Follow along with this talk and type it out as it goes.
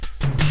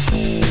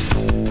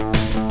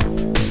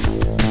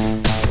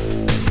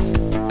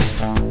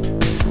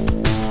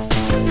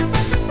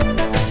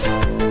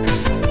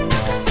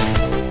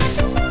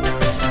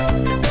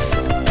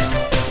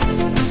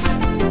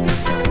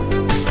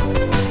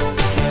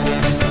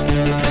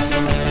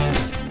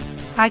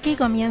Aquí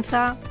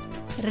comienza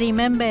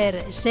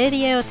Remember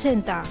Serie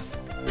 80.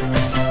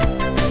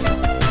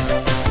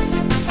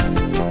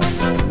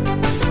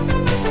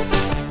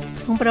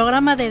 Un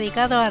programa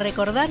dedicado a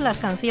recordar las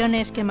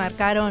canciones que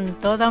marcaron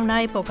toda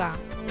una época.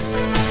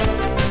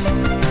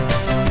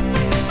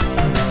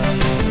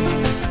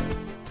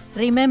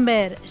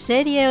 Remember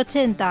Serie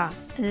 80,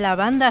 la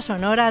banda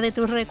sonora de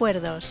tus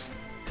recuerdos.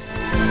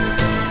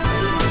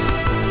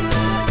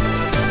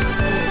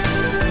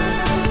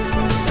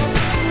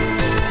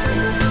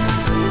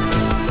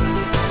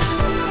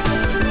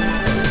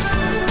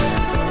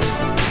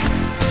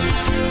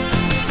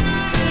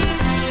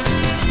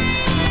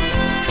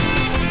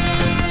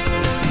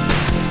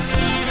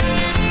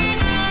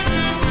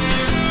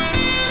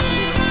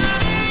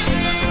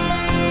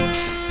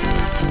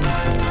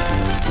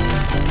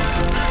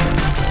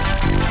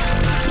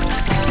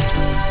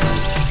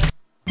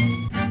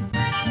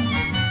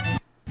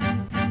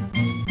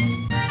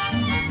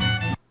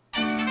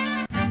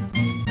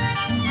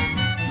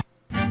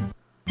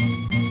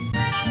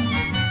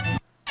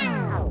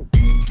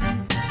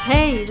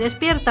 ¡Hey,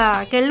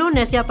 despierta! Que el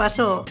lunes ya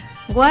pasó.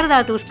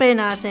 Guarda tus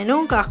penas en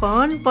un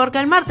cajón porque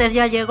el martes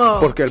ya llegó.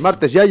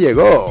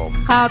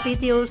 Happy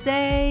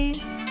Tuesday.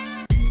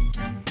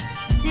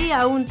 Si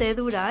aún te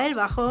dura el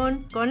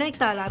bajón,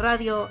 conecta a la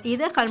radio y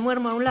deja el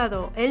muermo a un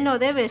lado. Él no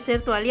debe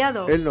ser tu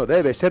aliado.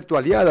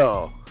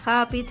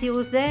 Happy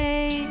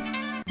Tuesday.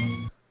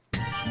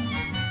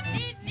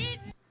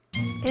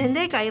 En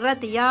Deca y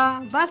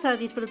Ratia vas a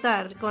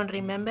disfrutar. Con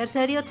Remember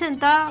Serie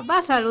 80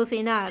 vas a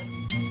alucinar.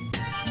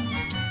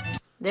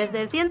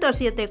 Desde el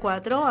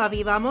 107.4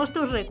 avivamos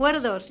tus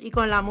recuerdos y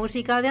con la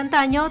música de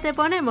antaño te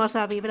ponemos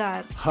a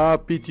vibrar.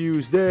 Happy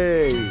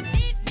Tuesday.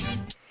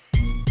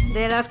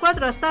 De las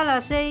 4 hasta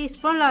las 6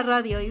 pon la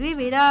radio y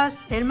vivirás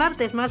el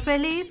martes más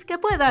feliz que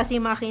puedas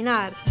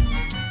imaginar.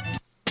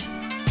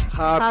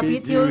 Happy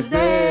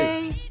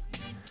Tuesday.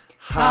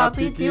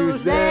 Happy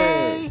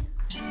Tuesday.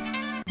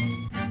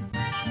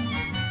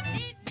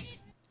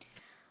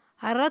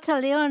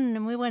 Arratsaldeon,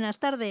 muy buenas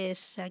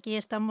tardes. Aquí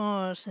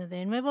estamos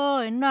de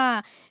nuevo en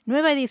una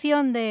nueva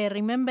edición de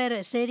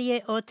Remember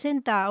Serie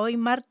 80. Hoy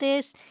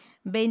martes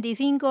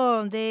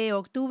 25 de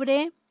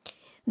octubre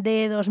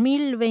de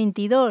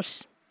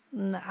 2022,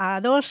 a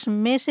 2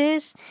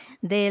 meses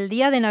del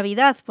día de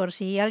Navidad, por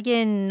si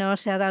alguien no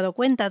se ha dado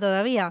cuenta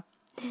todavía.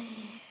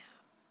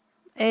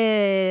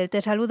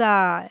 Te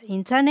saluda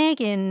Inchane,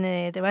 quien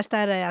te va a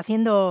estar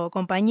haciendo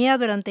compañía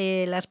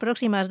durante las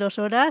próximas 2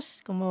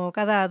 horas, como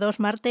cada 2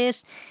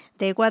 martes,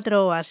 de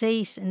 4 a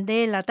 6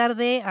 de la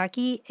tarde,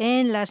 aquí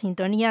en la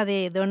sintonía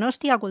de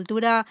Donostia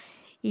Cultura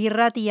y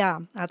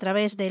Ratia, a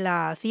través de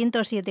la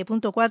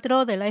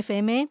 107.4 de la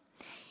FM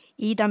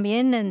y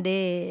también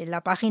de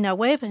la página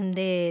web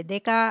de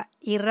Deca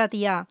y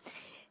Ratia.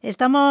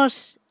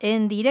 Estamos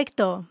en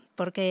directo,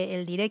 porque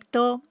el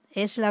directo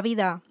es la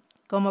vida,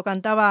 como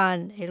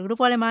cantaban el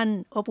grupo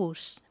alemán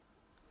Opus.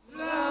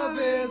 Love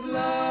is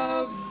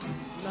love,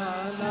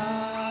 la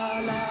la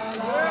la la.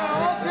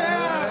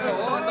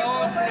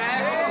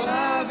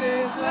 Love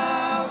is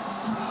love,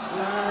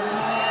 la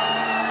la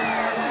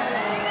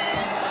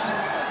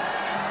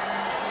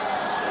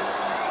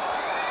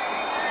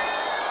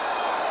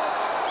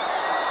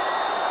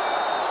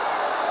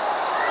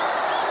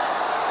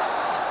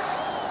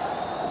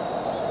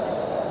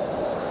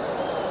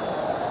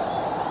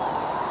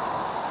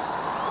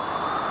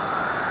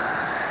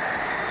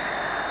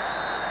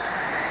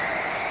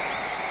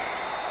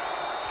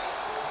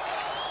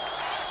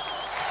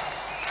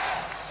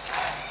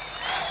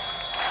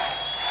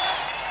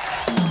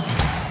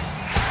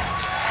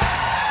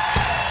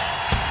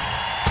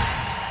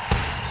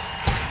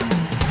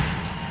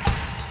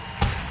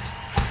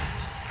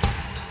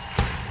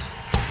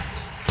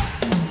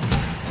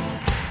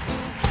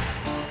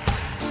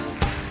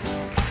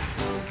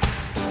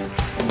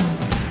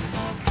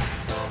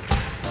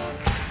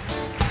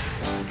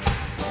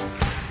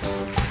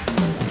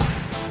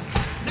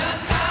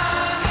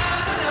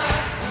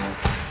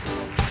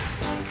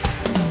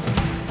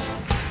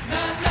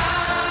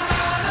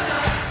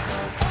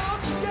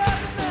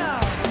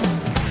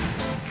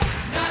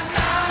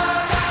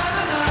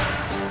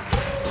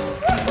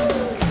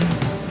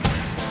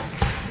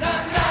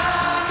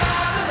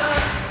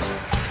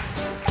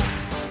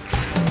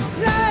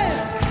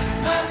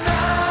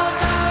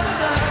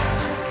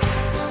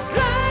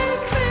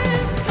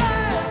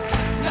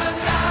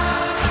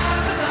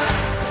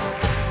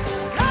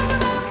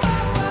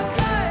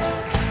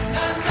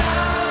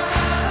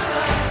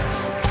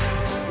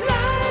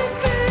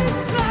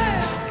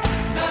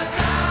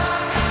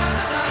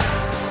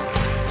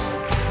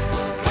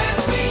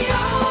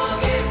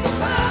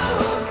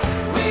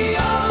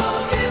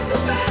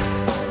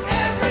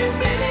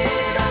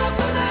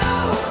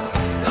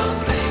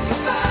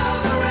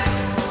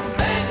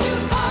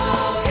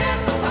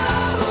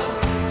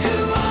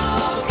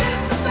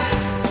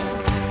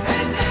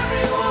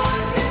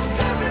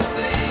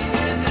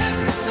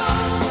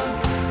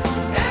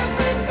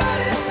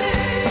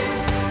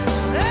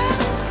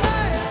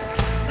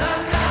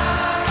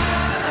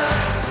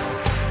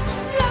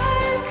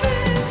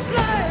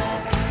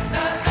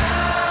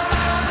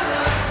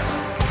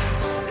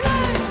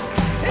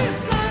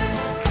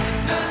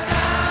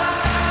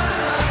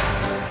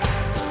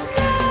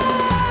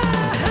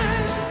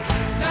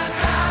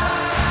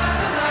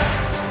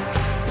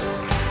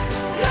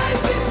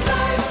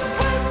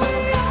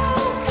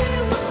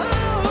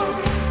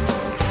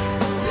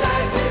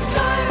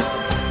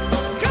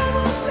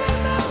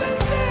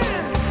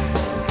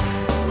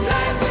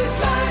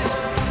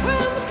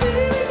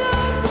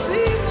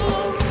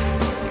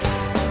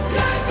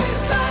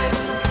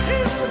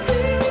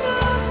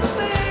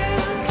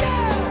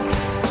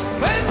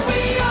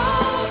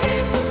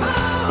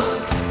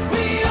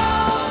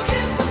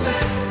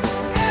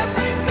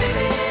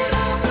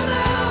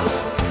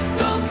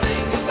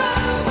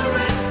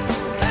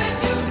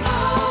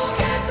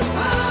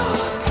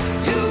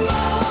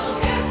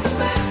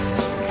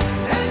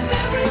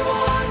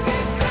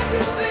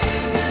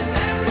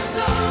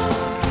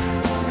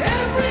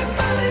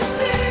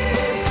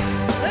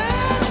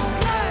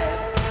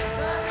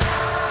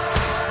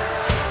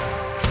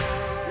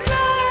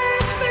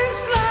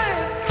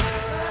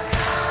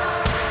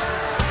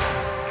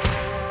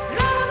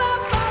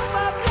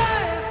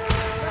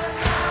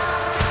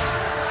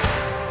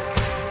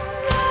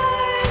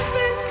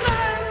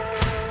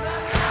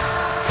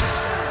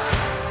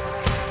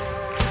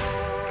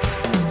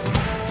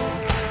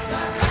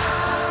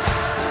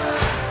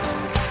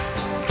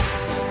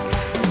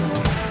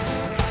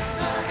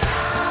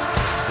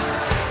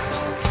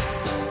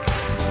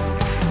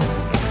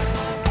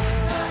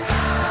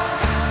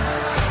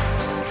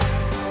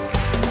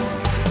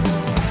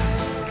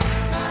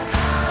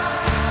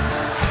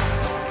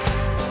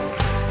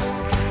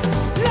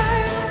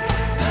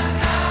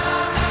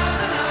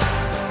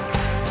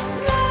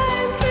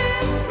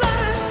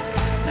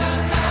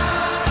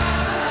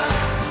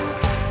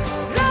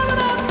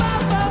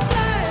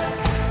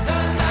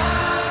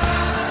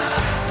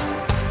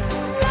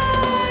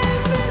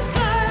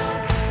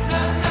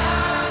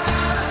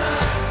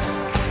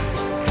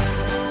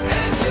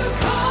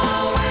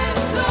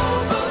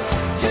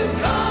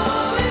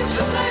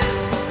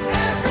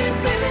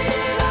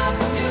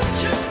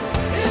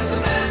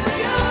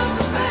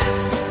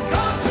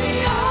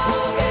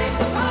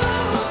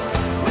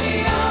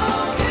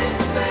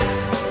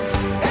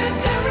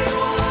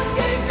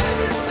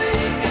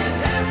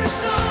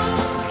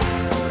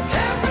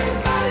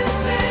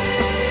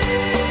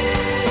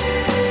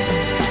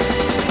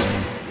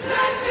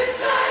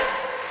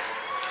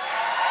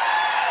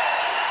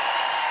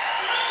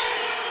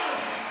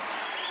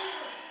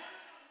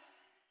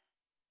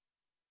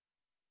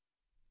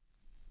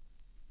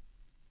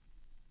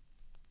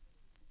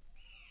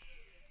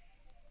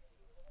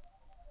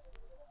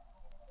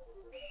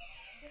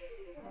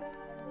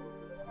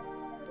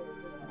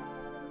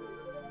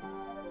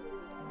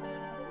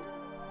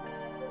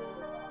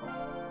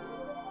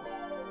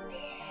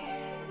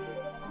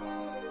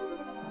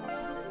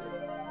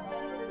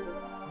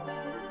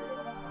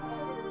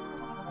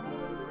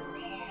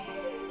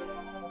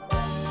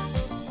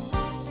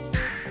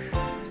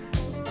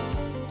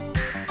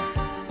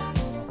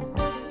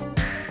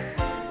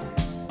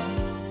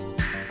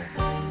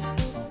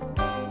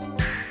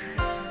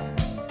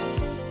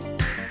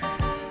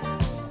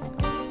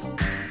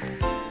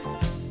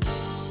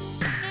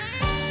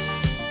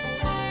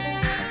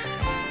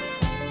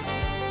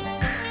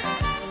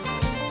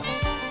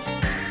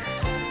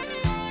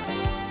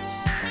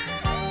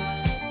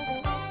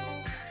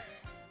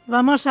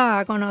Vamos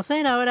a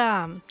conocer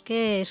ahora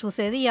qué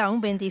sucedía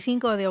un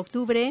 25 de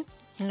octubre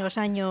en los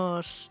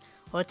años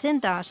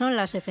 80. Son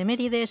las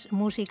efemérides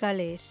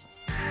musicales.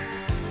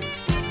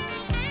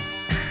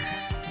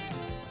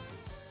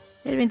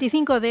 El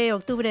 25 de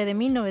octubre de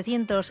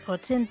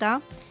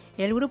 1980,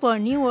 el grupo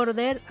New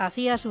Order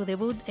hacía su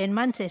debut en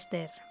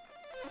Manchester.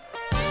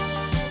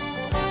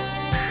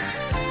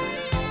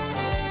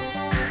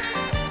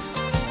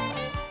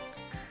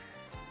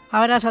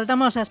 Ahora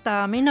saltamos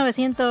hasta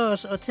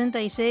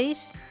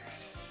 1986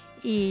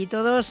 y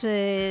todas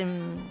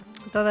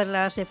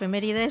las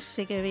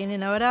efemérides que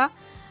vienen ahora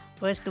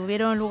pues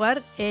tuvieron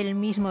lugar el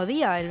mismo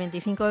día, el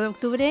 25 de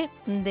octubre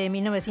de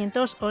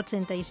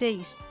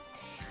 1986.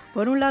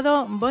 Por un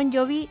lado, Bon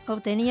Jovi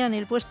obtenían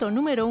el puesto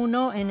número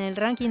 1 en el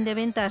ranking de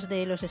ventas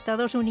de los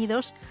Estados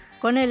Unidos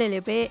con el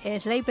LP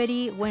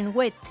Slippery When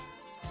Wet,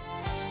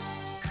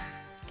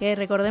 que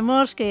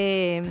recordemos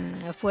que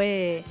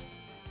fue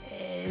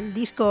el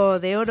disco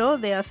de oro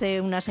de hace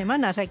unas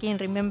semanas aquí en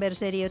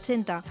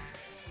RememberSerie80.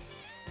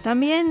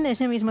 También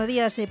ese mismo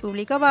día se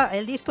publicaba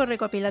el disco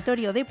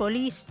recopilatorio de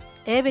Police,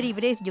 Every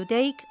Breath You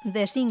Take,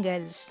 The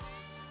Singles.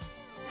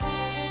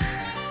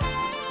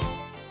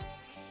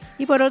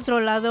 Y por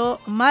otro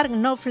lado, Mark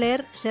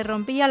Knopfler se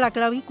rompía la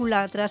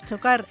clavícula tras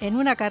chocar en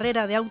una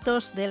carrera de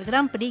autos del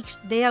Grand Prix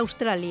de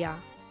Australia.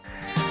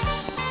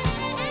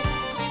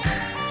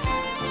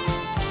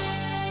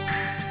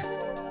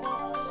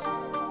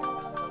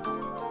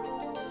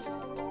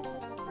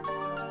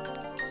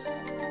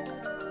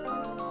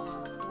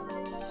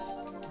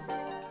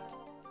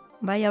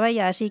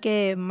 Vaya, así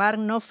que Mark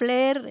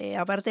Knopfler,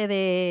 aparte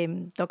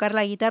de tocar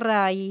la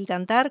guitarra y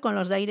cantar con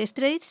los Dire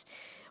Straits,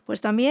 pues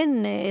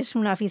también es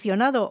un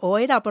aficionado, o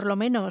era por lo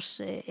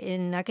menos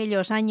en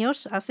aquellos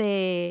años,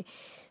 hace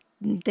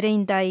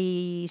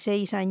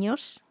 36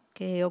 años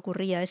que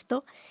ocurría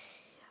esto,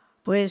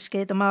 pues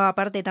que tomaba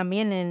parte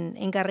también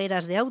en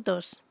carreras de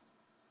autos.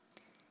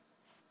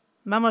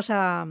 Vamos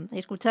a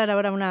escuchar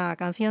ahora una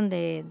canción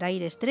de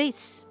Dire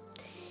Straits,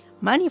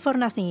 Money for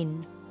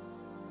Nothing.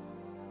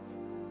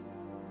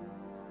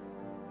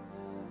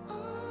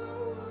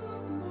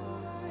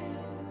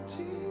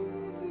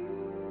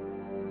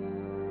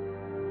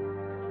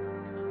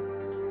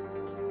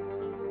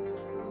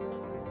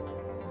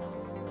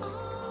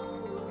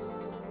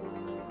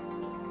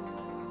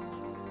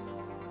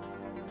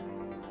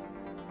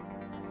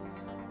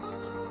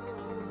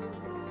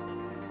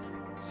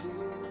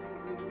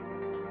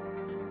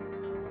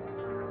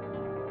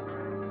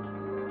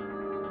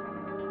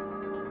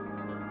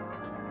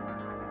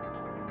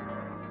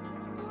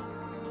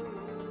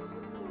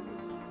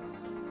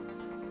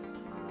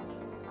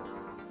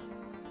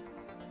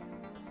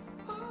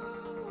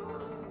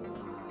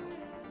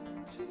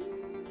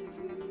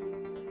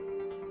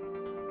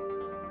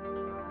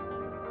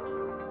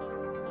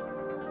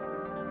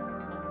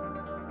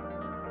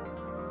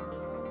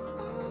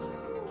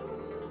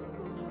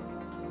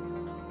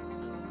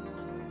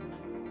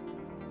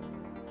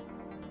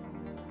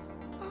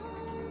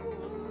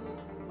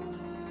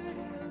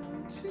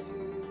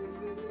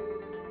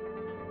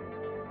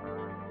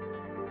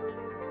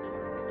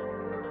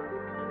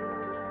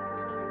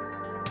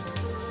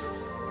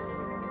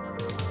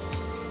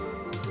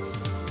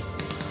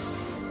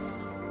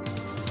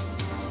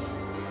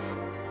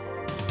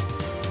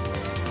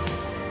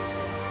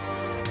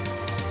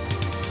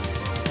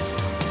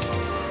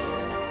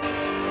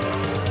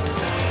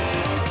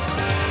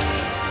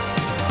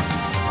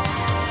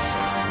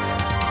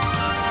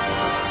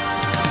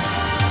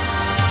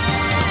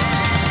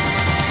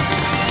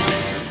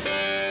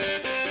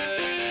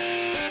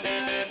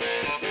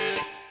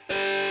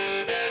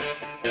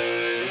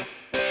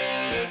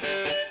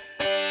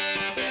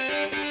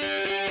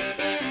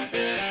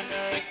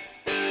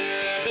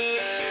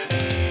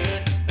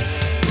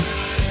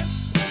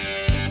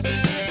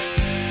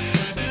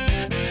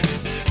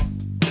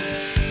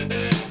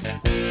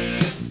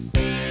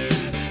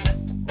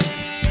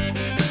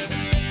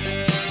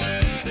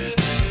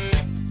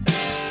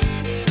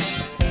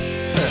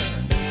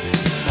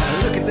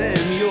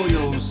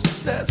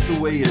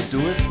 way you do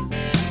it.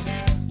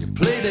 You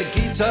play the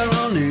guitar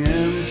on the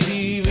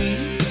MTV.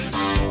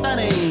 That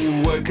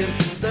ain't working,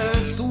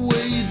 that's the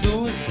way you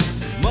do it.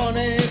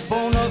 Money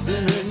for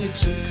nothing and your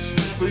chicks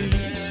for free.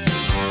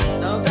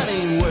 Now that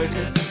ain't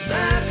working,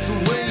 that's the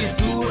way you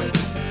do it.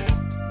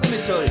 Let me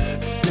tell you,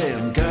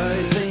 damn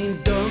guys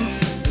ain't dumb.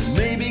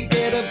 Maybe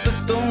get a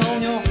blister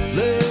on your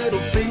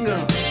little finger.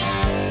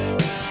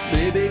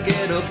 Maybe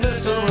get a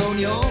blister on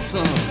your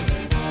thumb.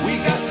 We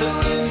got to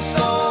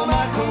install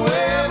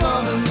microwave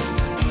ovens,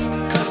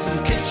 custom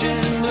kitchen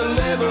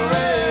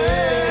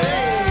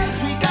deliveries.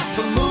 We got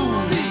to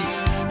move these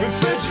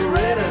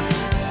refrigerators.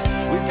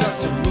 We got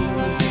to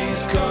move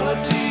these color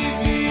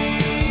TVs.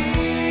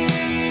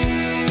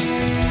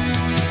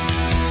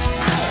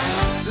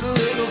 To the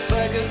little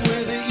faggot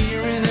with the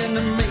earring and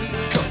the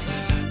makeup.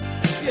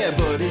 Yeah,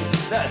 buddy,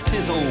 that's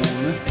his own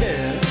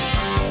hair.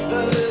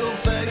 The little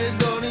faggot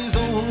got his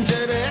own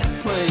jet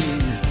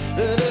airplane.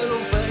 The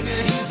little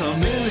faggot, he's a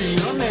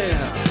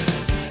millionaire.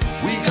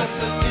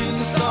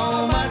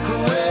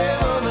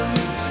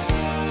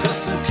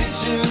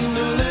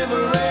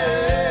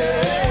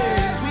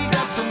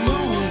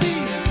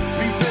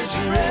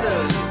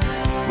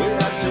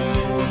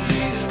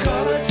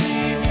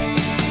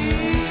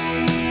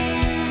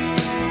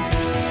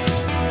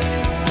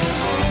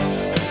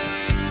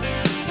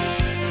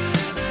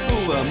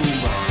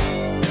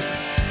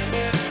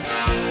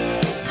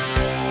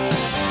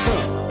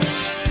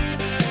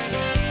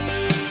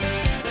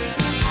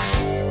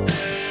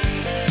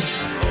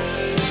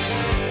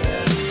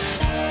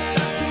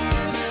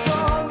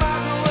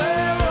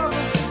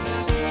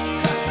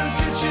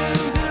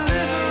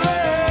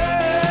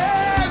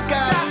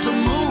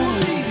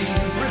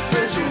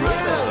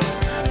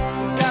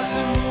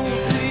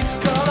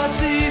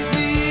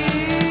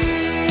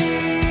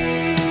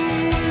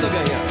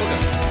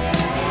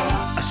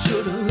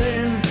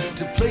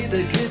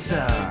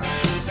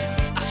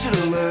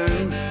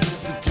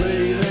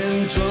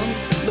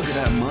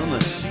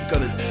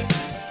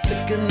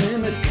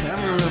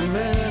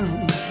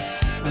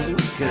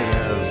 could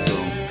have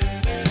some.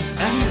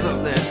 And he's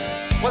up there,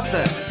 what's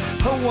that?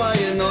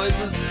 Hawaiian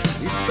noises.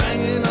 He's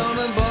banging on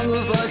the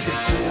bongos like a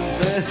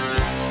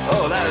chimpanzee.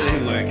 Oh, that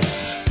ain't working.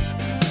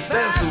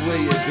 That's the way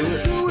you do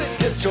it.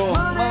 Get your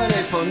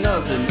money for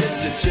nothing,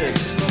 get your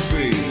chicks for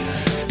free.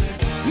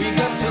 We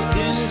got to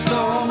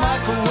install a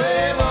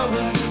microwave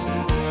oven,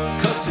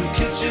 custom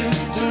kitchen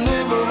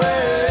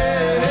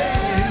deliveries.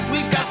 We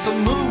got to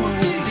move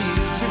these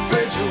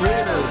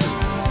refrigerators.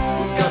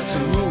 We got to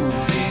move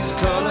these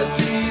color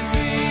TVs.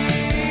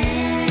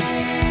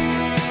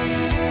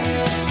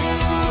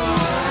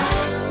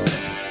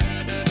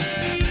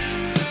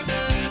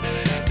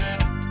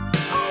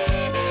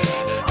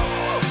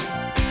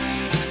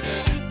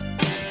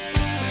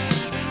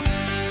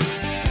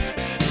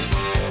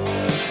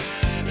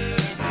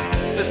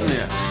 Listen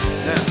here,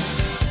 now,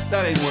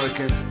 that ain't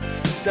working.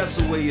 That's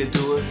the way you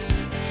do it.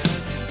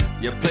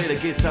 You play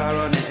the guitar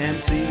on the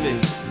MTV.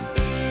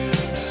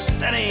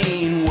 That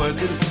ain't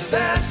working.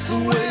 That's the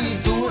way you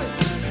do it.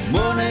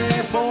 Money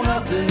for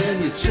nothing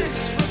and your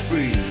chicks for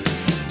free.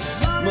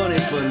 Money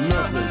for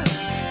nothing.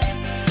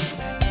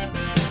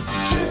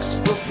 Chicks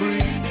for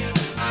free.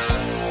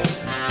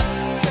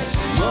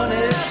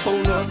 Money for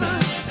nothing.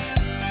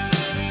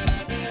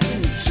 And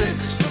your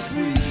chicks for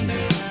free.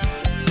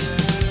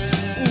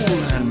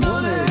 Ooh, and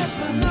money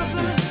for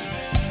nothing.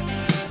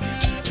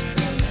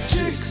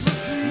 Chicks for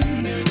free.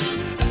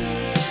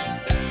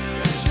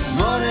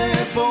 Money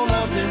for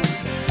nothing.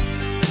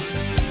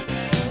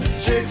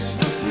 Chicks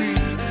for free.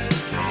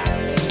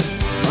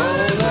 All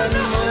that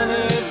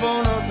money for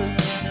nothing.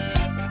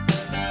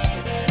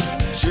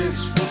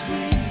 Chicks for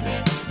free.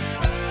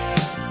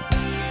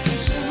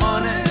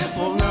 Money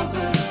for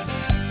nothing.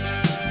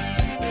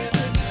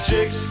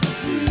 Chicks for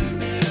free.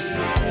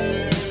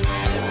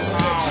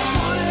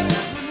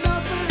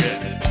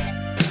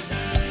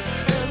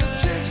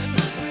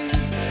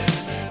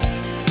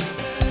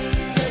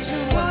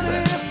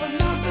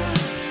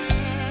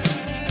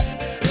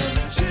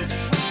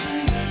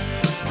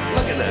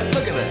 Look at that.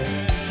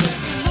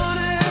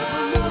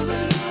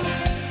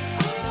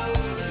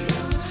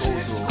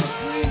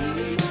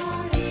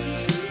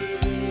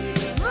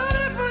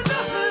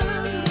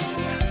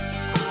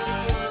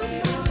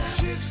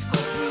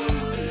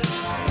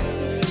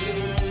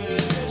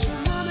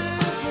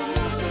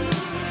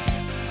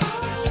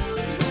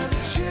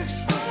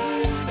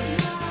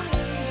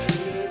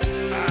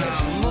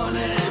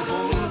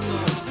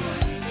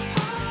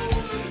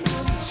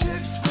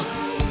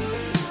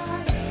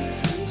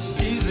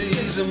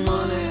 Easy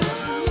money,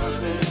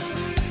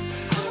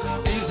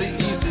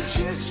 easy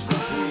chicks for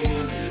free.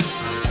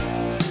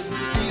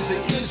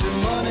 Easy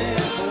money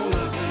for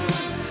nothing.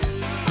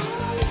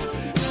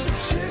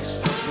 Chicks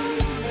for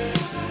free.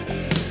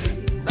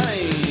 That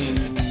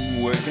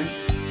ain't working.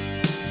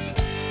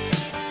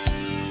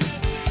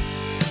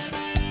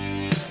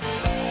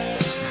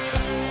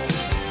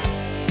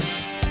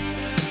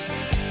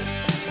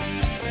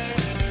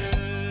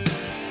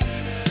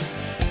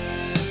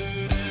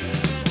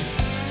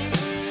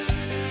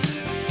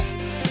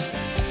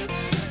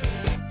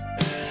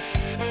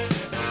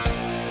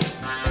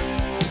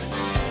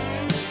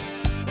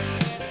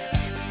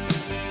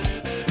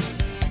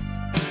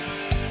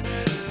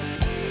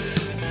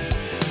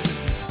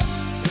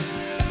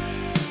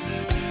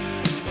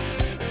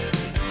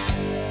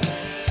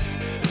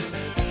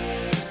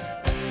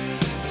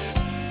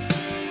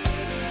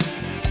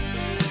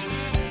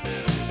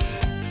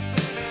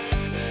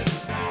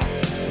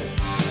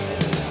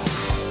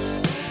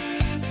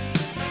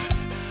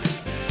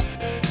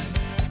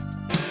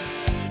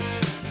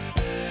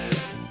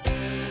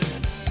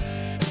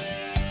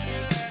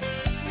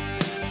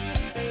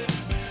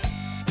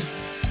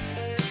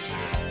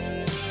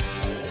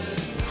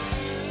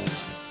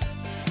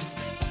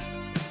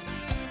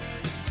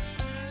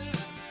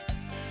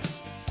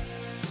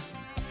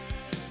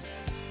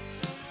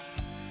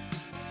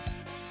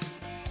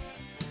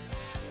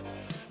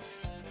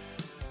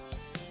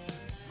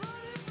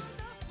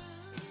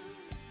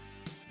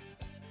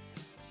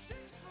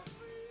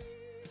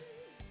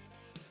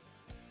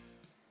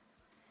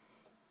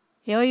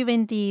 Y hoy,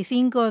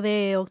 25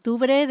 de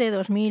octubre de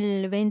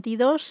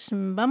 2022,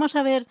 vamos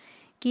a ver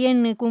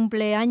quién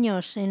cumple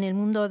años en el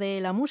mundo de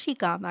la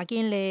música. ¿A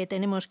quién le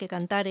tenemos que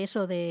cantar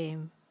eso de...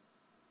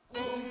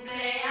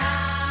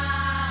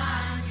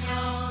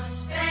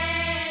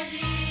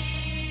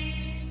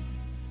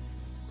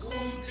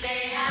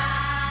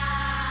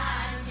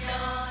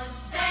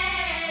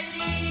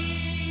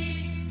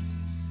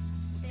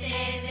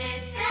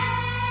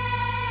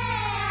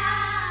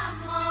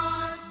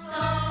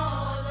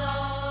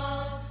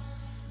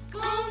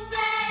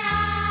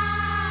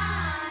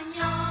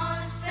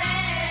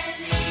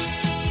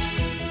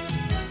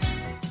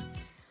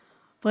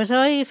 Pues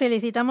hoy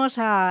felicitamos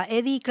a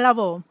Eddie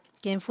Clavo,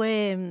 quien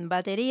fue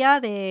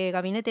batería de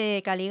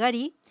Gabinete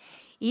Caligari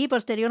y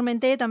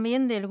posteriormente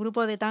también del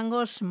grupo de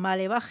tangos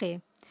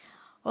Malevaje.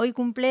 Hoy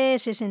cumple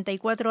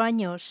 64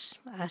 años,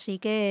 así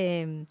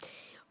que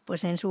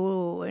Pues en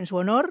su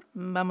honor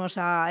vamos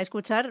a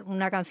escuchar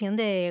una canción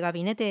de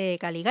Gabinete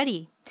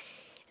Caligari,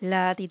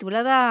 la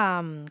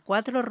titulada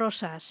Cuatro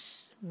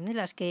Rosas,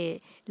 las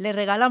que le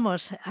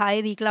regalamos a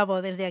Eddie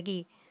Clavo desde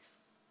aquí.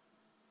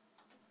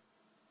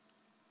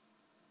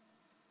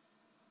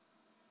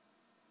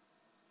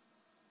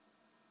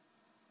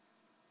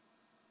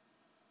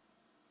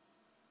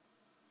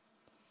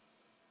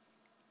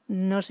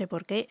 No sé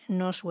por qué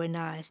no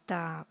suena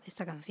esta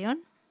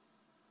canción.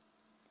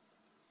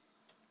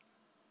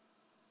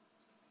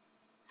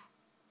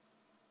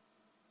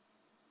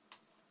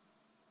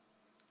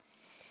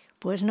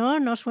 Pues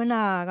no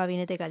suena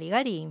Gabinete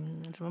Caligari.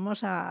 Nos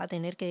vamos a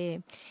tener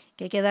que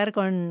quedar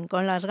con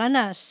las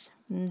ganas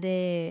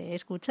de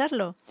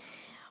escucharlo.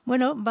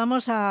 Bueno,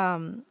 vamos a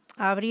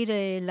abrir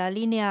la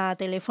línea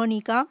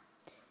telefónica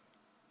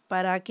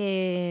para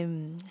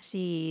que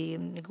si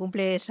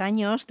cumples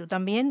años, tú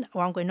también,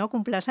 o aunque no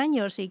cumplas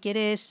años, si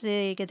quieres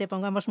que te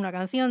pongamos una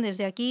canción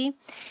desde aquí,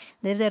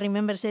 desde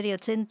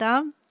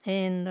RememberSerie80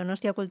 en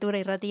Donostia Kultura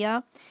y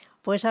Ratia,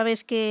 pues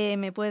sabes que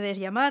me puedes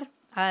llamar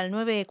al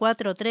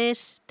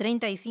 943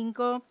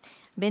 35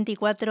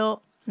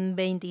 24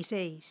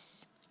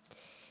 26.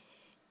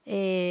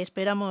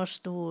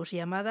 Esperamos tus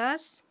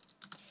llamadas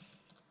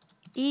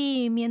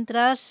y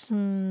mientras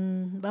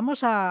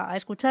vamos a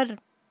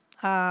escuchar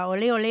a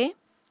Olé Olé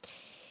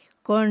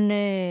con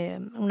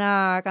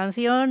una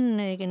canción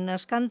que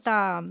nos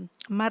canta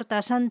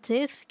Marta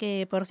Sánchez,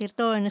 que por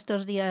cierto en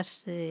estos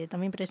días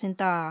también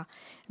presenta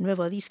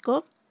nuevo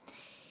disco.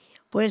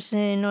 Pues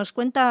nos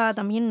cuenta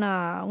también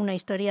una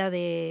historia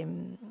de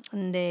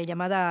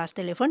llamadas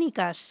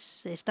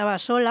telefónicas. Estaba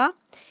sola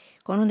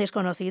con un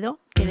desconocido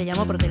que le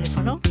llamó por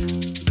teléfono.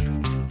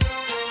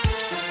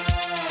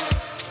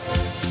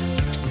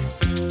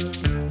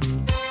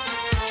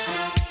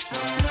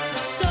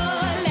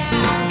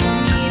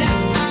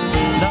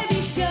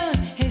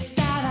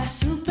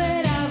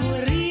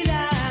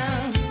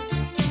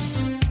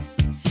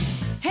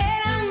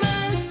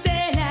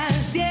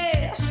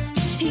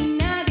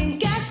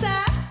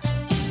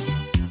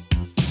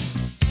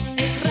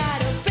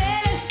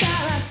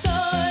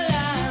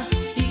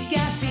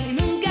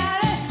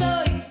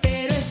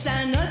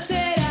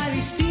 Noche era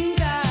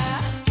distinta.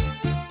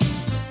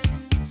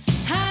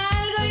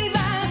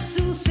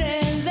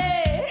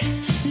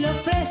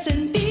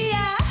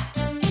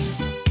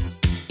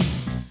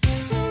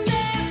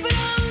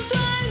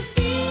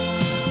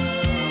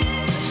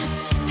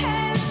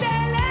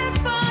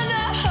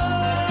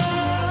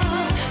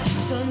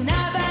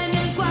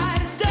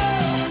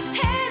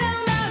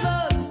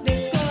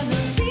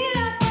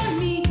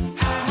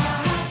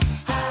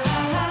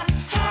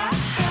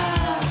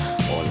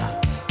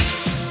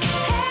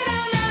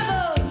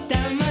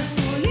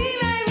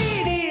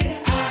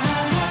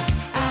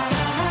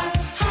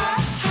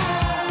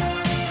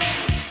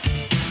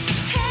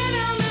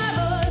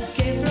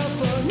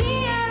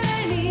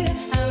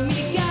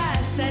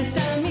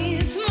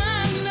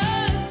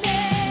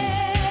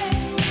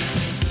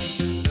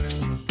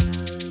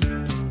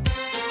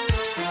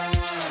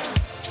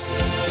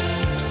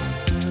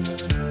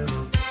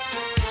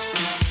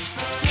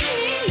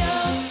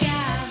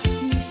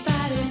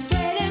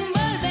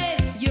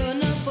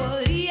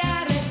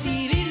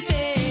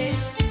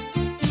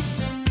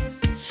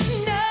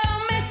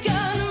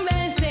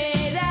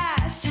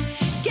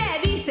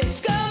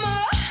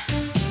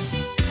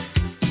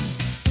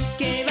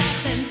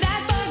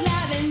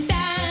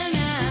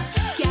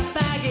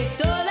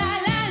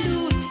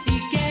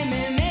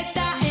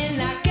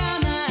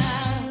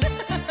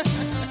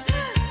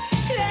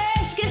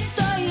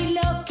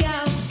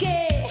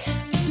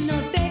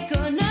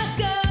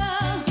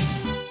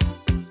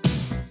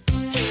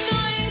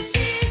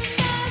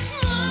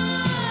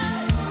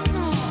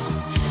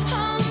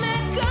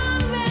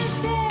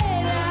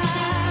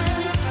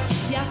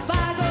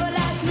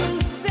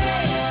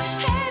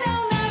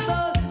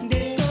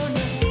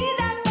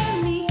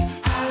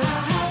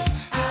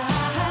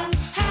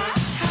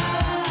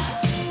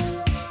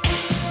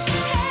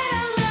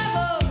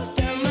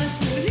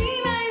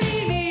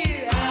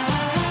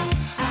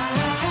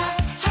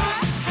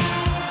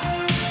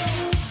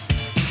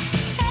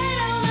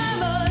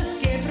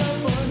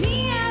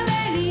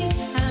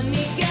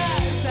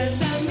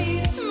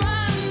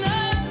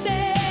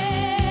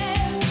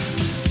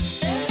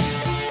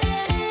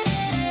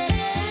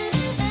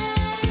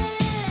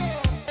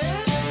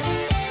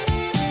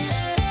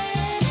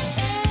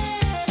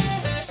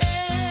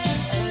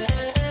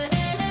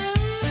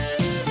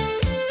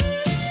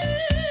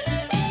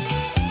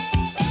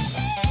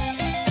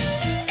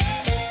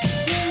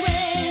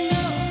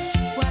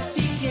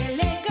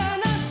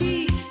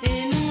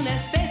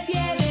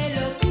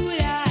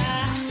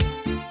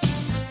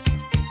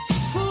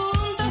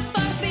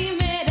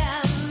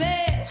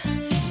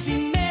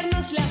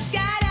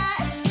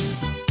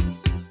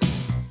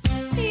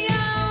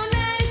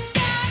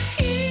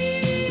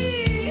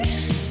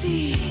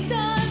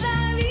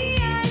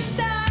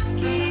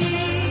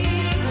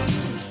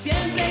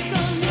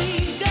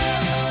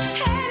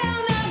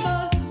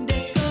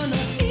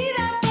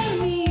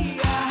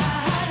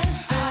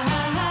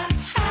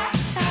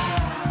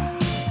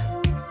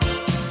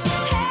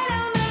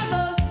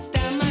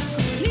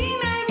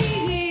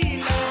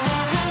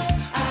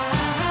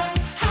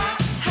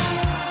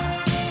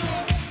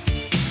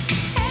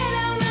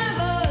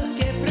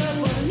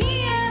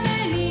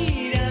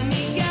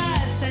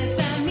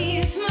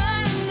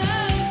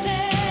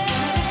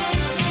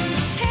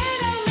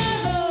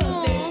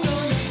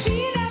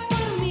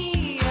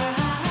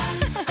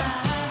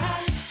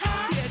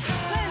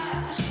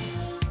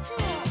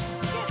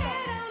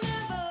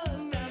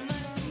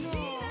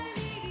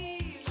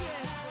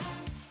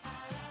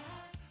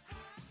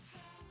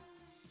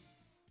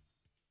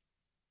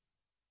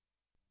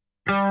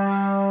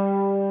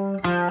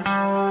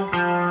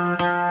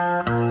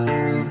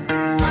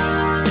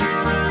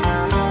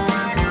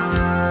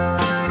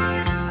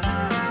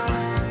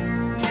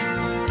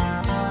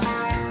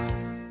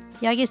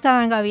 Y aquí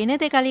está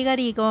Gabinete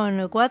Caligari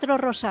con 4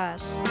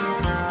 rosas.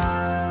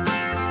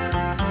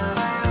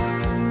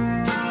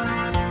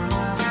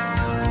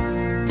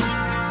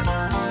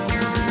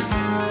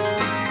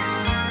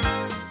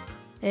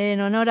 En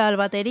honor al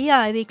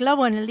batería Eddie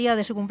Clavo en el día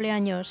de su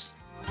cumpleaños.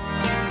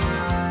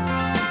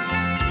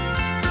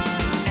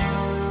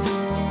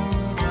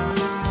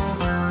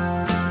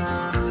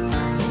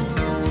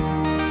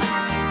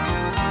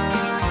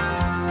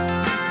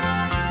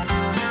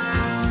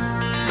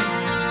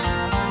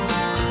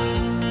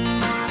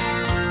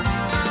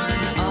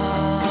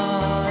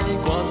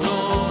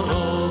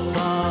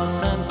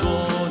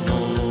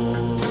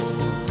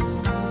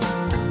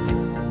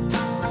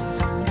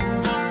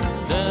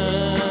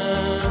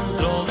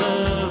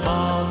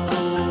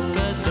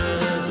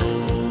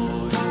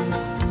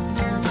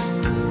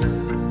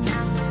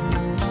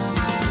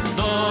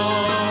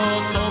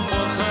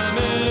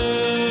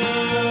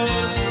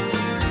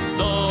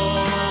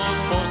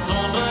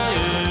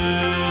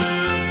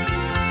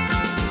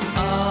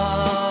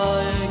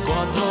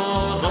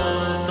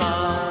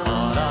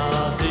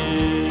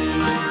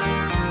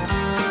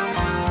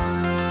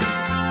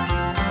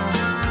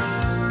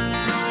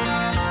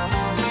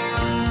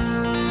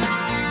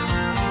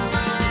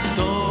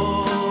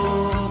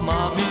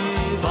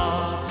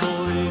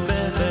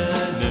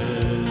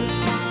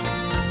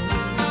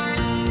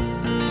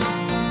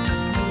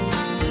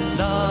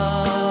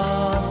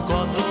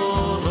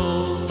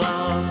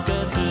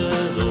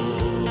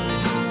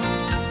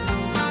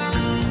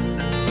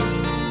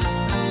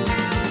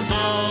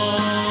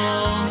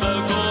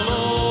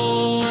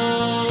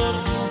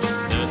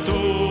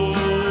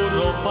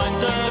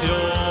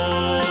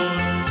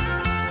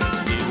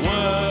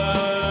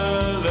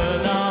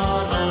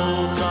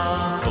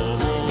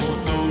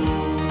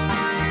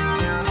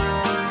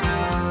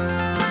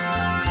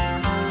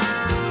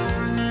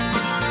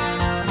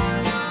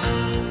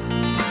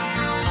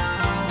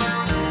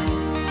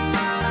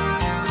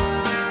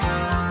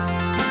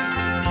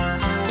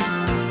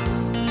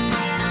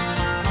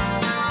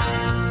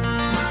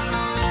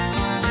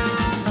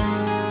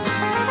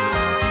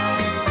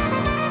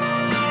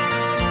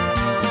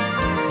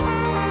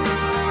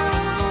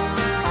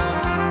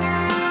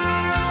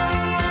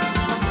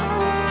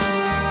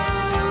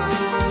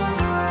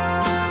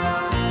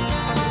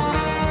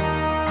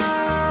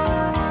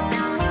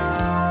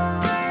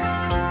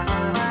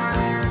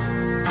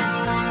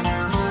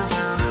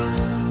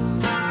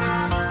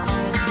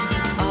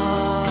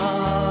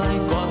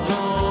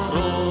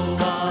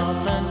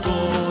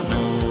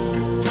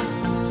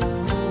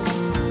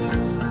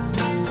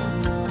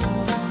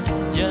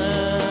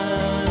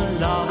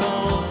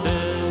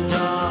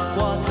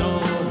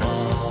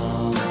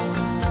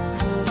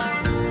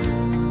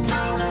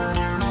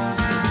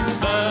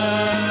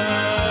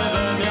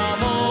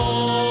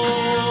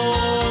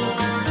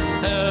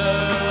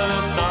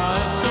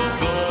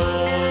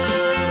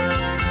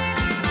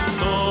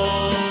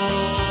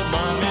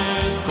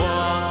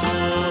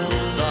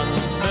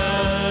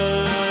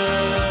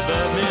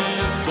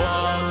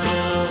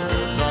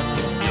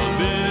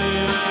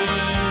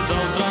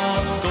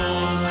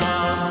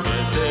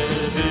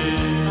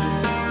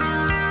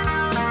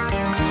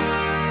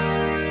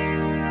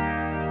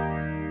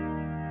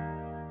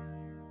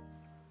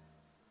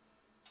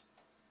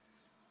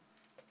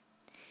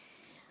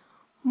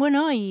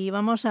 Bueno, y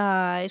vamos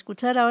a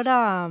escuchar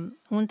ahora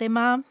un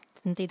tema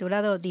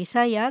titulado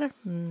Desire,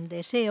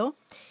 Deseo.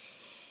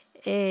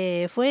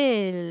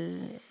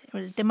 Fue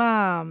el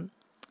tema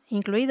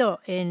incluido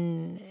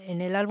en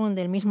el álbum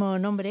del mismo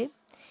nombre,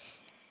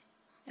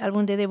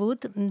 álbum de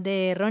debut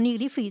de Ronnie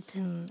Griffith,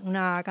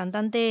 una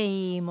cantante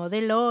y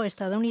modelo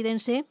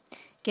estadounidense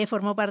que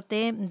formó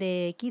parte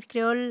de Kid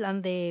Creole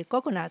and the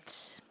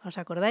Coconuts. ¿Os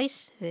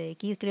acordáis de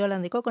Kid Creole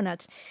and the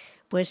Coconuts?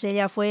 Pues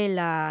ella fue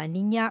la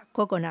niña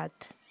Coconut.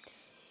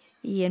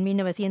 Y en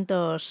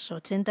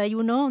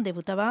 1981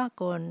 debutaba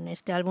con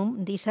este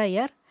álbum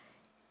Desire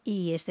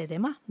y este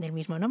tema del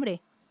mismo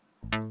nombre.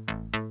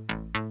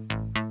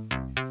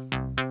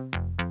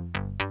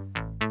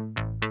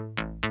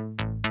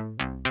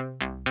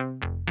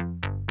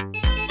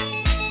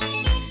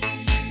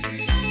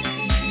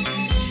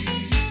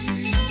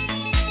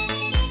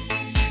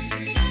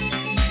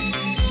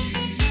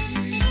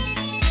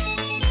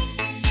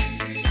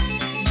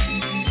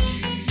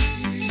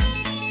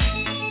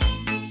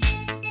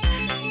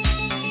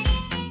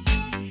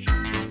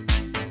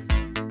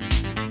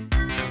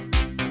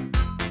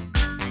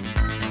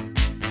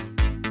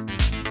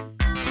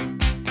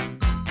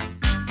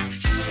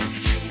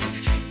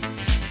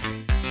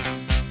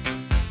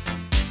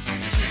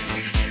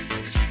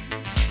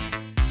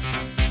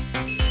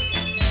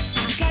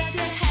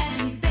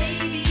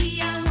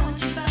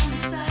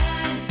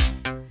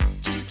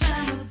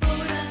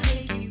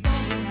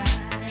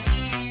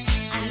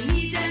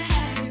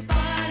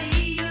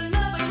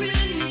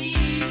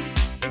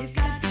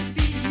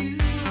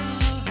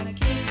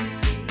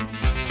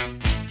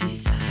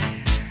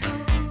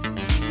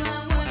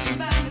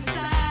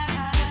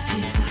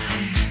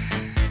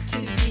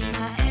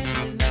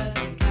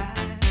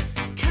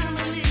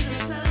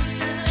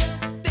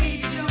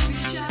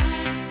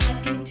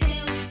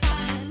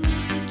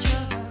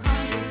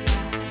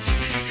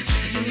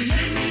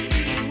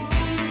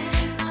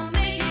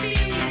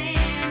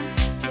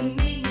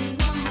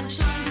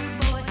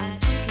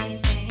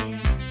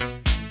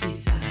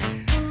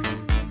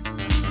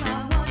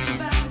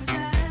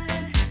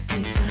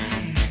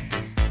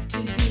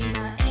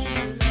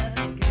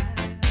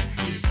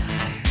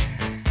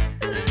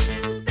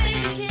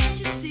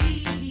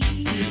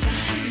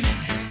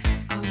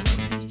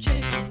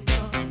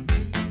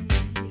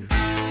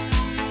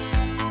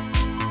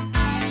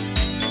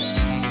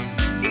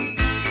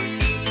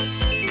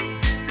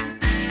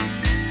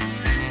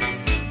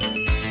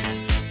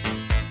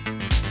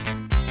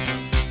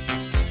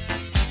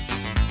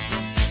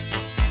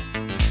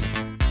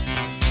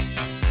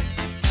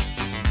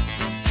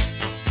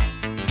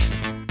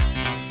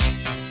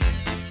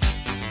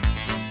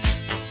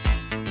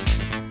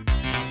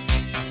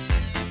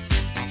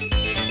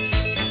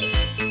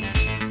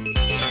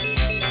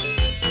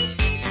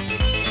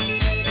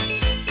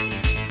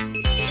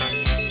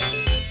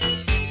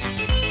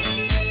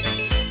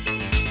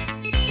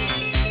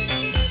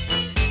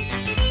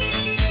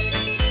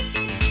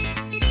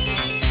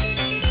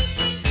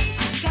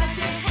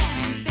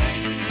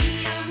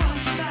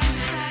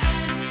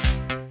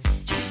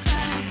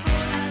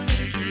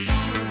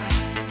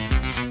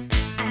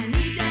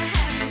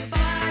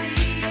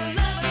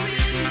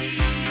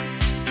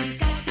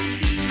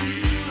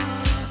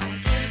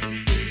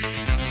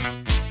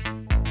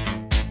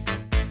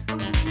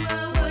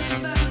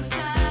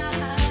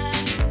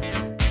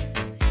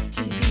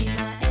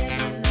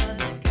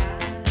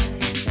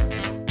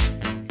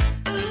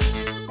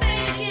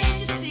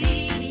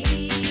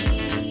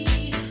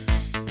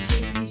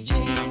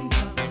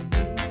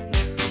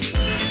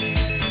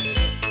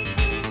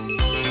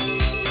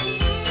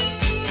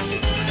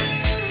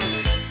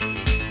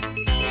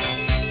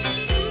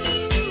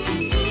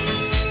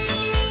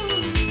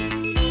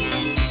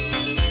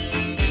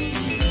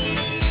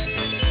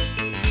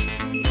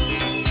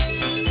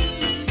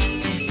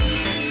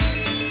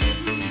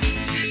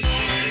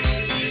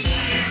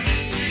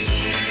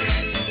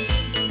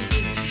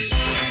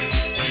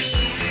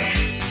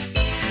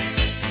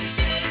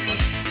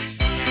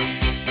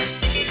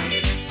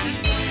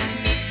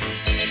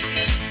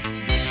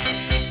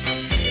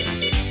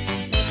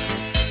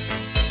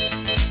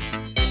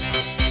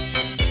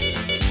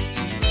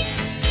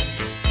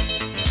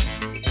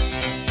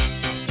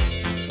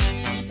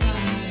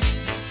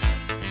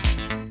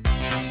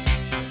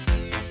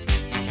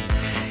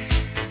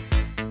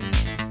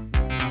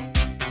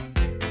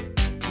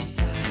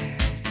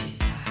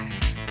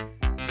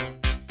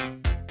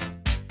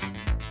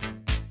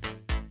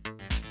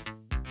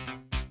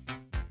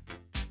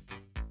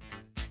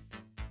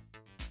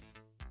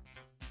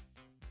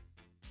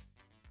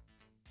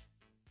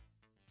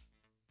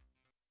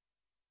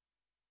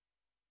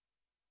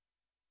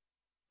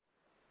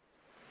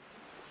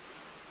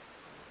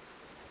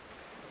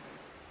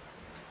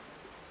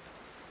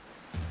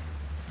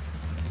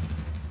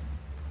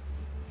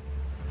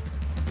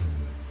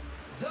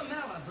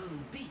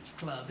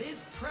 Club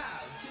is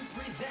proud to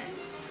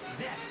present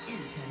that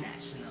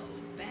international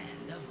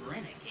band of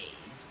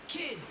renegades,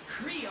 Kid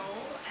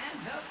Creole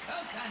and the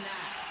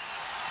Coconut.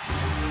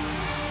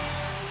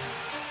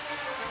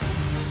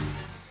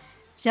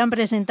 Se han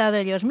presentado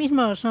ellos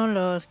mismos, son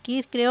los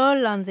Kid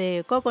Creole and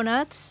the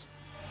Coconuts,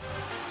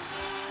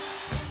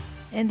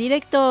 en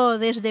directo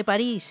desde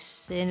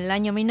París, en el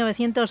año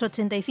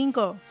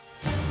 1985.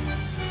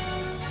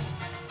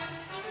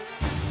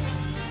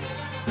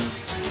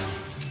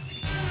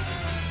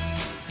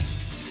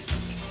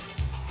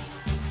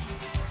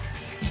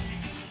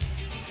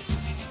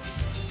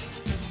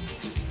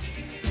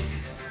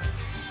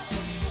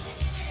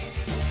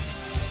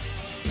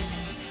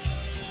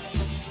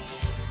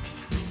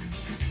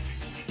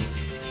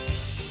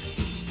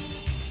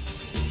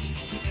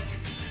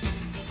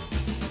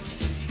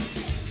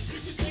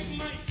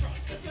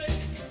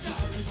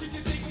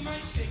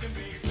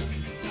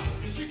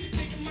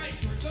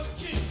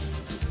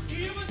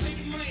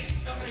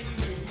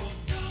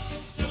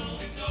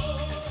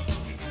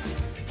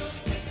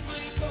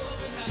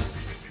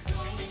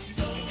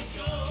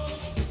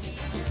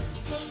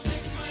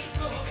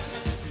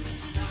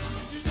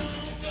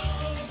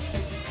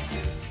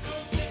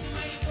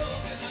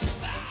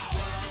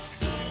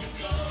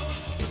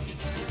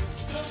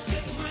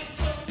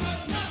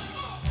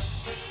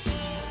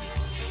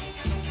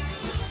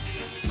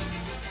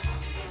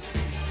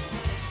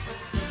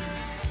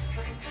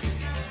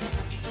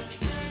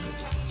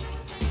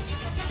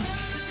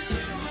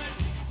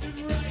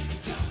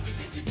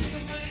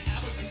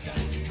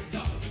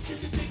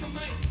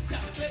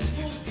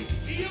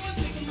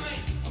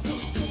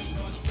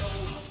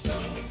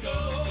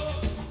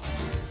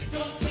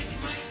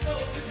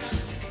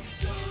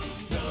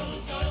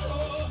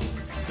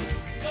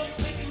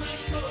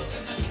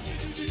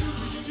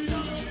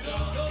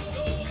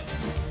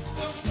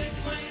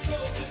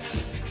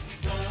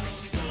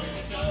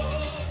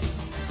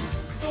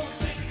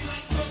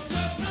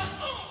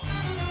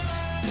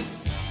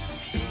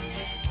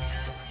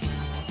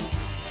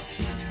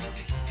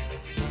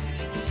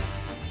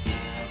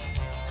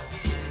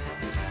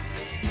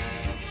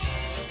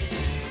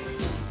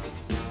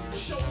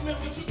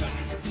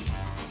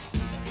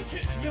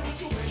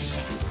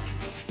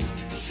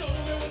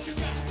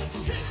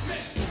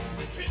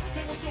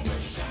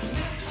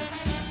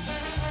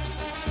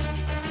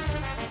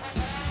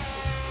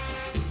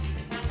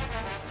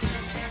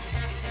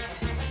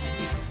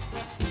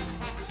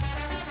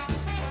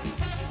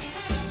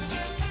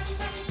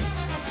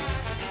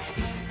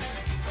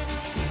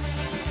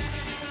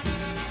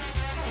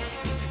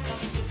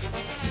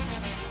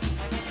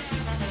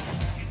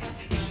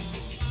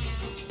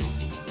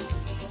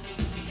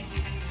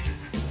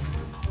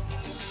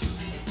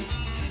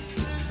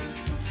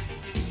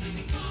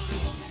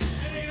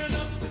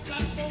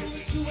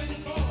 To and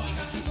fro.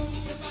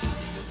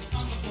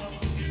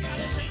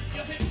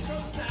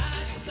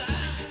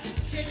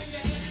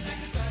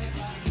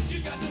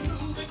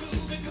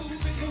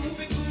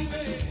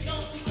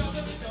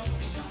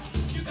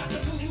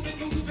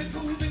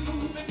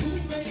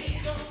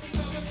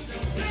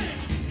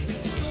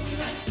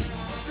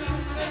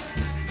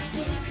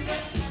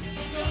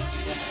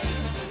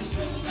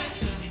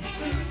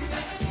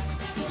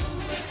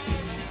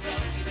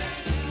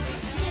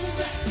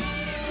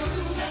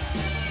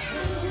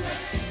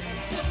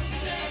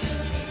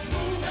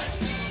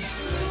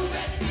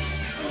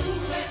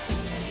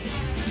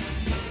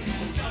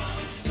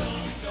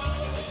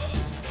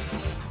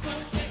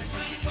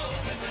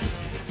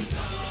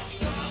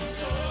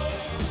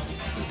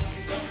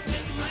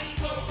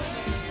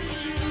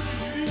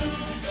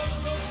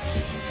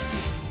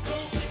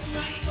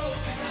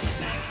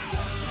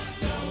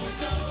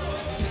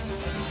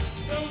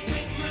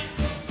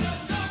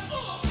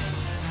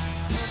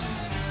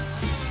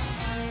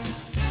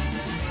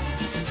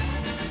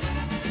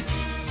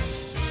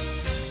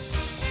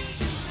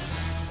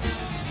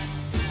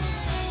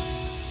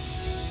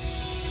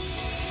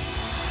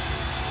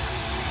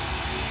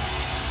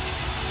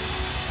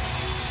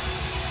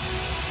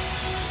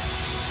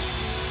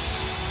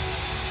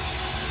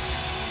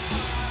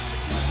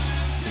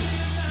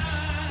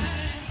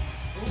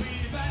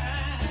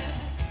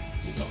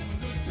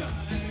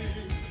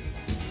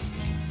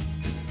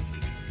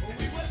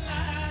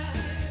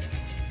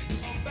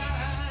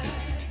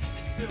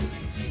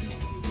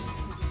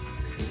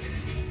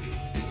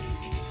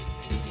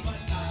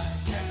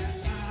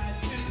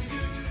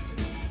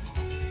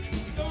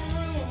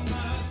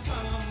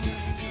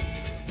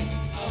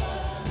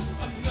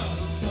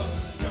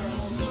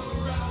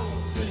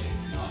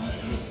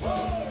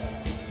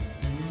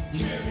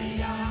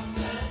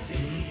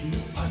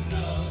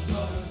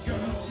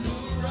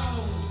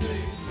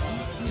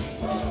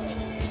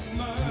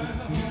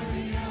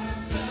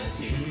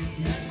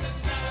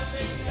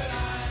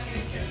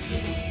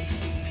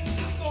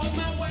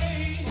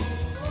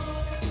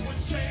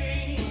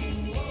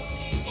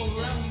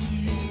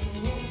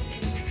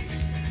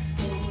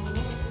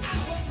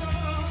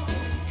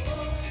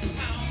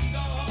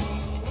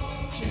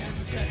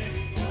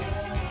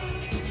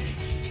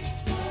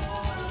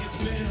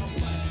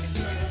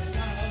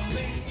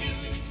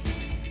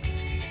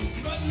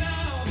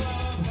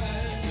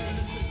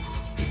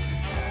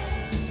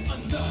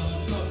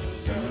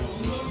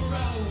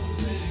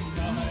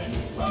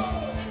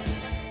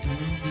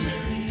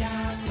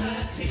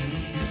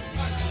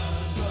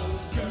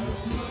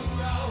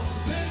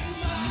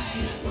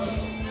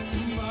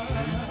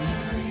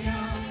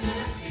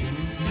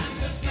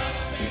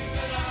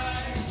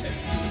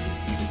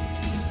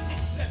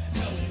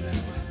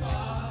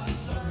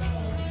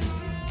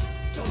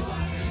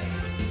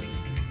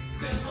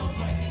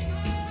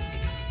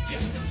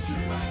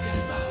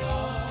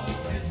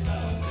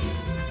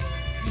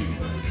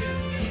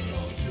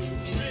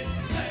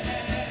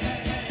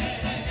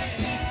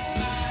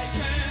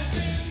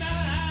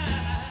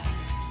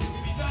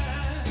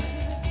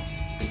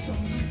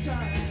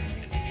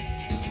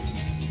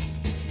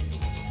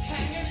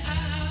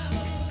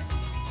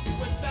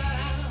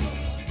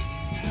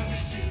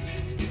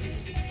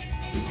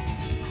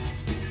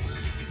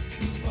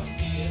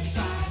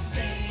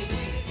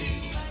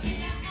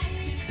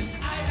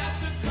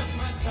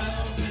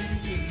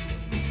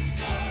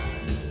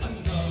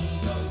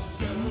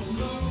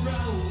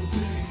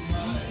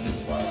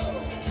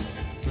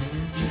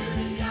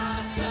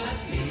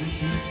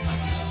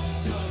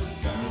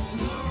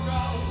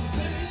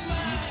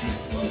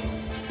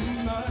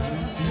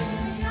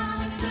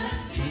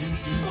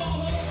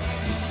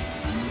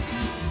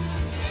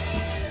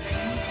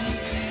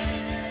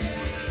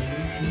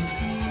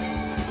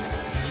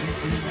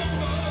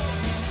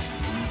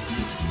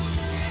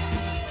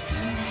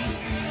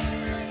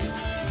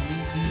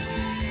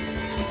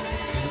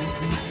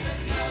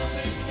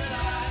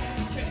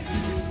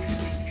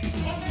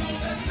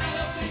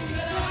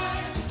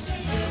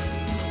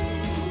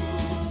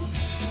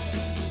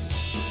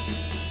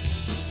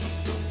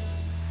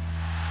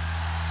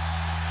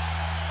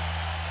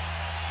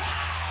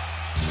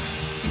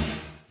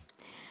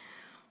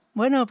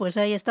 Bueno, pues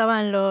ahí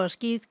estaban los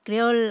Kid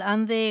Creole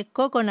and the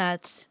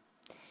Coconuts.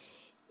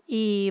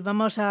 Y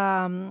vamos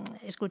a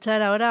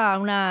escuchar ahora a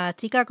una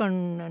chica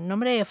con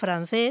nombre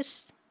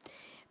francés,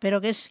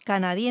 pero que es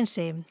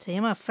canadiense. Se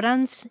llama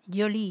France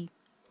Jolie.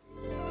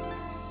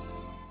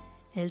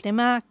 El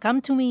tema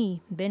Come to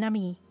Me, ven a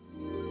mí.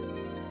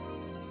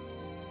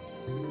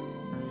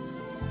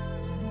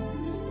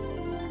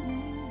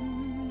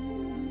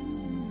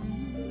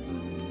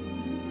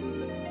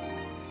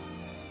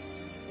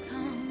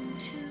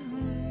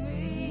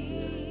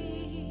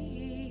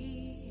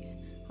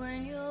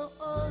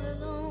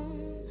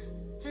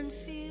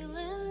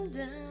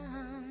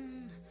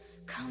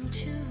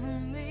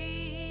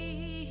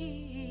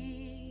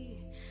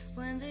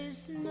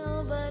 There's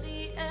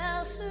nobody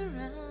else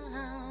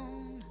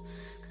around.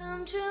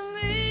 Come to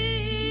me.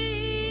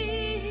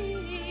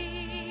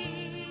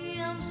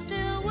 I'm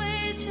still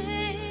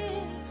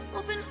waiting,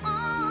 open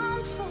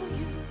arms for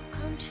you.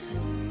 Come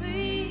to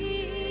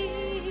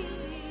me,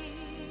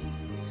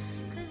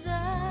 'cause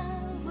I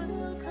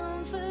will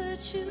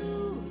comfort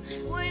you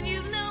when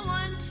you've no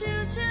one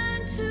to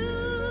turn to.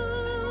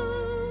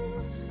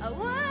 I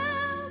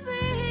will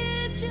be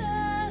here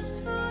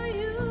just for you.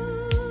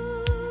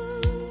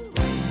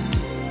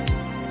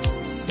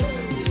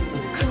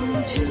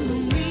 To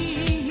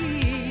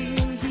me,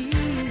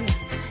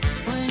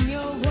 when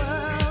your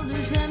world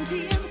is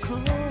empty and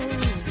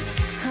cold,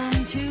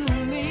 come to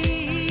me.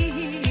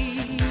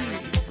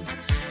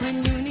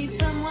 When you need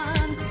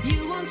someone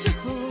you want to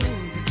hold,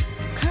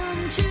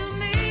 come to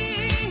me.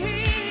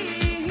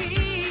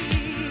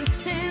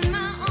 In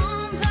my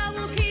arms I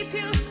will keep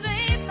you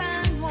safe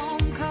and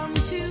warm. Come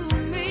to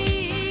me.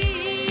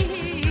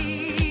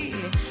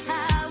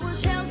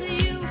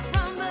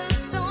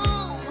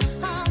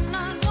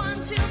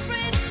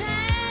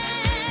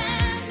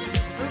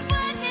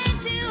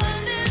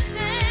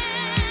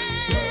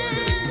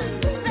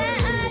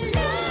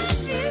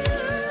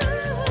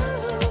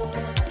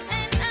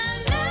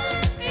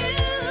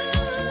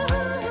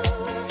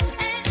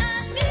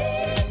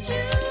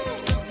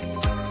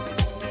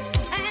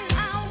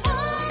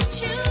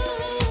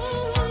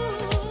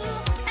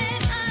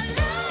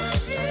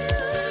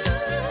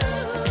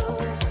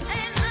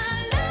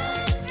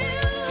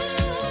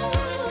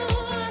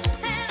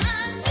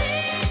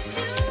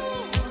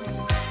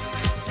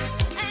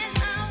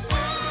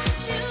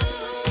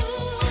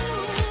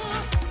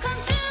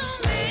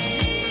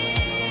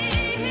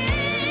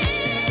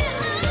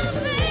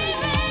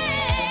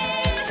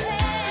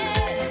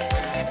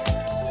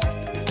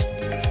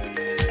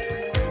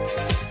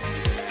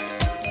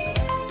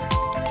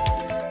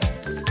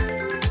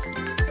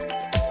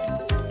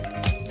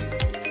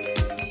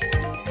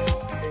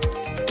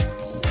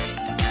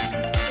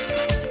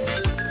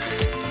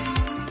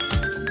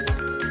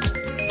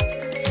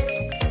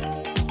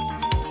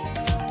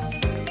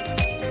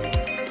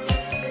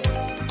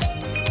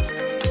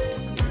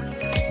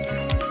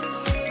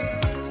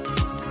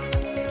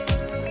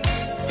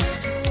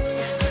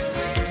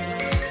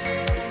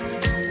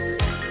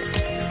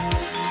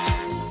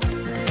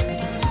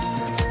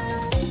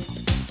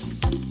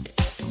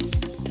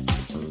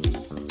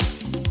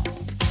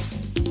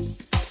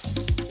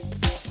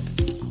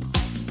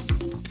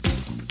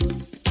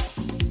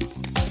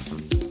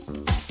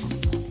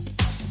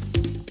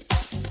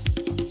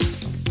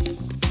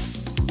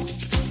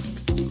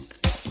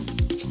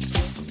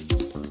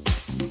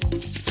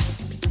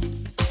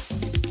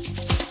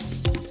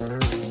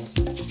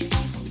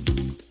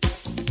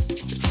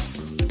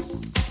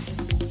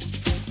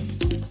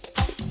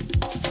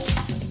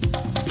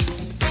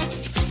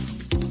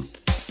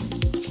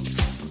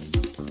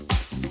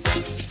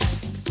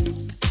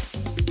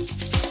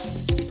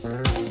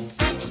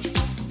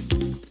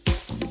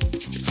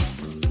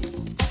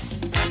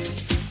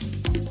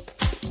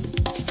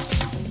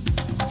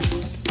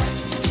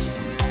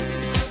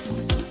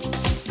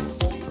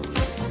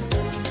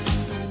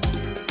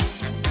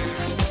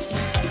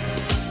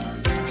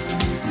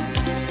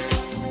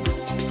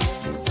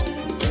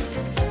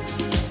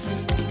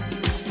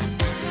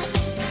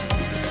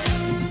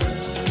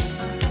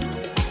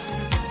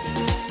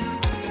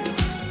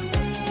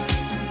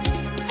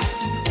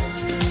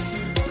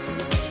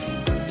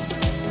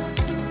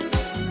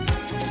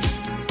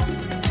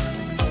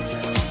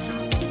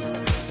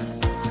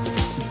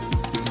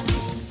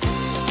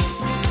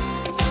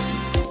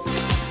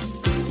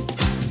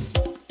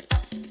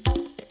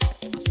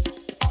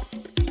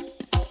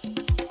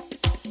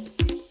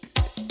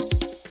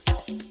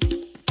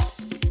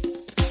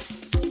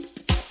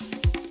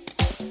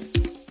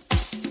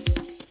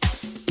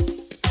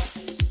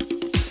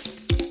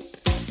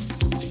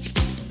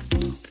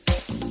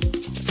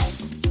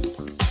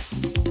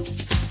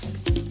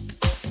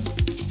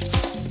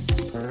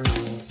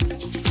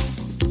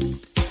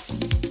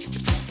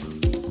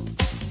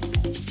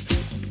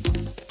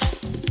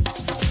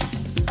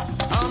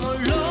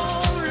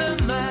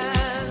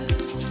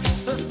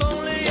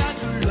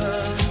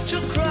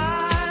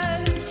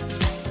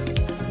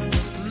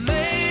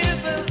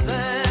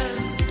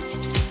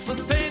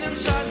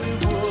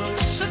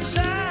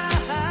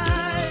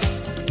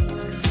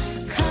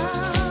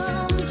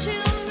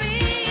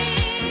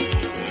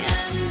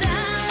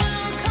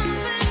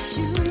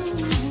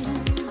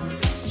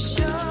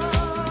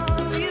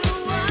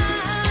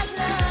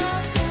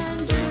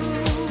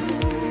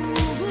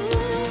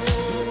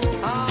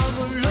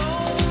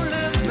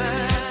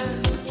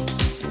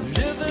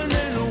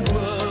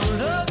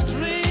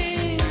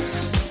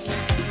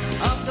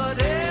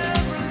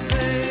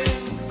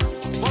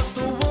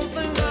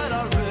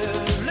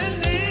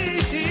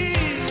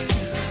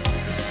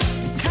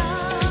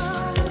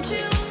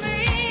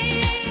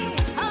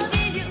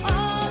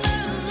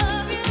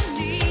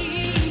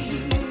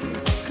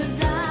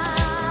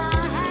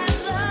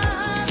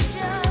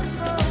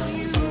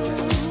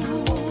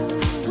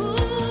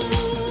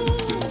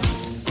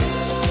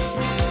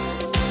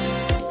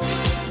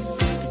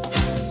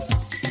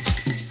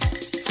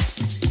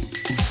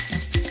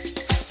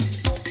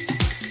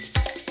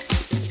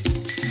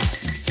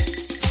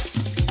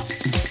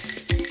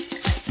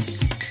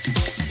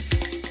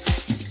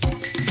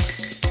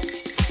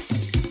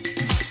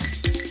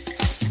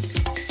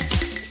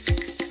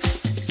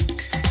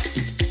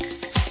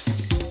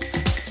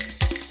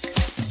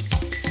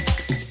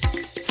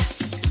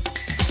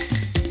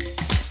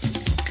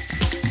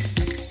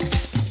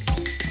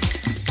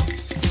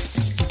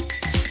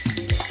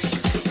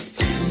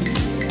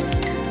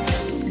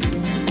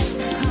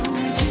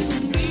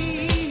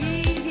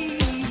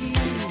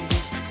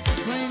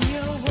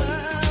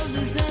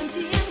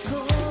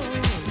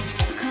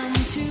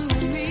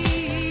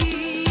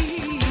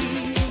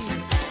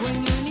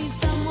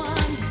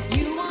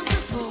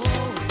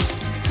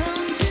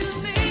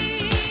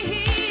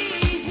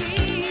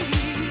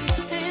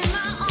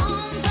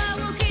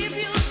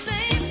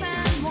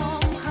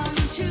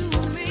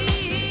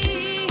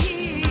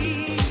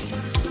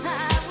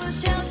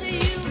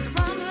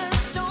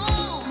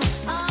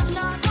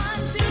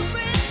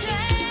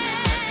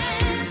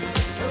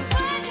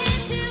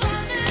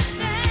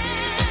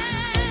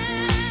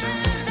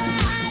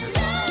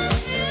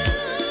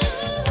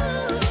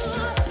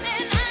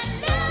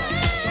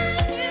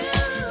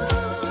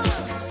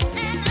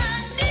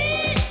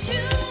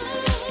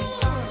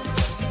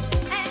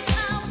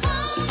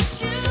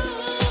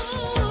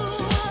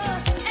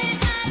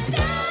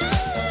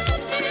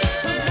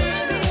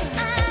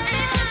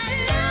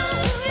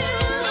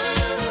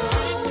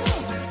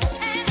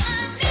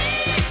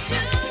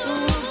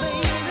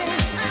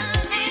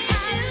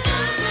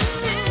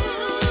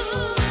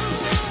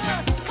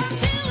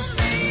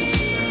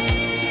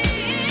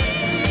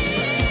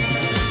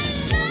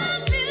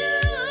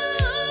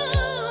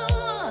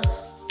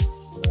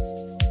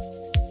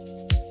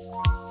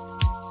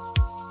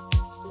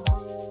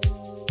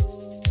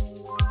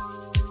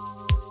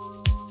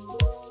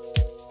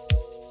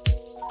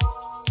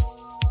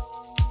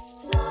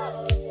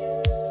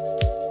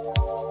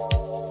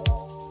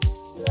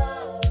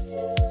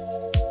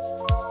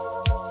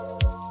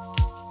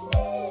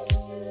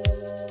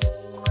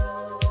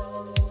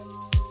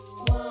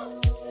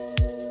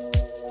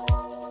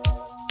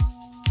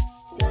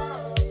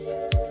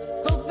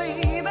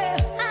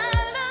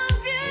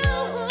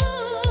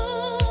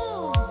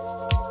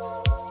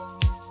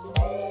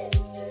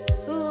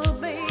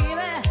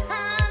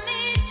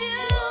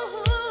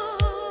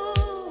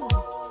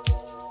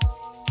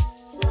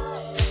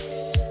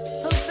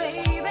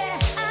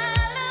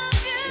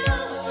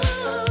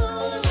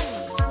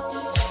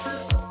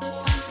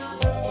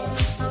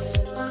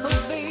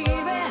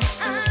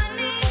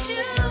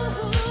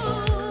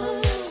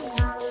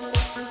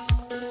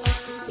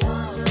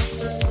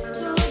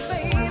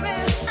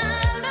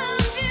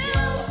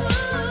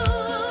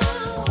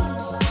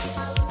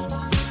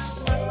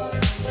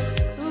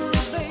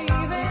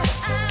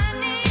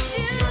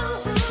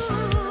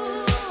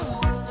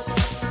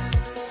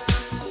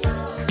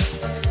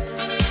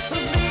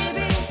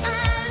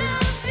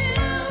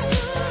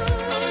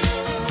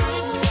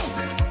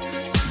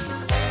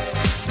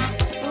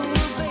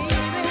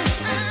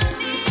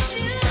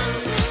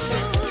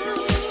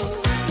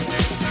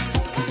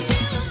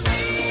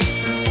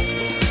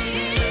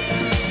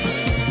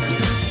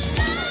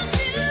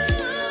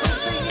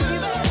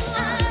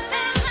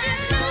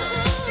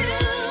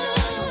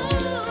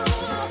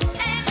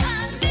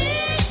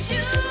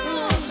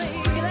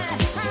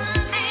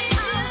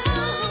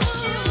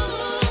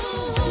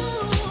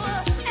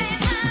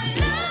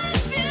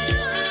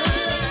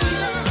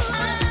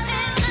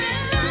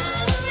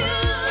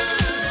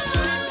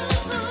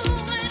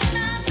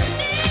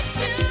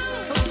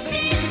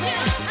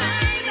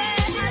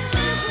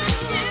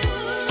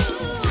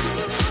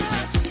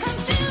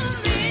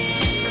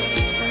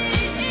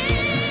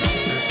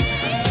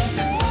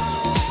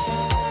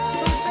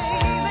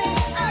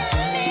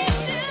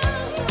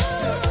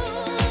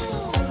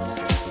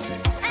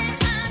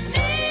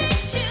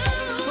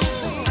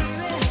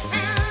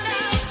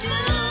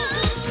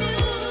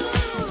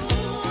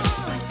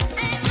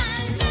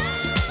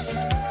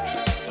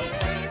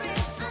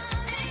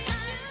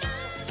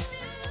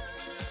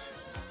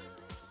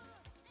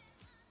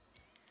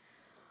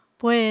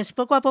 Pues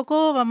poco a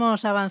poco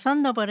vamos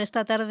avanzando por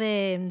esta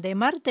tarde de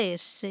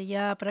martes.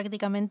 Ya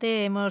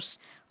prácticamente hemos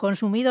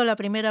consumido la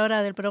primera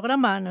hora del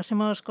programa. Nos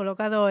hemos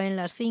colocado en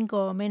las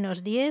 5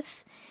 menos 10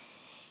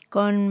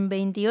 con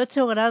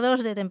 28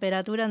 grados de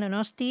temperatura en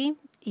Donosti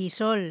y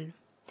sol.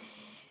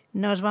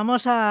 Nos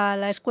vamos a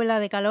la escuela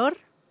de calor.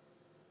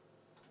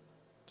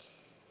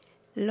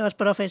 Los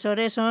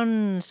profesores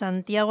son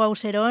Santiago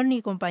Auserón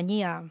y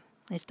compañía.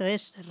 Esto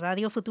es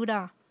Radio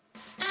Futura.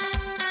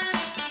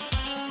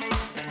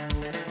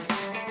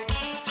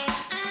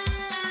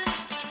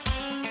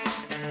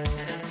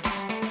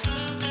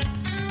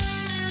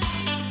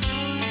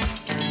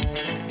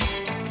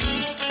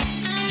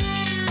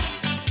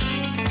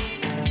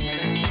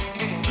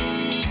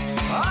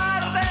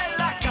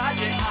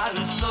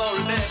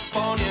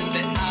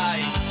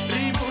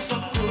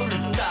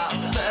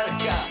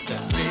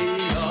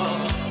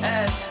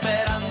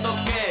 Esperando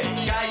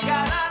que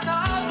caiga la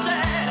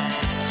noche.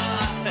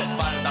 Hace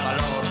falta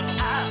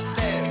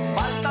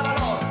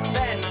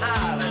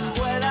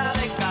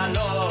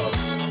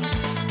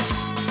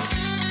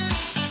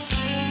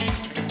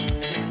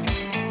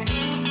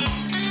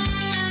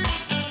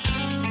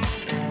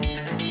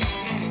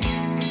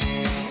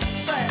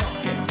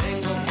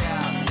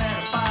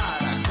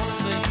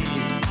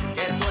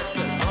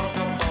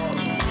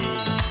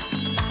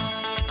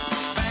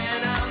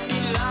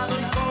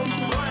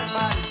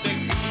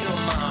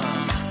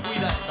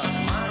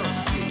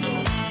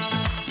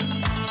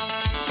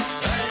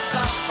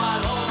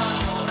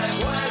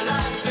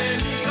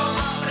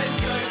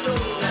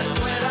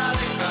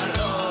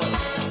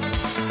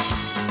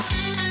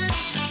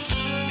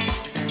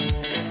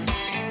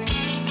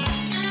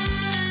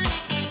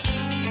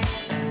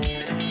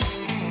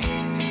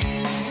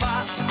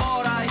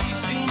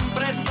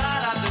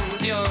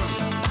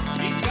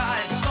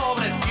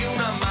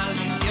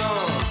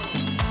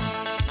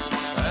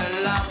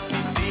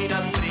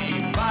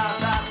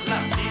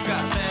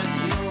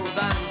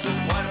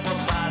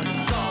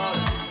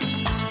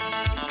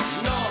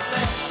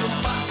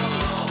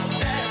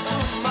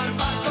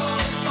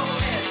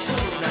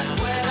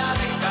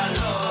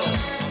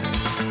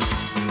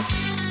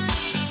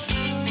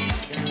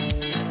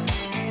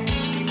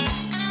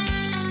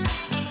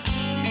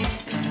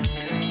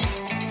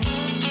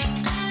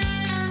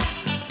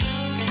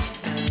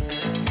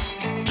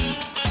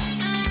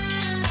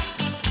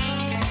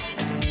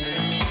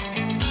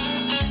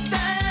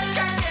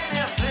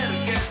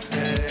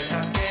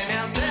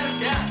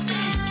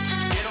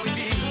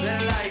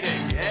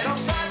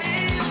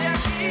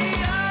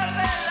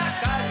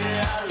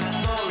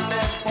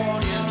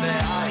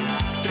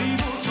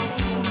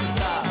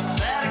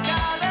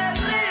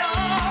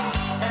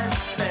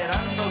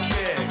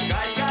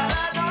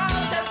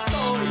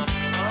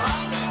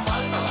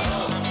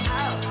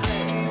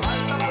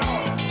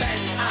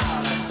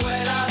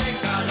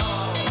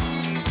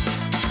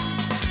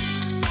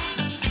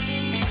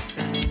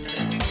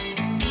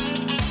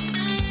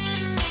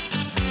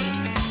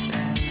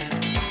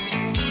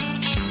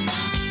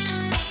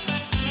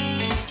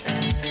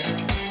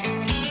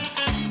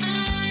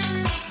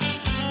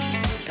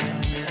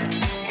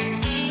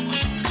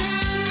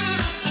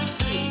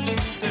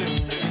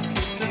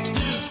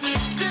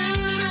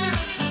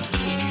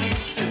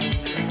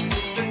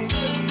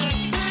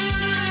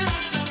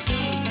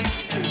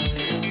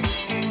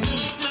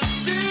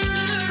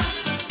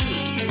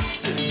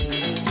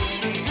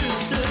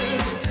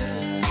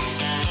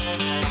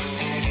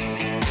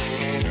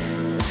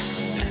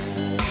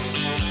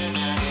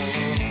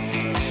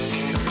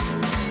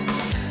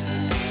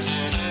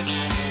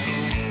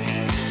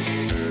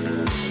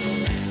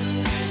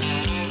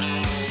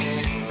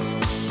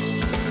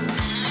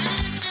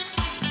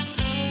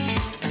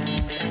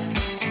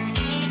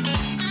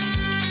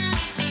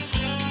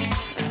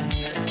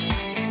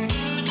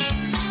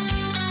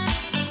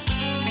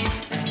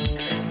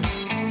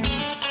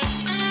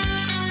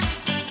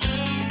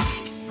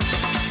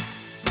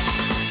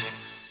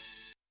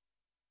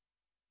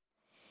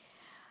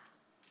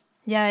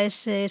Ya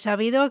es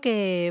sabido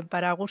que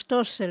para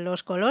gustos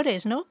los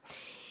colores, ¿no?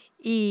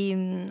 Y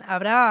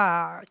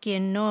habrá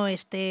quien no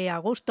esté a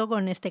gusto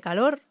con este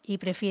calor y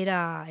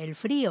prefiera el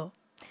frío.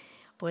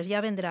 Pues ya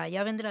vendrá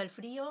el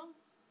frío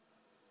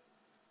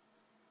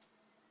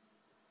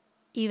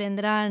y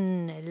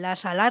vendrán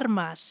las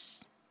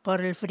alarmas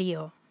por el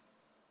frío.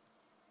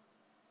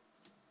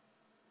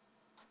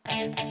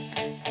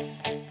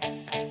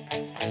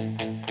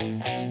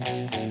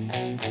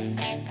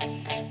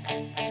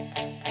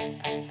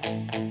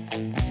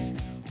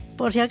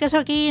 Por si acaso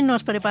aquí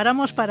nos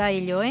preparamos para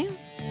ello, ¿eh?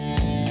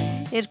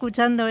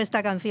 Escuchando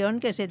esta canción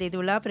que se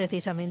titula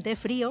precisamente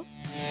Frío.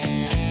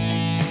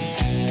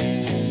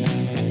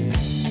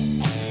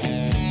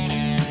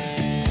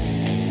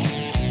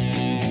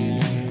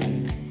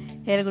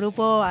 El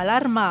grupo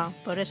Alarma,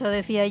 por eso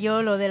decía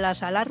yo lo de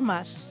las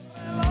alarmas.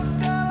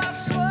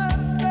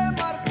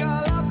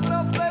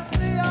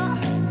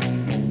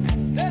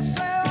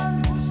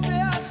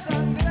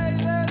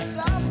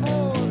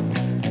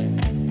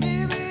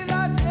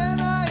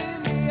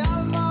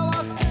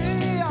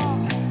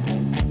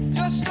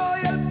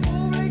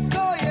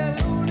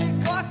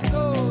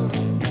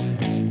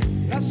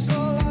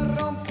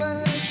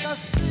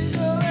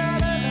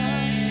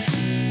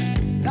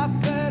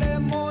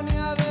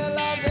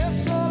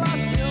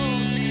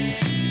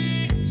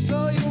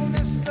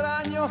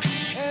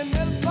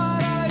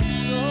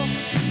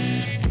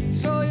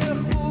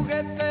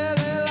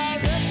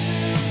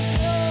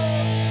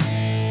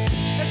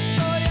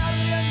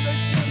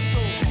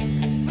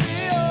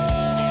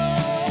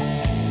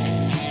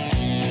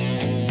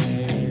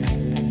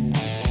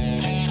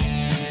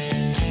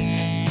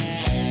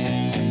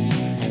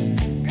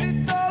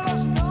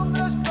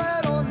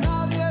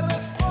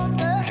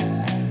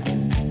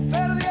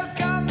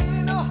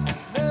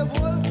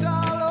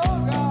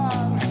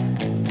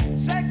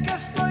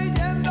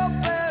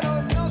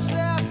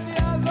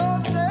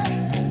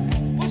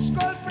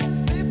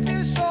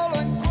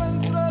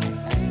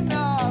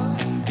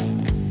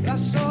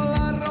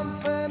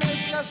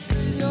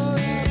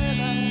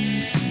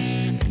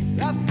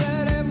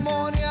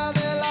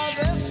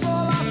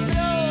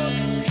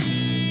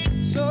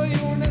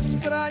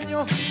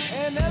 extraño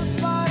en el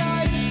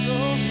paraíso.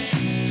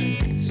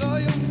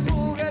 Soy un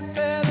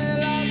juguete de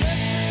la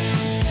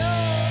desilusión.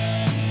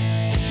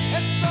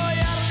 Estoy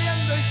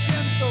ardiendo y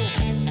siento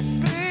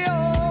frío.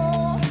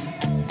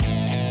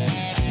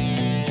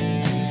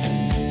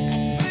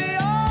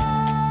 Frío.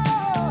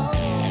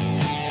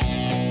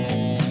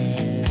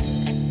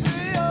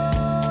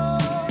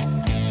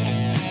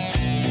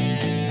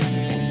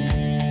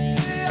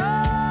 Frío.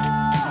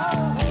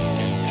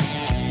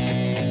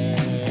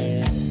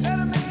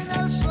 Termina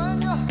el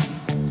sueño,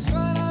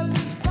 suena el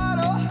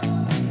disparo.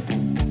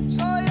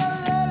 Soy el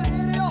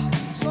delirio,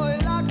 soy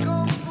la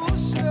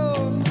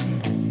confusión.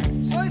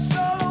 Soy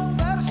solo un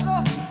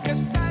verso que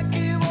está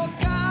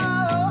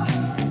equivocado,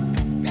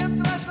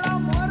 mientras la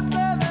muerte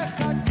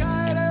deja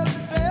caer el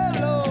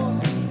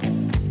telón.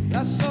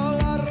 Las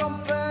olas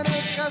rompen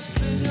el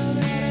castillo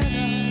de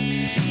arena,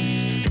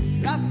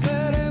 la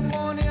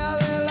ceremonia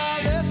de la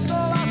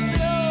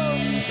desolación.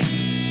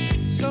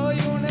 Soy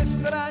un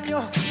extraño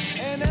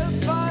en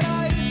el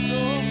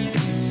paraíso.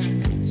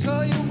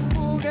 Soy un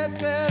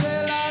juguete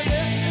de la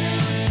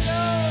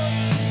desilusión.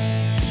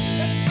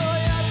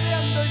 Estoy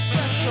ardiendo y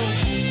siento.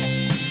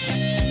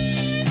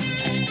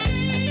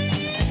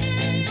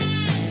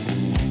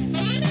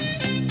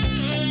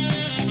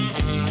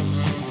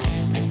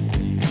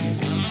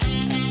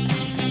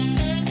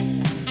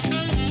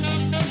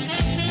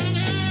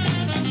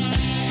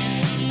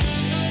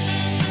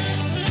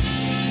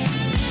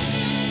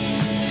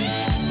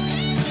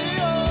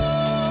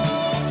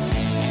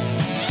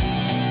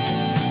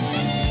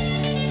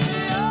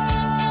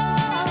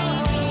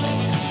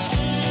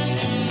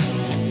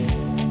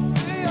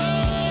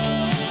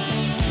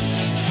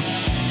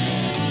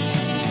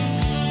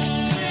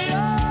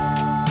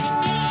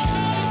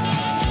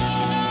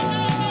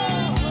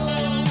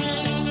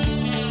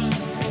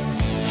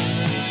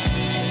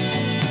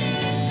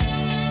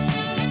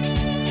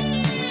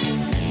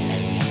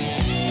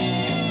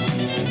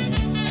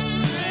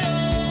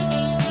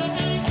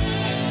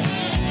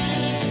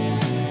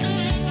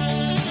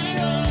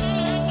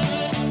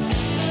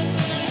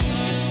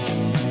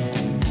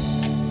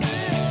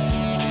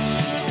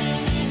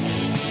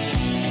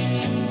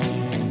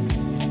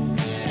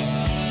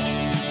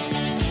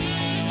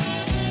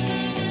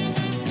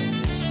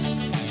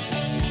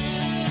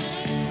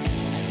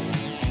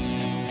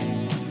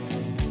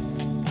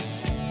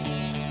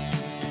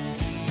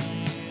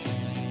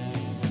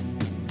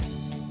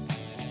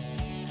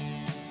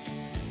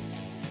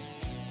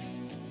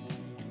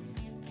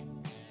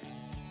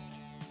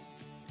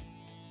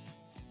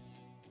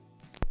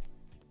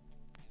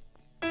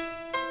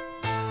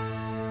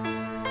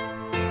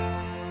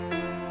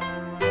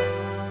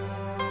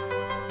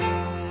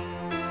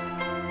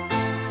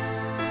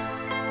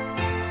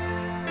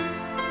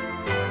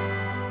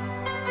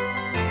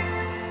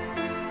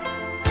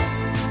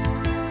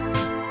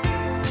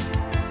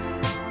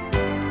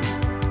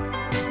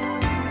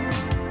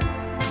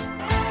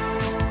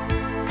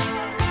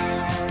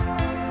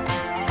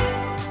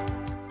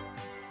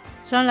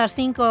 Son las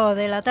 5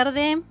 de la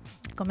tarde,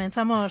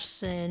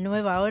 comenzamos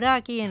nueva hora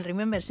aquí en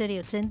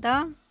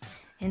RememberSerie80,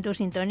 en tu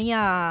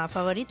sintonía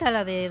favorita,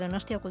 la de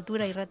Donostia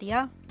Kultura y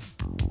Ratia.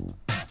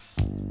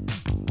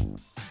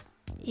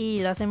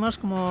 Y lo hacemos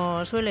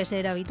como suele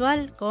ser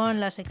habitual, con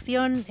la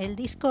sección El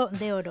Disco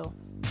de Oro.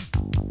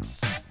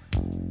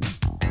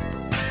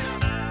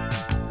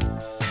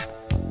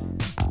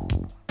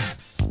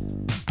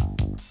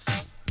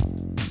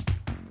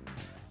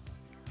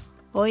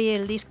 Hoy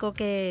el disco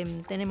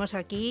que tenemos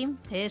aquí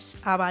es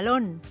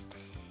Avalon,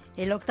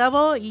 el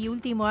octavo y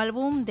último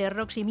álbum de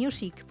Roxy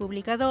Music,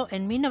 publicado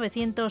en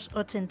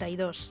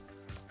 1982.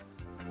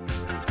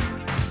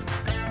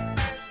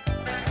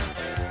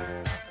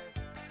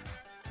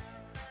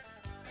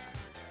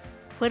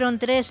 Fueron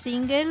 3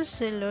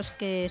 singles los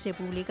que se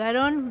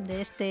publicaron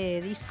de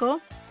este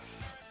disco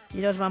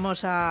y los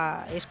vamos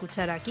a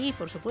escuchar aquí,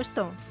 por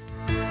supuesto.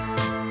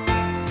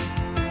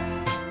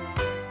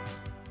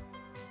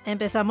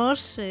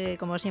 Empezamos,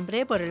 como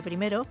siempre, por el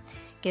primero,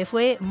 que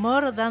fue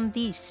More Than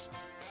This.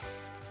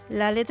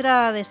 La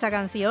letra de esta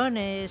canción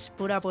es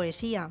pura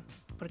poesía,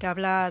 porque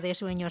habla de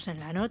sueños en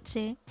la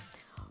noche,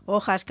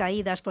 hojas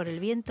caídas por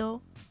el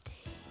viento,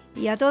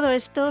 y a todo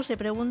esto se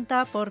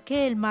pregunta por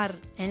qué el mar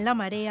en la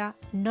marea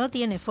no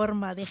tiene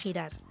forma de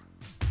girar.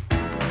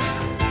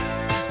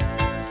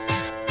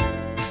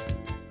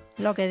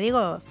 Lo que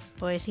digo,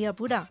 poesía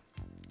pura.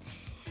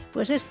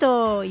 Pues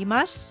esto y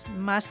más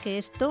que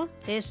esto,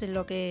 es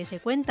lo que se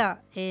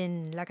cuenta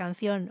en la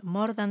canción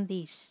More Than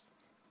This.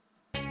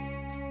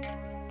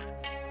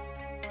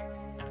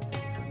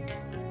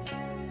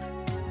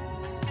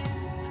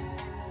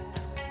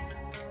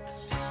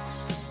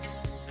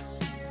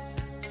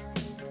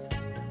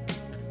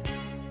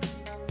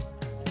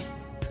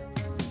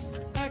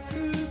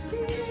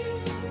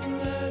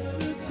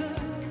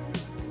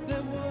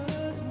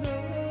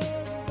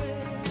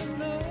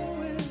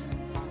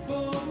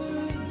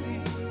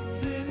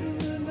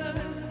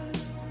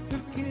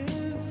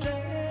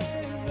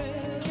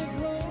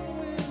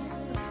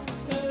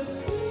 As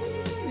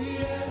free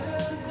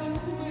as the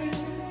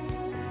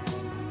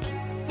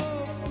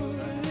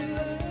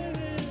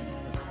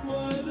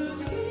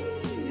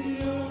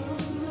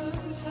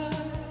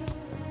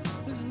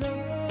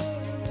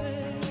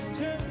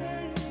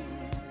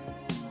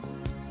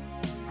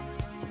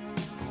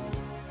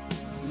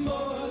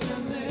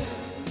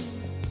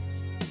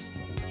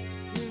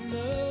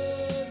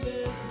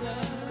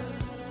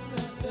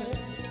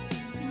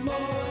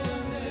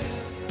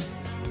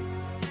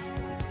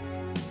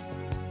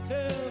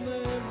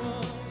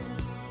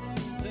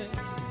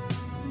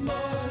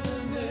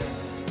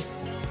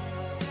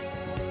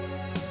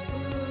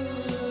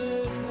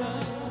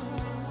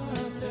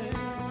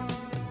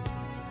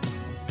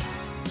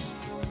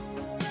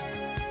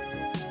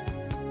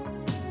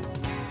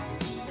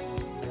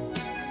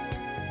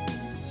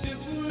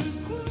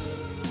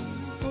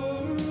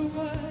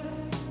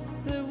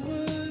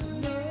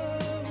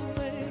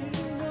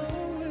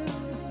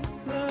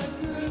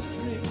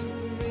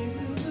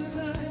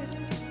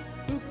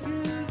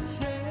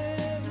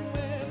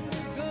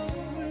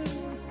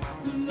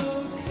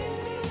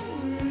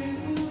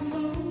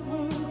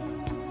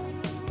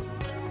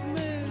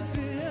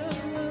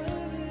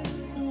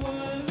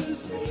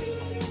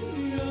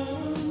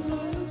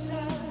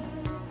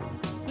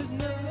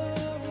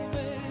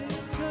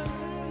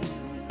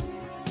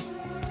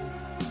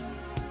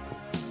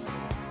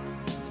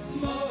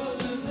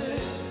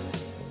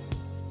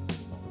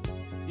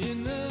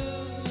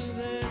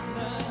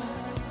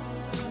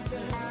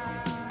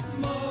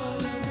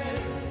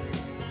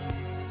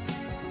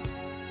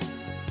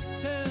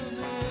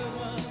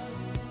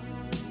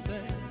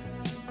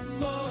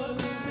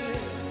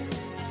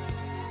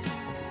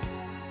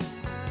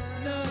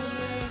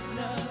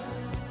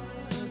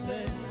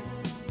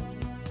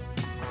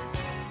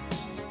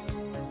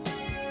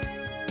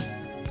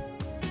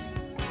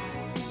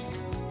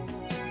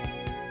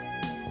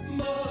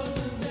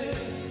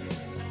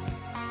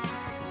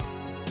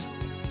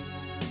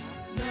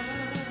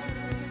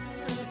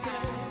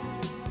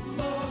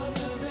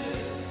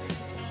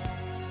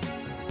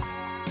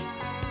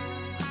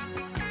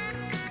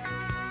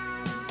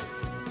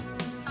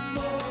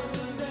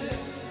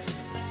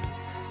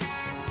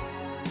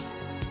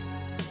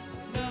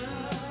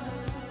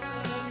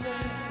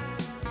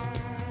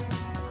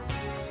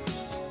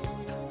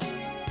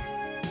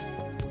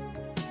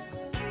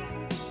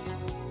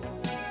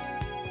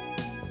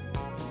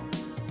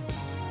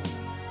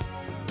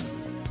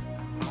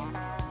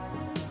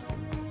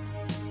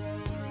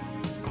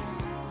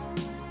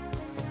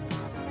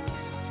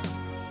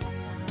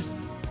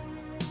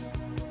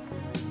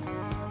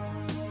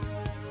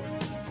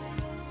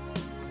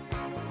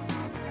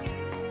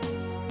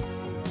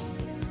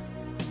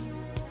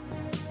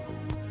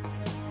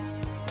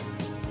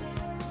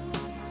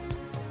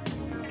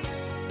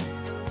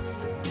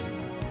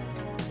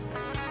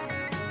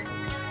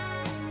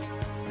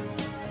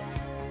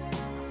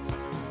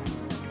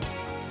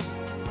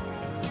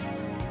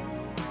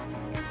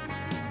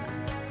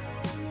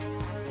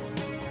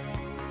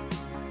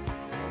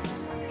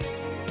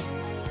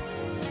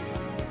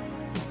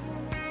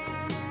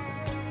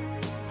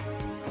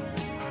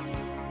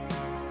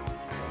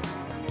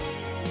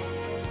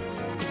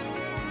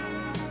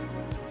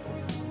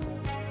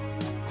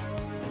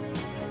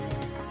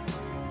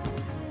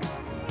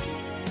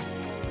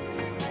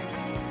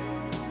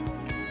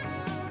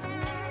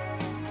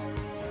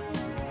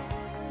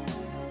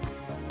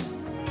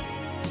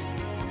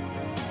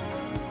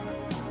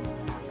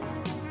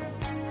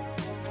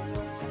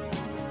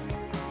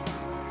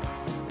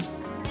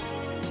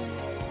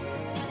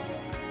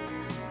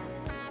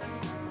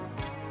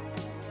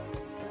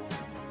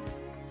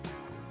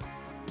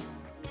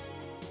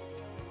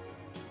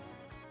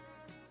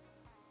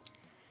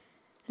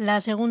La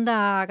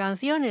segunda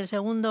canción, el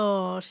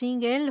segundo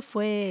single,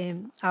 fue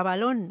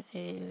Avalon,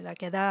 la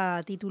que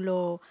da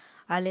título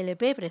al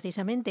LP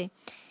precisamente,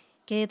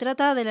 que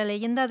trata de la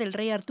leyenda del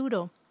rey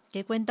Arturo,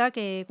 que cuenta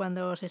que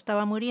cuando se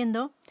estaba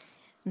muriendo,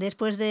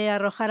 después de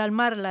arrojar al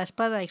mar la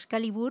espada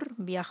Excalibur,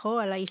 viajó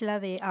a la isla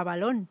de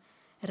Avalon,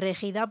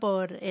 regida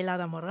por el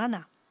hada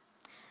Morgana.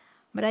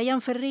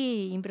 Brian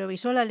Ferry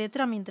improvisó la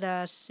letra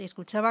mientras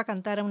escuchaba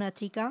cantar a una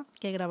chica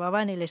que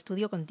grababa en el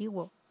estudio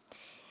contiguo.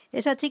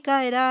 Esa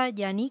chica era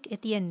Yannick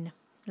Etienne,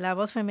 la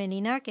voz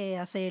femenina que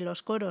hace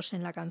los coros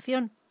en la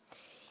canción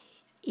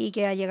y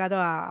que ha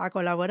llegado a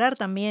colaborar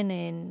también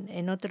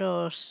en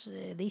otros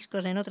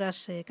discos, en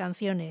otras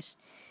canciones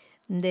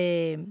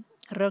de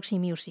Roxy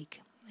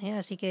Music.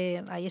 Así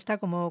que ahí está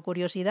como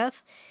curiosidad.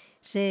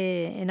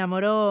 Se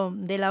enamoró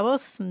de la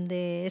voz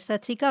de esta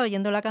chica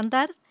oyéndola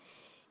cantar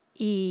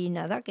y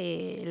nada,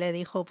 que le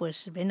dijo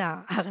pues ven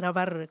a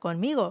grabar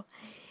conmigo.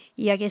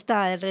 Y aquí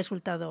está el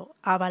resultado,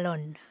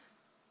 Avalon.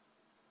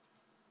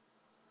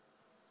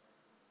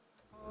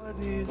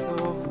 Party's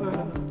over.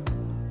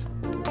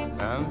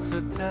 I'm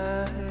so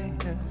tired.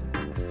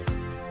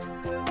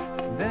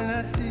 Then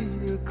I see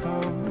you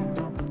coming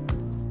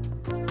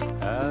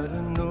out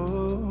of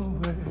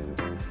nowhere.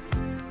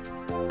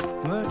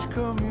 Much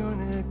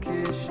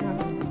communication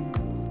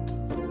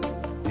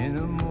in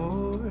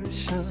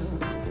emotion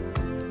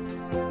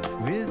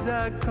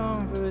without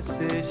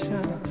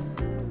conversation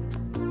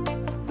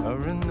or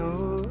a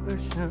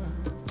notion.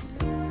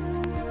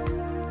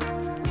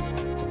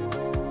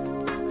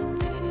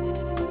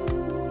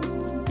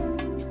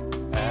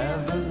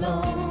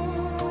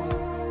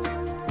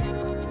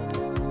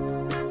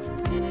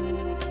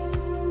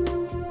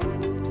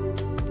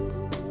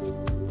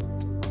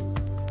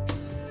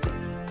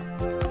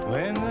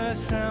 When the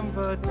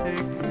samba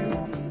takes you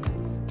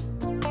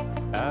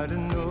out of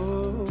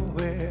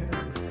nowhere,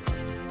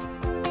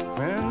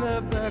 when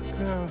the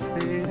background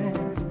fading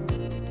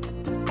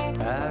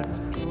out of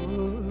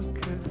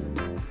focus,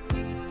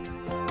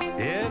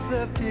 yes,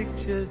 the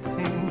picture's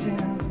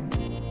changing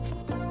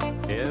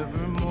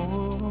every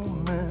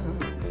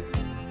moment,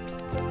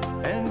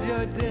 and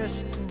your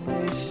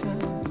destination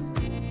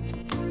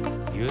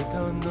you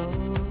don't know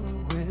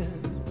where.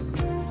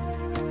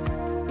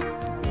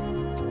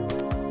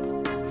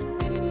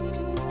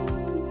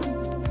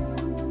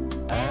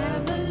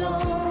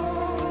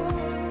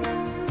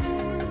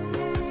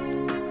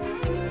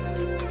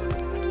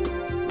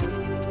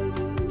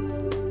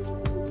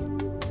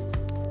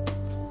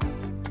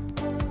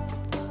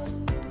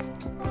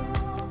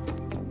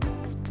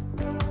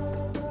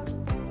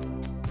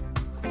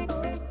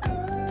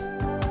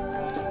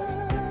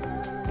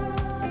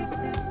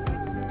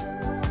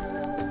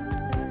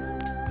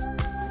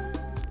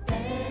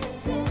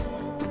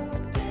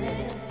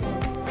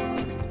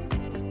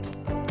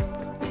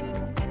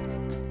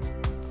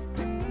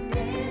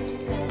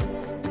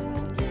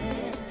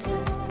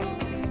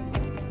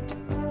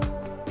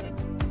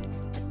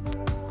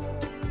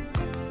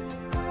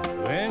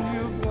 When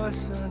you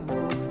bustin'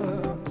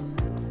 over,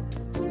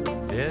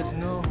 there's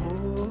no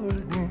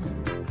holding.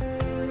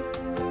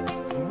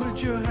 Would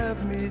you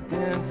have me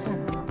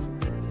dancing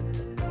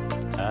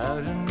out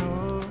of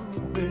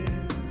nowhere?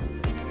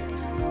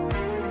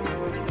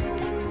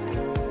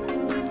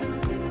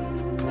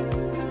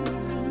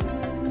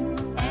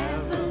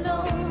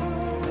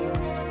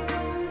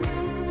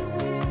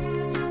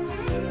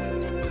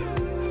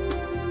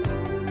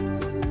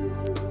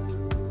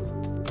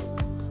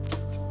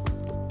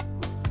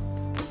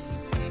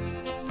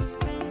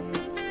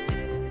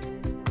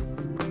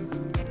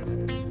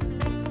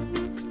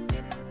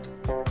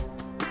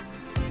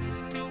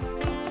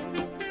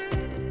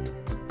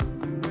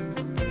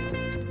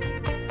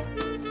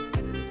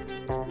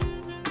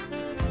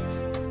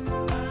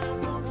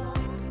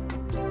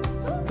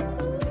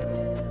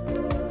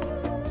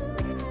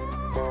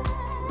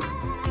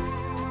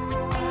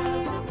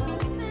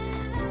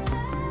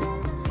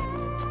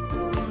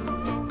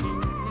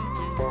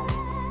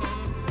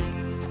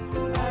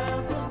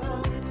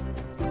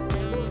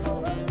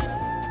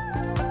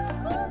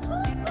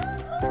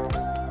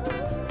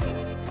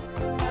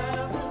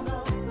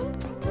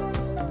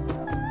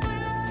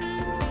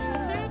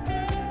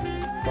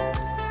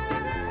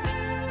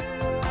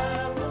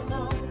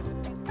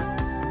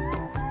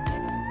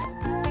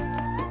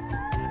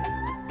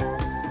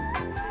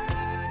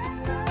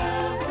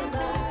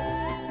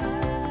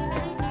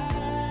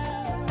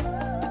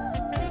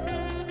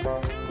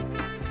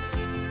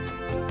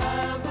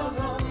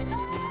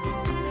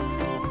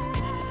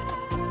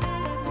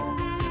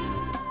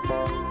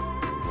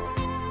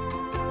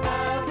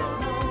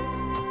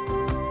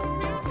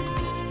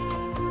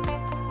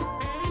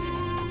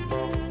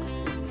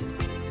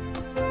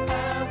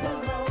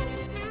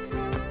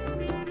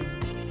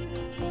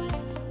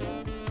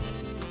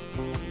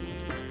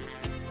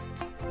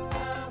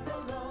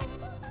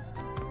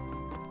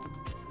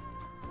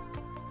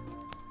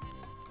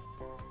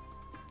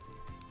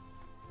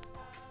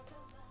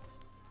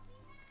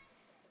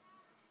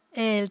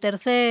 El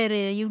tercer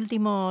y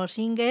último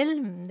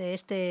single de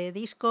este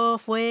disco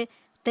fue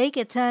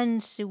Take a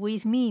Chance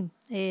With Me,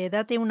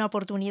 date una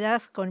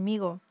oportunidad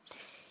conmigo.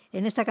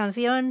 En esta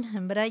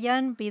canción,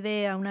 Brian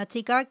pide a una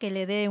chica que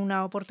le dé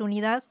una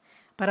oportunidad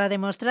para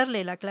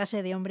demostrarle la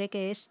clase de hombre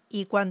que es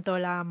y cuánto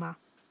la ama.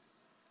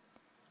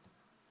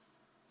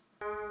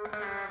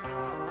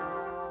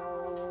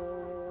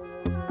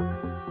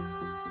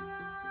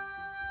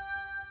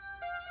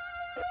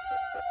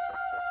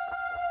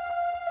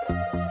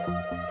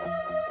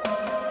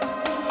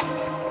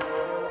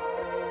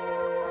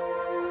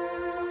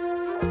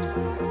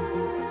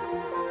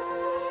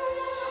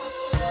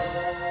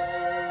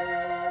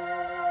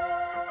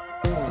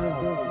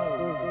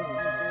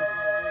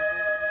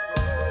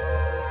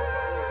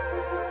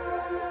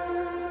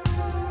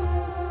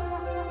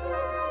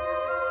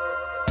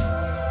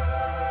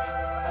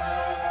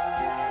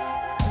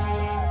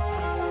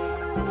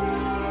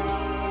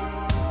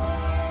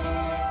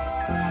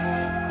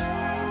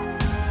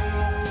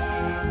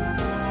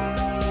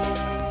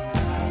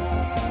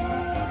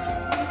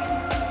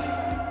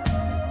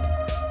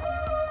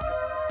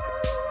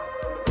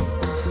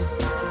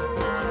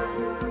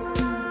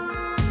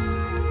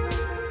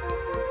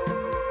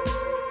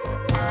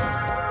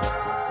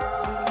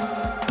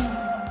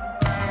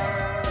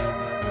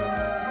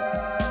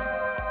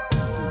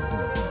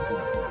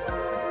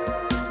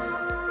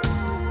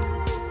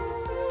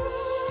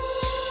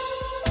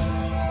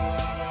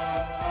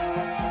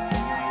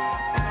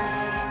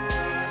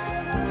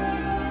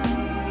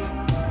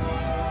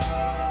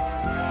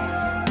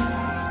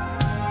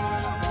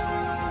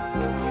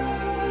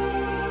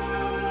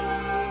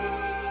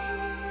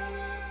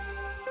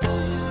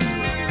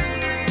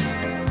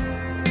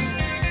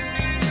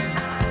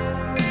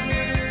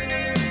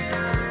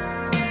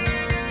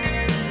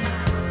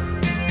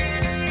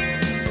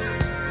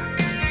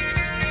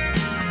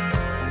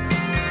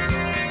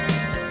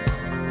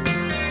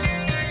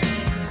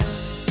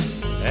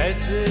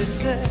 As they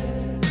say,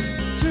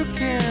 two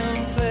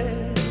can play,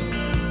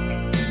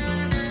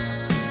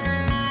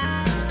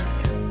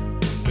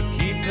 but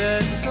keep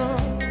that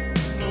song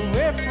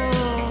away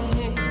from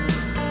me.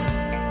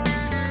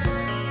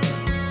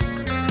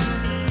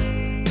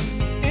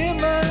 In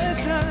my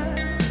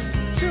time,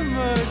 too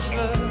much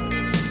love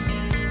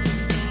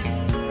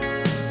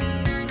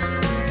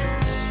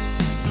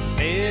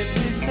made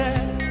me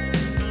sad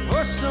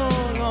for so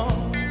long.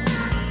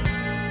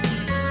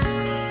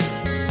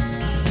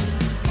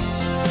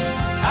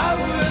 I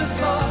was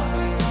lost,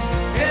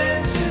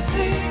 can't you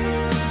see?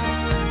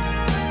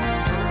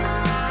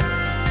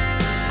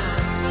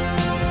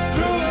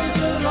 Through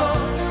the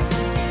long,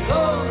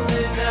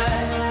 lonely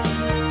night,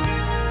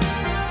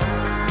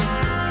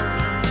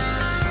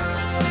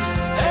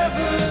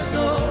 heaven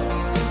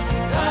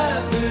knows I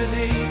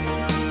believe.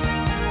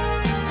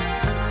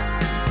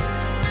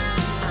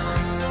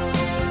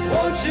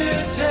 Won't you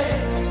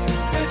take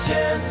a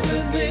chance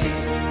with me?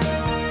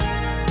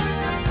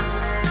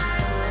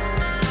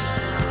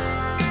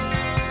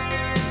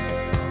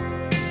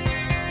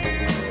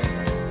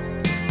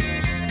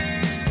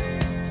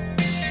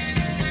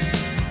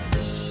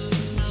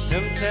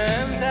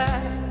 Sometimes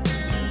I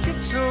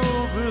get so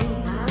blue.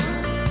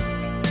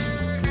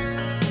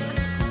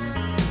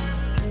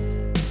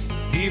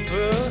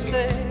 People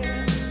say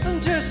I'm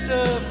just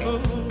a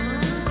fool.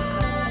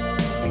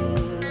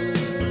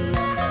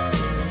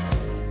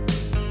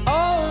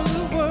 All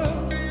the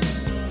world,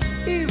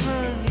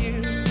 even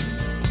you,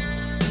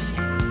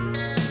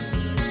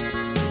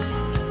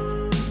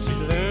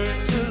 should learn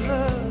to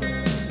love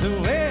the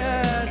way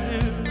I do.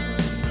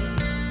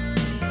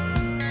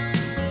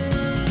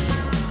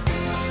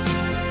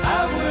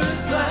 I was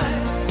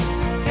blind,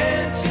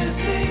 can't you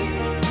see?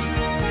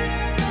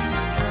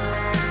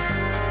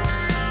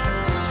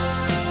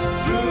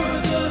 Through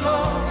the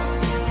long,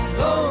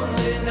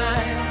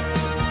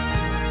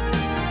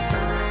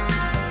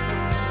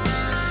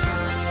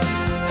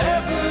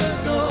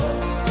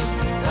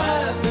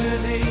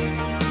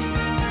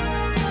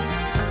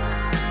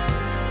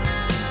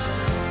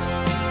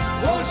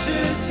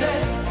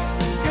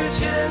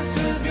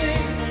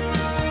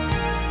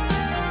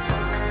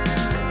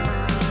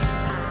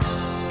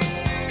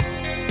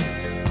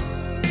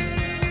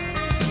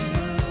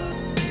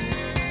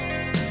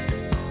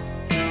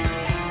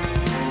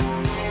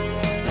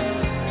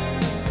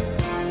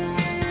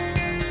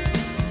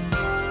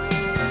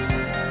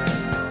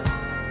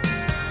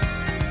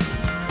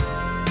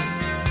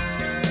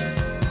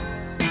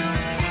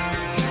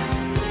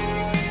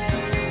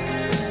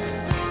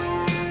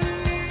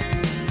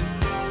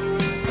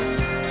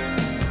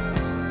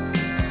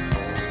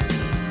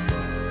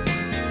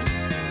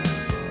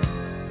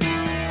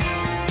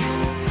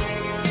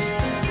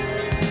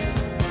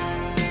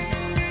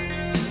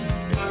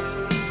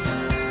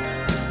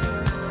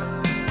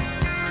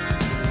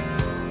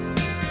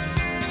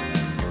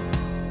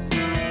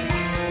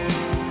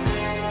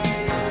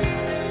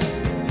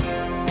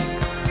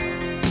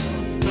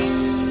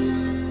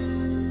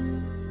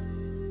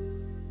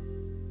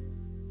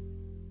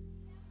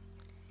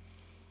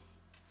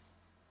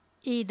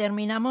 Y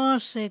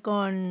terminamos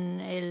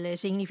con el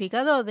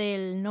significado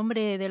del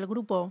nombre del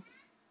grupo.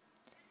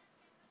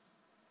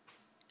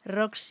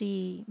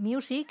 Roxy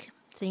Music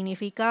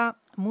significa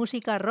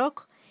música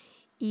rock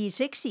y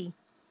sexy,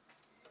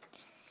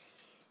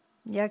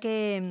 ya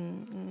que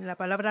la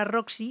palabra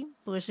Roxy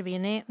pues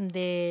viene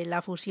de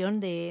la fusión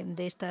de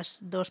estas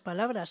dos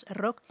palabras,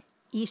 rock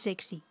y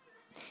sexy.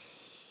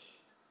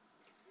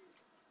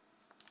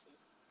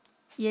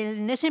 Y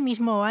en ese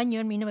mismo año,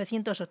 en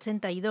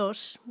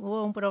 1982,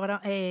 hubo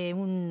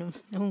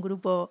un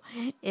grupo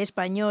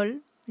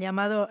español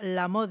llamado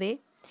La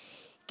Mode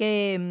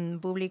que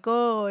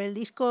publicó el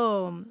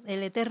disco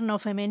El Eterno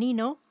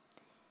Femenino,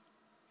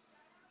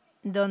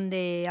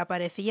 donde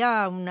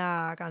aparecía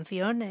una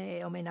canción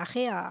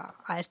homenaje a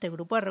este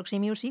grupo, a Roxy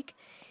Music.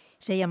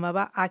 Se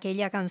llamaba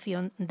Aquella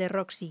canción de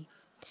Roxy.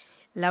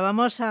 La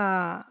vamos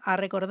a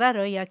recordar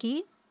hoy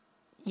aquí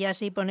y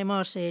así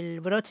ponemos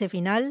el broche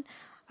final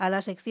a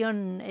la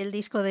sección El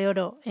Disco de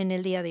Oro en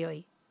el día de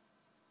hoy.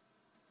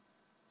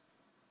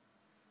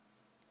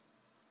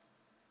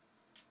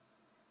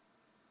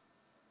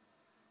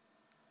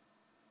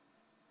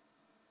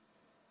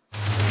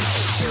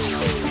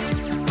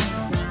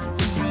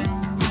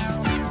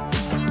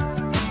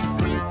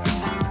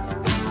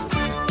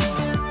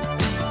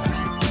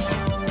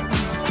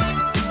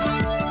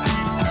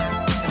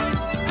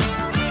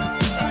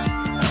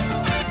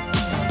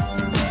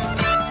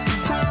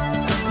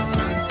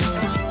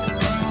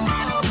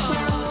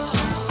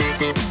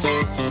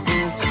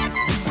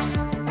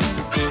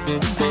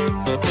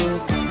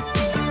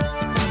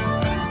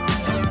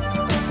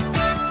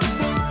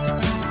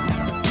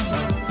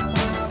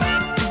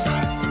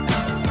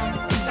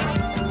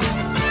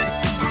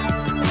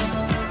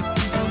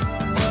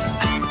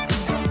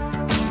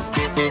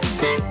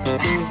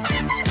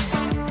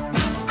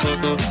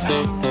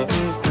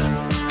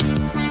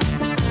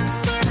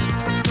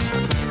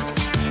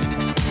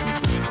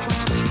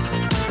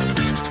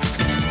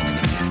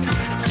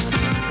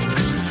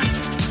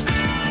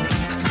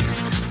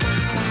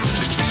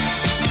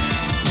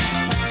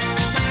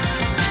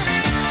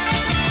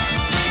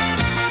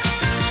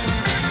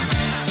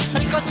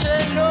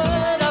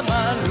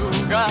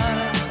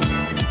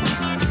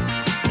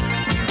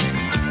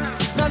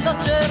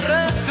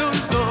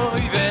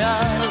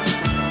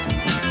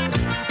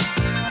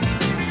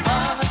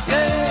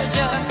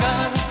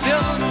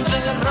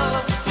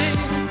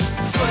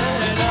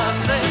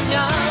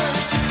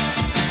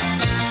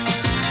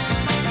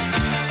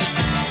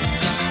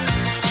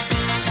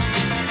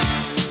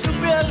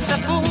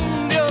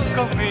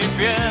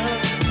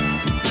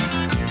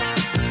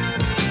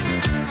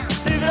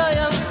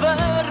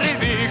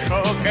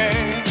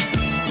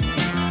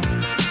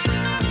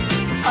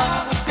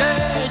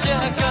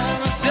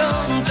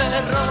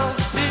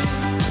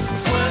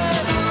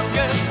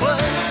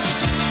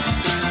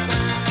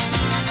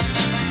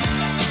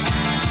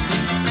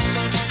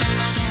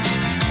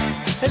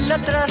 En la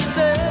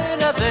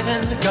trasera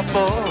del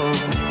capó,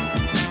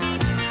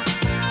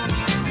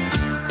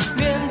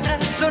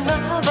 mientras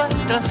sonaba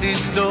el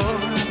transistor,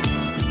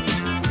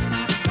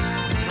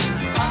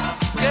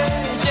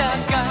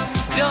 aquella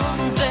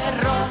canción de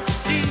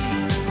Roxy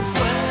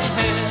fue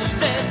el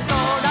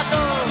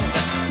detonador.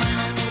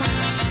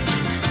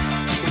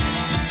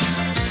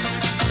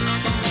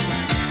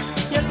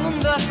 Y el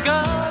mundo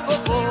acabó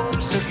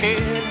por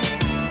surgir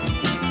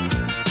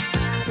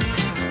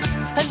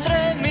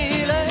entre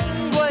mi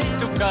lengua y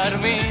tu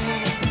carmín.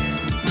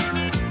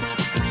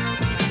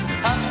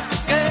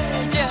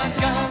 Aquella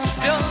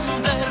canción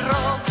de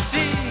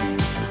Roxy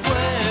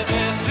fue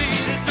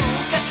decir tú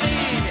que sí.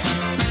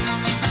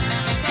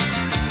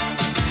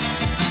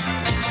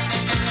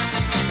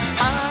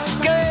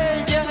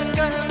 Aquella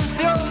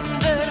canción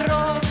de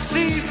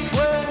Roxy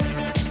fue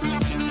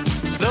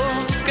lo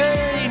que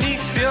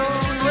inició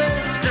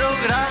nuestro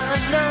gran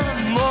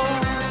amor,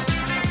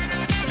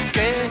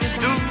 que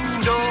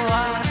duró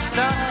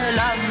hasta el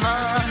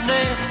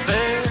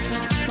amanecer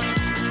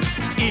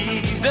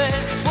y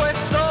después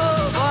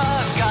todo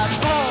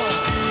acabó.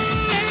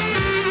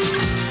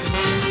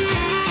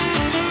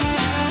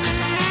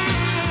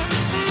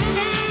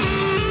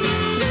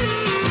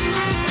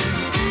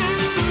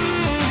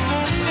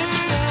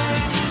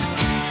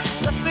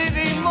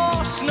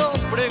 Decidimos no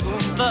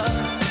preguntar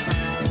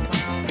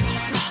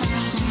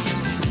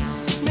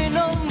ni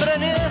nombre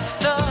ni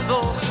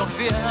estado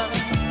social.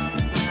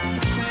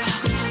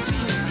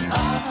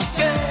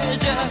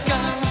 Aquella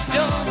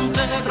canción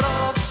de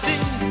Roxy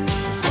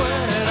fue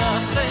la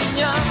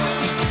señal.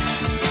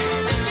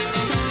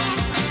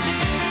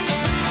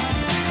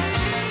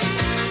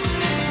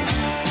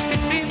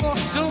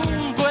 Hicimos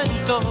un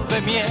cuento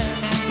de miel,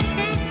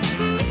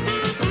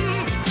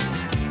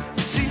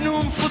 sin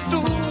un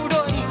futuro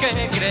en que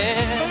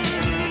creer.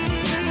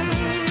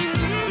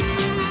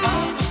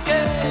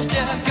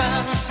 Aquella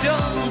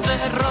canción de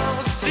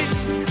Roxy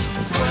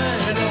fue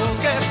lo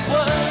que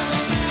fue.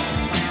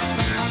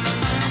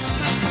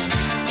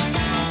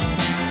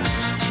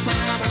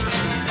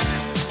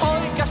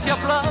 Casi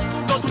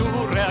aplaudo tu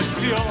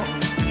reacción.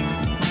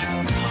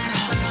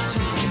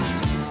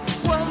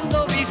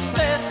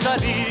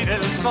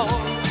 el sol.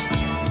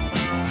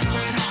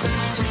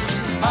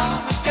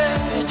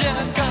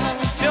 Aquella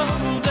canción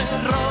de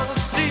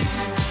Roxy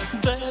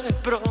de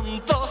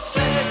pronto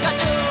se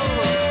cayó.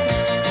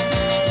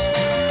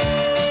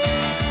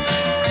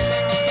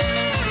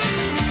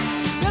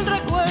 Y el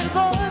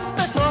recuerdo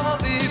empezó a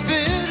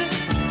vivir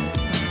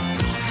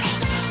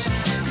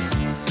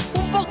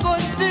un poco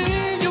en ti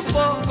y un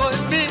poco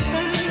en mí.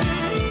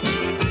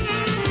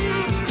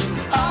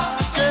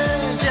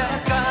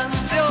 Aquella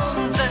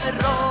canción de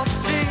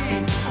Roxy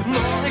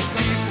no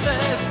existe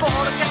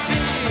porque sí.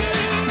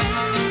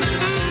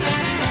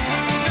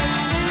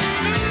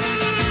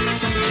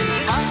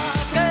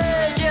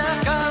 Aquella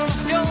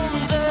canción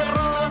de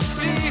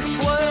Roxy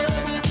fue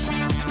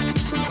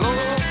lo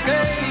que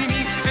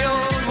inició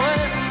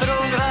nuestro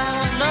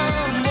gran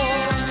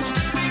amor,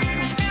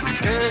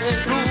 que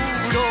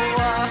duró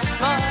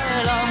hasta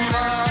el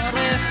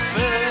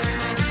amanecer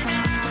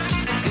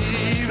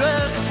y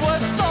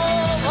después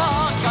todo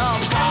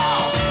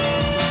acabó.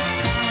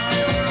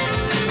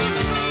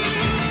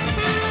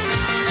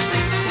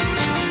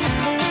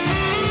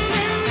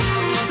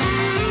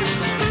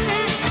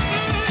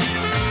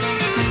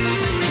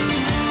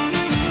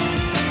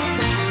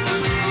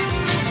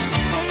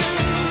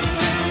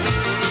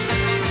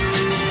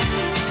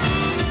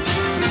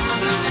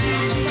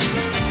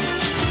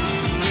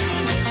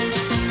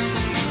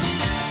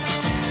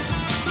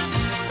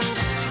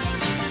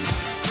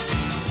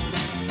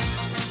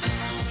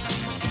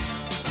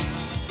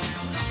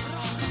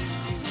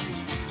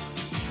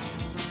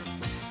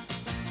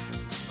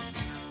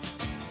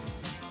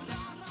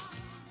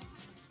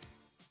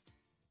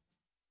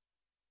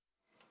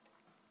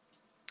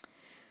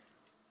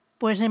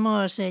 Pues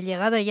hemos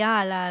llegado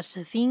ya a las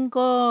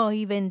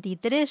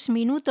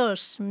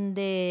 5:23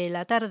 de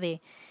la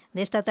tarde,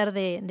 de esta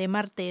tarde de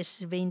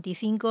martes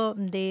 25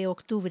 de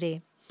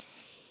octubre.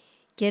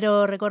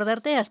 Quiero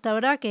recordarte hasta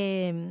ahora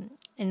que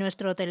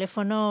nuestro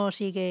teléfono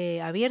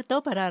sigue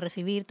abierto para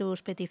recibir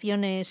tus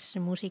peticiones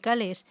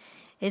musicales.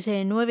 Es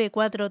el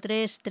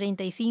 943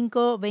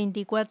 35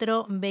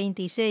 24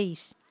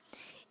 26.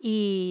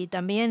 Y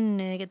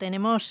también que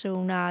tenemos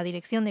una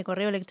dirección de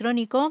correo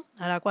electrónico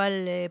a la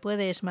cual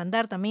puedes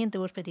mandar también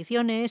tus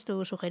peticiones,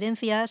 tus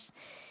sugerencias.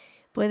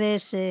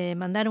 Puedes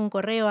mandar un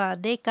correo a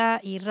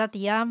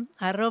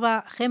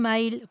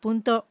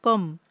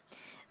dkirratia@gmail.com,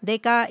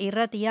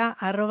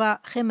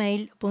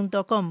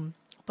 dkirratia@gmail.com,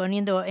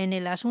 poniendo en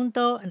el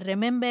asunto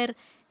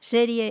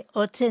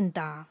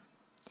RememberSerie80.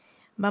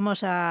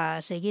 Vamos a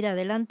seguir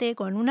adelante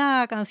con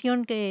una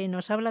canción que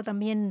nos habla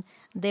también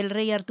del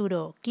rey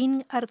Arturo,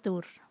 King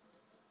Arthur.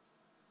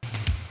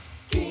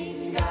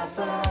 King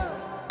Arthur,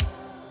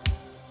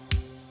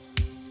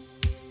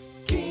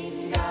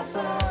 King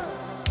Arthur.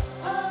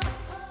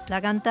 La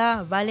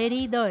canta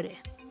Valerie Dore.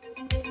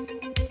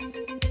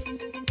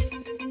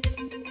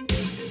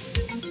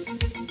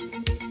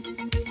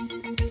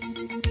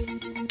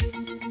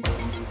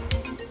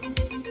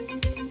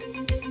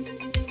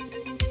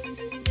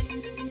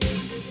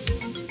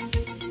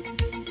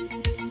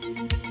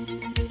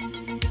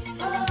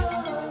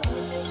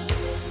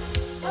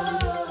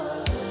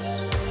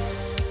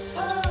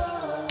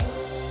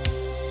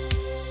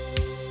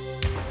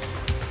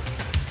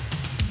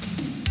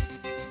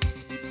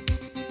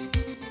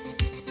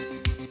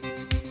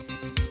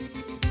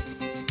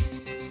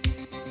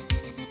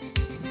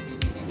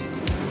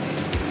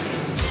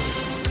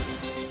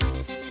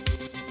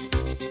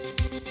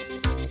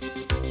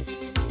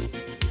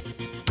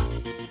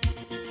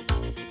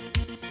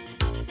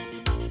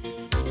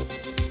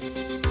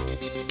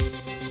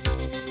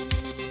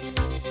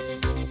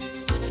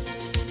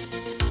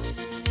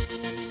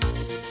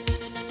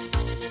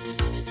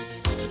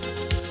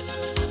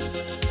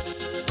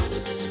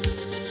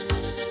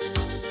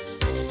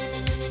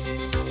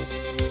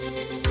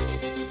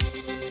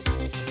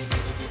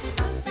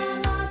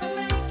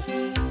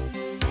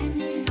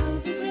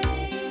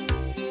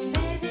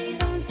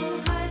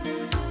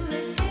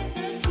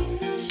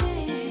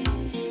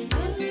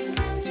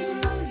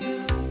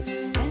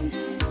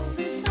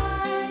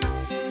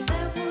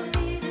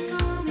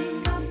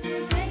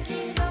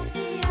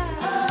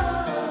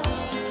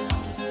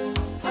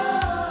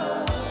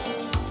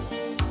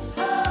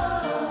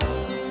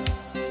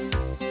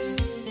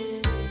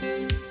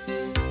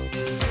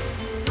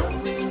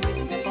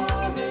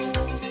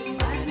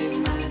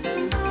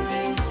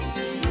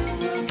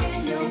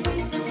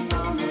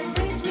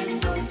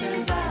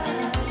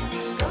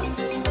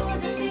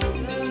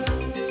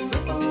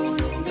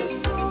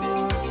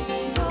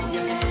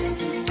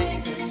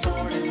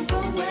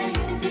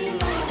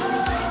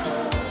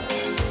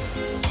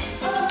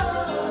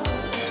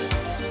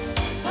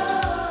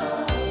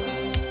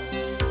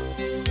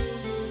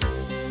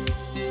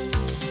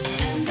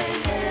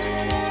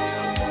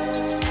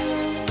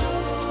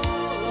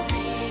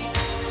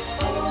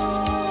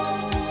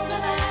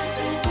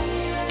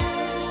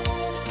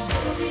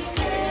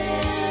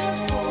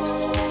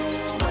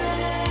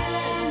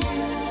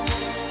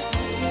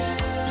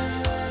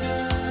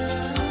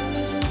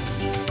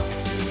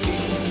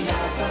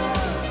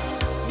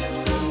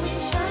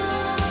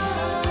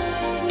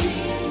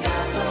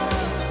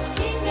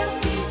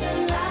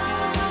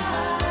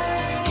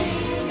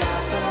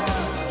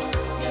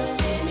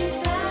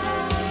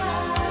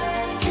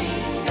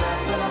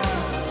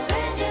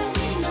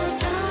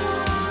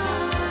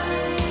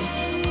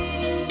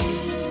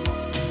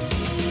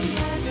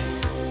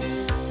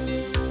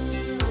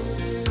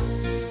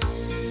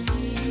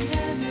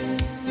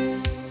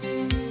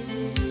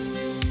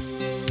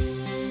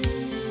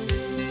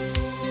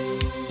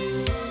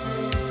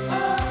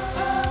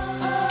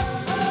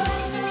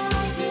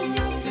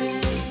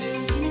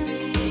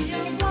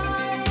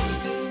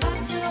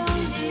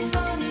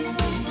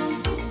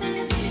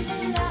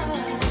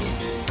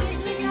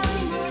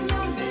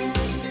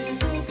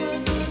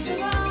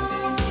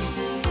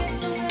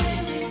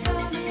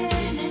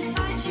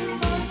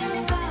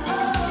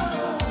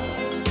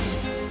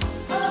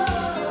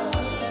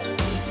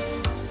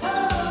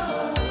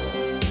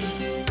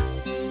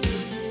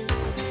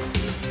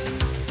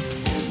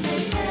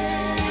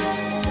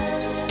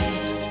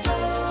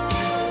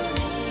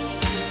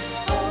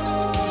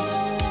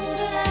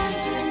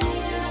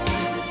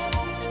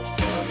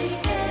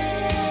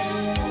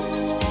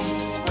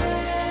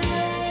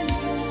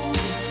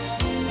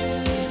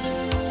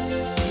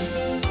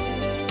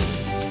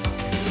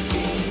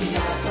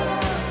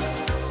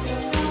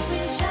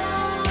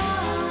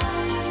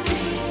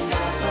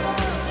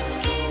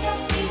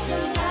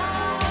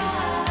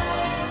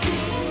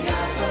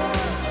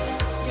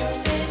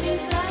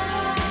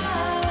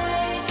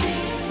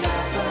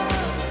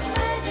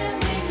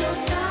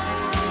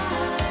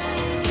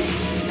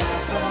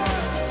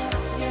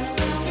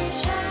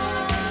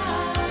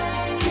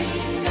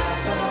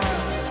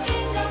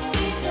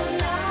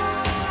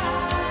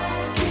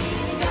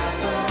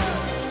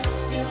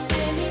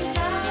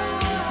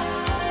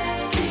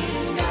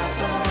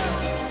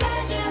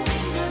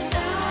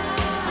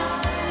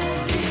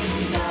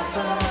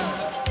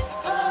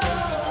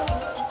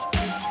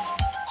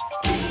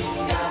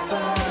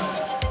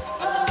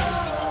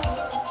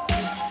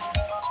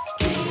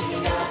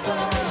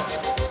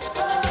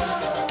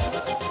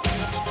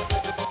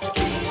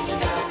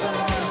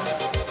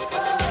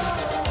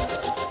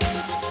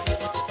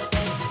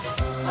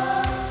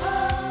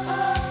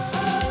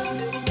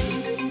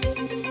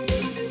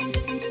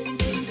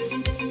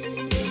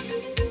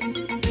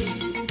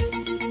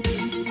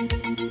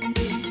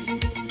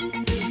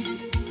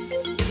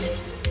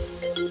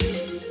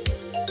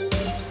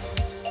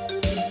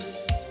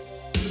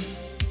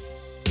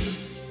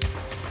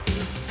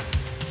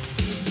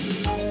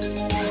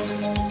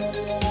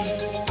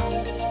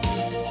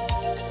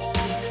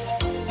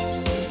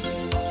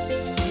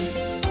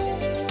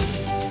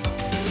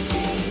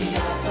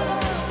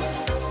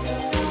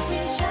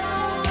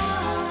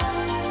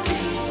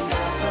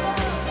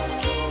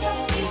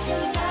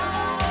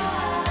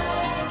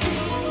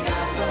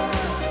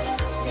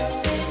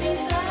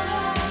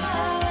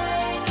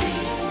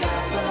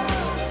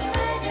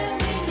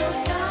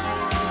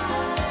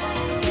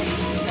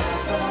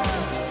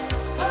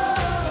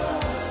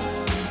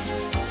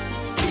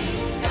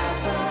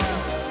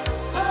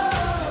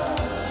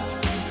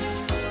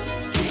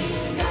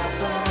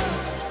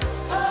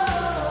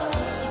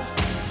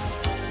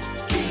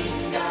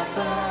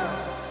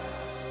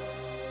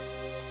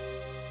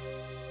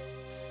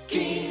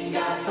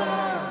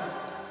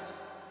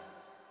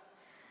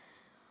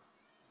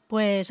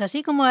 Pues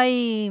así como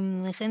hay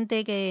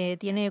gente que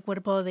tiene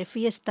cuerpo de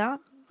fiesta,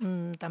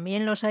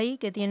 también los hay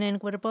que tienen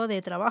cuerpo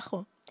de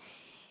trabajo.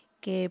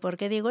 ¿Por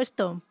qué digo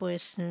esto?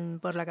 Pues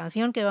por la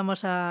canción que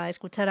vamos a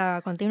escuchar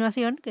a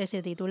continuación, que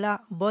se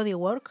titula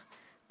Bodywork,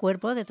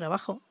 cuerpo de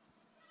trabajo.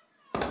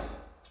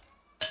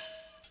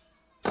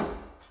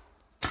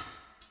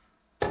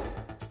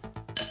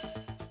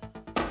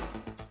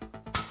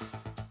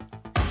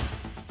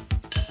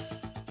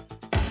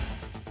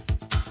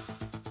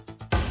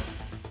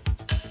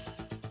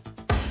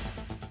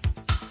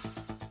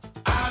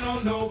 I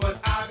don't know, but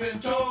I've been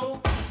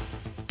told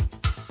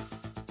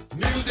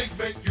music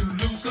make you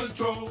lose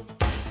control.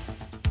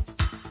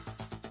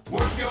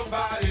 Work your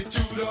body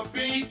to the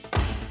beat.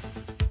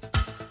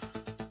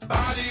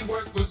 Body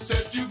work will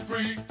set you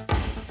free.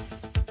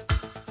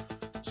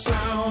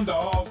 Sound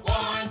off,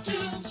 1,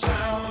 2,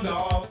 sound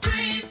off,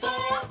 3, 4.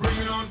 Bring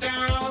it on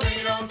down, bring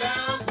it on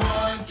down.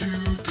 1, 2,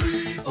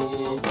 3,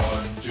 4.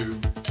 1, 2,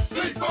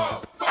 3,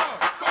 4.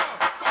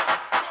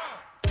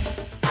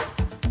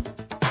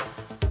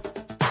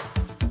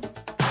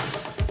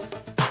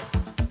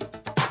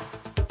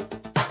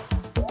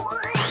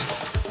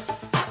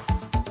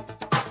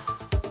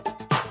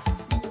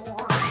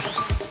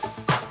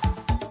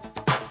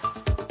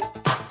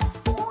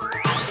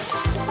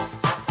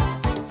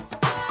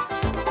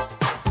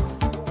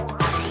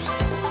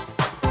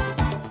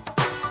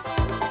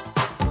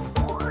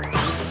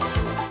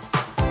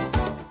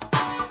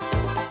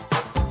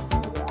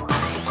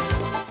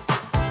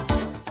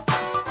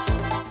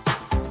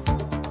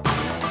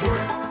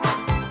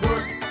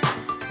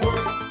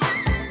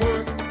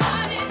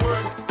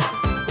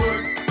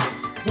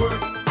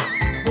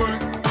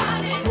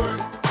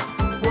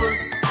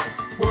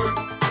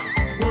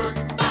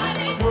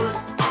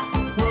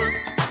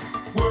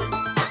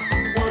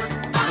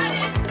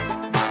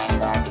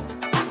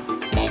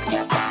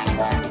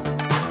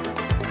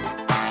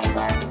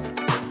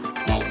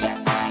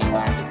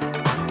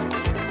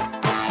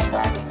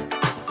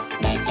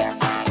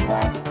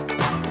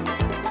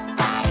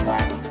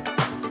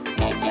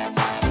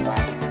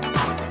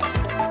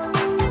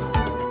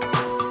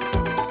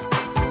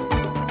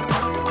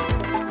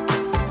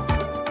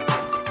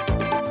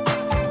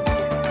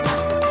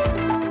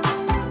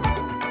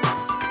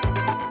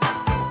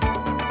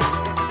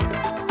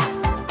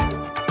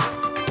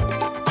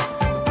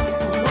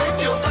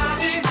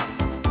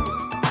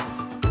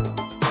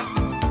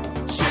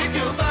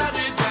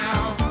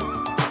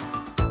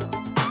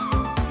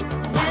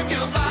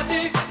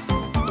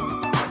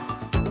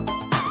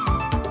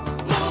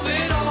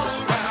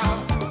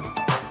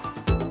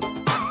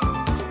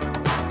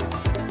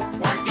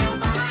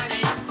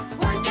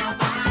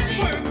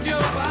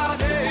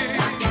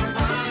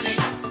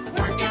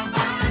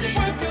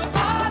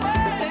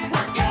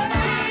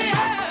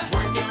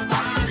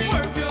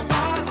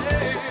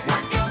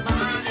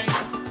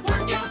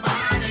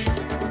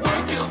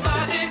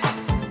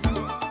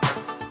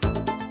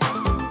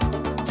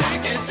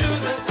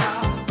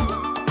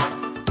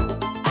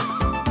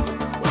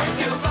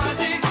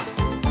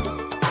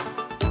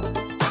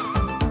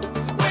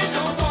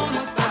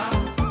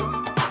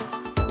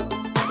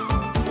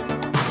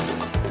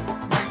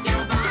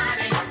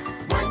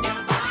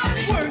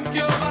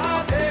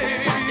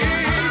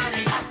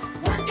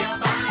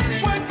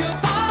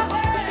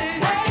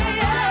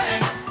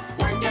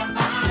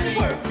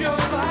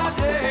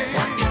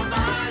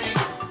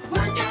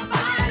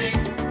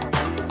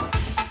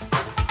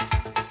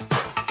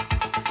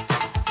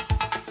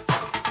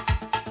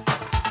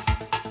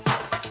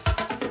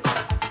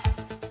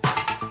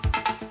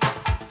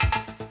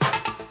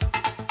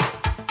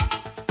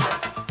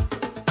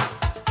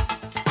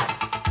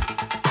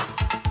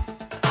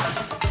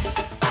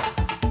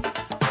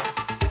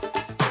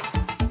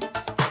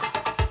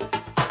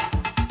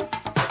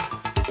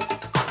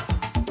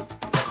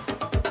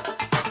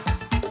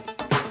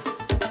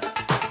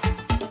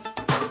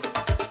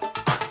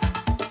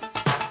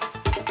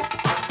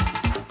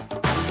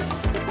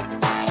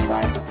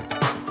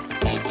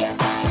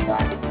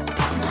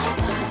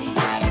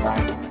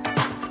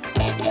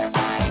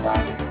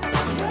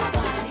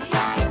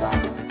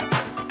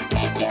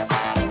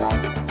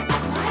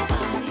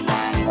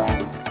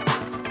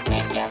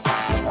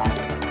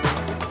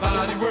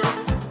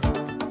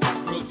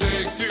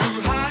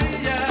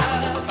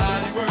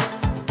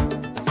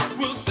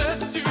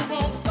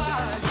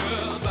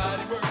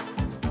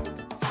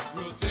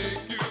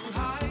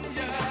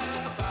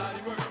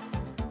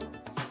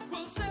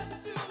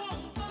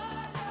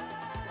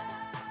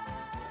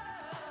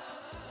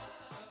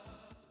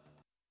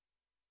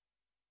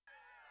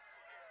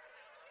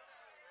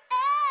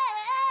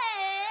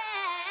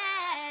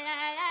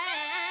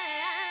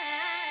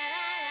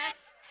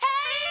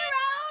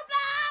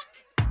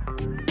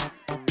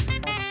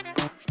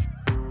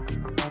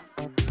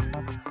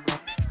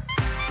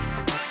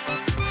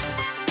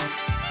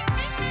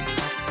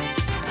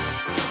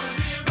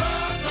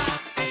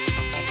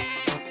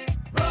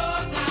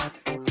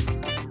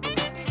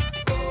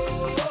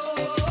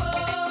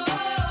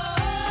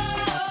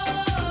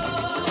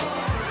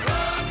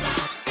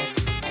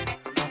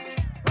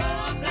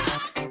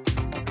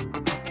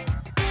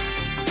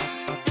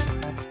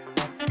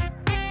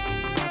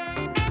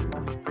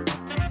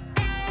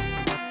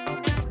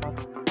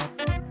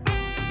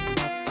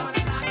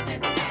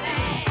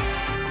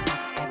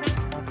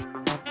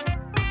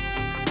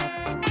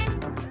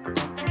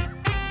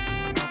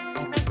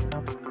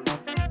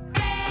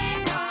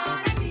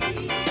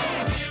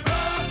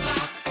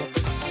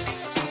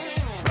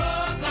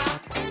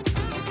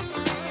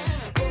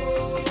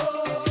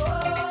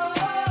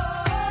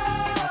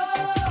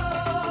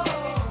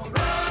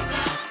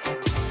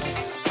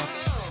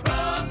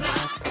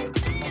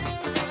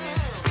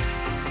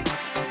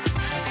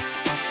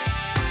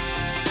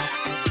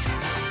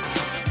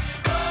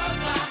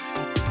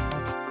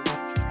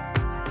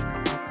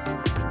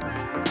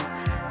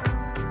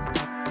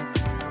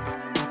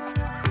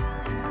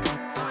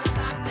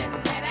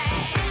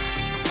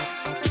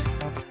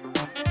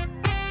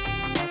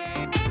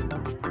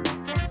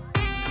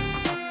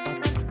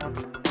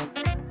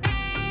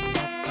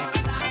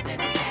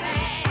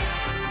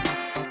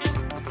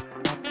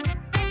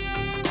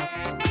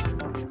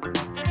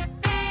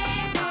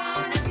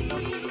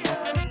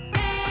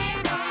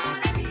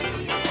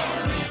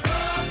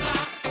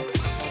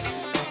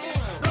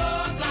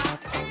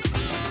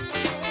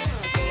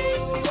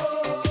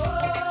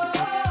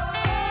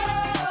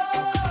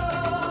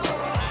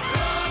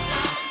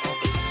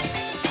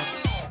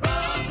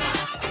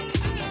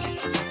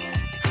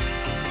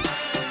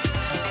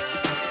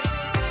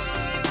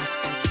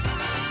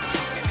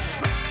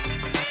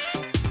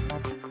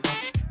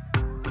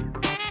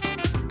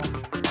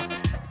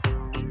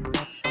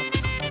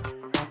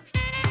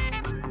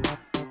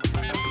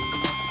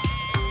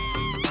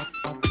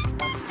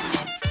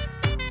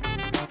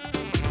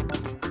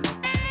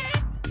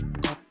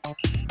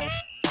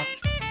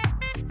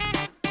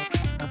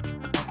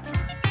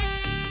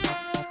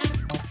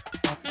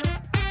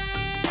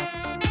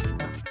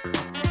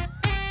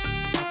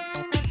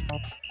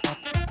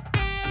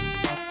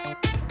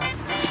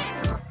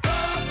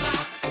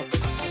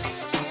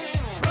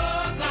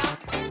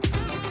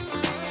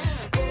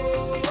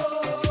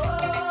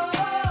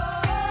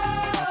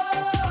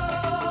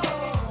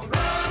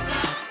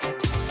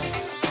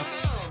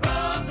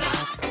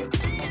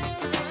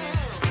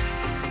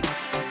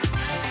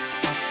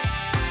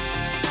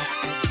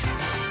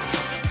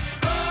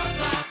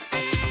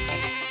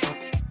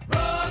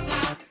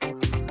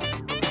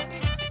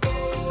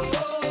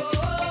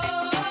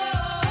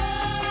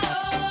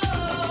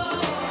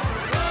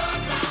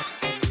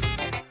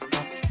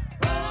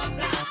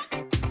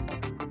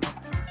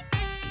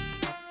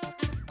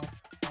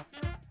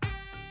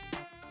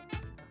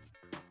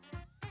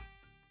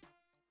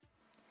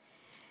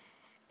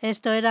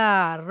 Esto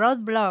era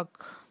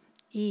Roadblock.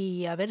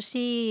 Y a ver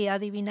si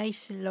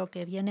adivináis lo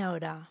que viene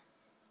ahora.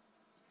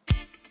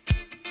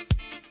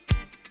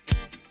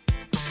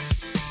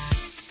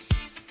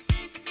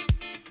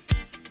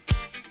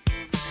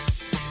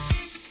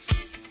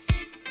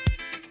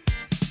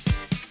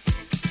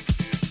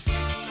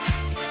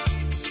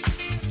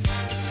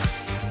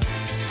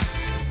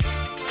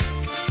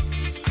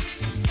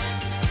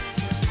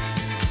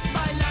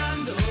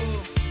 Bailando,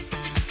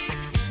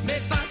 me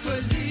paso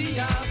el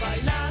día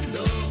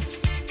bailando.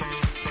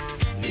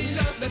 Y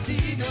los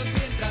vecinos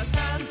mientras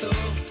tanto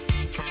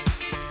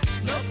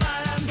no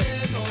paran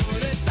de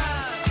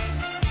molestar.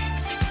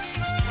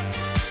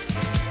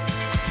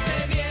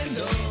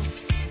 Bebiendo,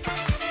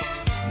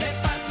 me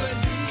paso el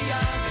día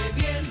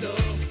bebiendo.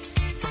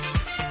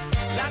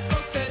 La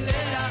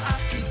coctelera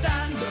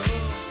agitando.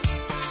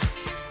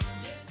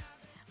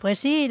 Pues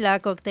sí, la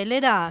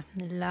coctelera,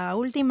 la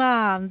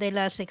última de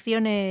las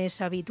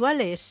secciones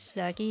habituales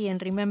aquí en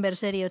Remember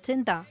Serie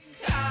 80.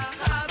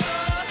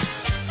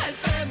 El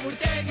fémur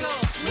tengo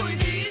muy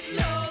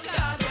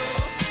dislocado.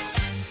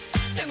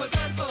 Tengo el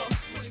cuerpo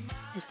muy mal.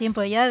 Es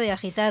tiempo ya de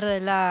agitar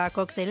la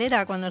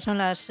coctelera cuando son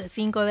las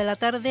 5 de la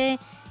tarde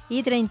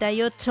y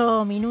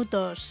 38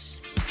 minutos.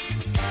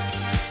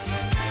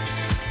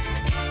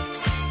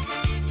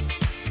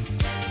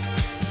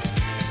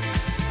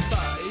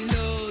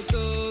 Bailo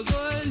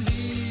todo el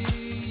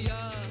día.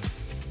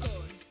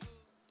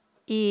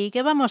 ¿Y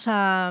qué vamos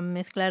a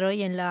mezclar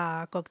hoy en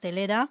la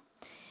coctelera?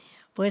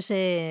 Pues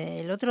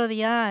el otro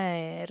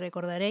día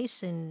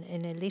recordaréis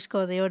en el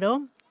disco de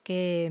oro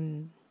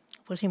que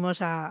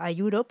pusimos a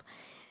Europe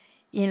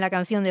y en la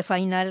canción de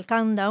Final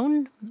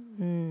Countdown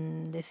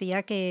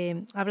decía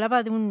que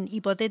hablaba de un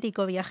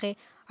hipotético viaje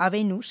a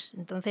Venus.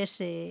 Entonces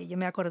yo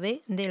me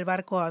acordé del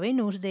barco a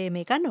Venus de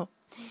Mecano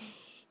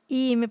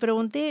y me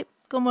pregunté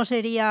cómo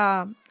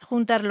sería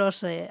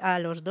juntarlos a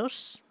los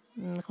dos,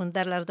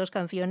 juntar las dos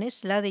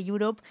canciones, la de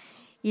Europe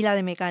y la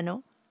de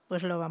Mecano.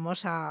 Pues lo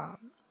vamos a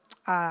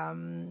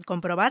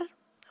comprobar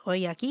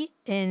hoy aquí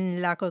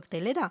en la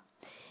coctelera.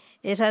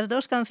 Esas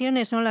dos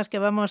canciones son las que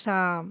vamos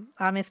a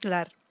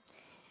mezclar.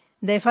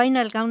 The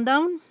Final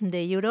Countdown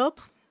de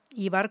Europe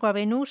y Barco a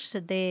Venus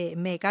de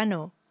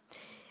Mecano.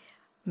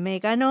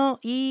 Mecano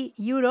y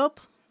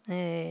Europe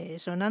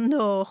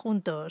sonando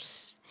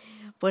juntos.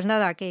 Pues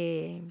nada,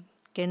 que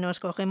nos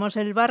cogemos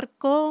el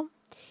barco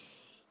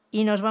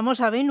y nos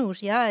vamos a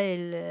Venus, ya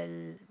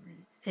el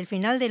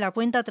final de la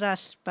cuenta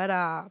atrás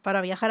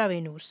para viajar a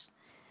Venus.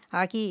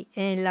 Aquí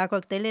en la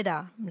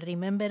coctelera,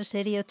 Remember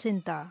Serie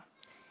 80,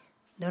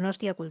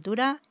 Donostia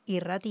Kultura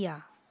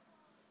Irratia.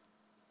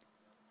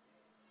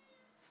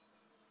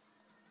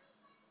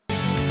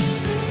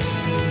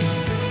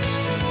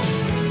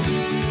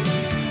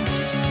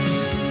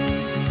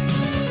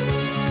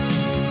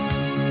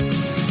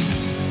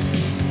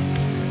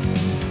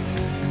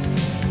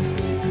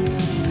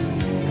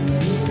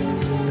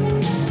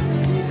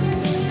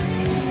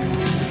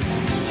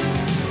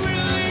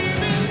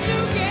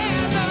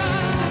 Together,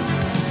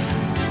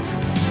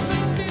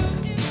 but still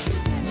in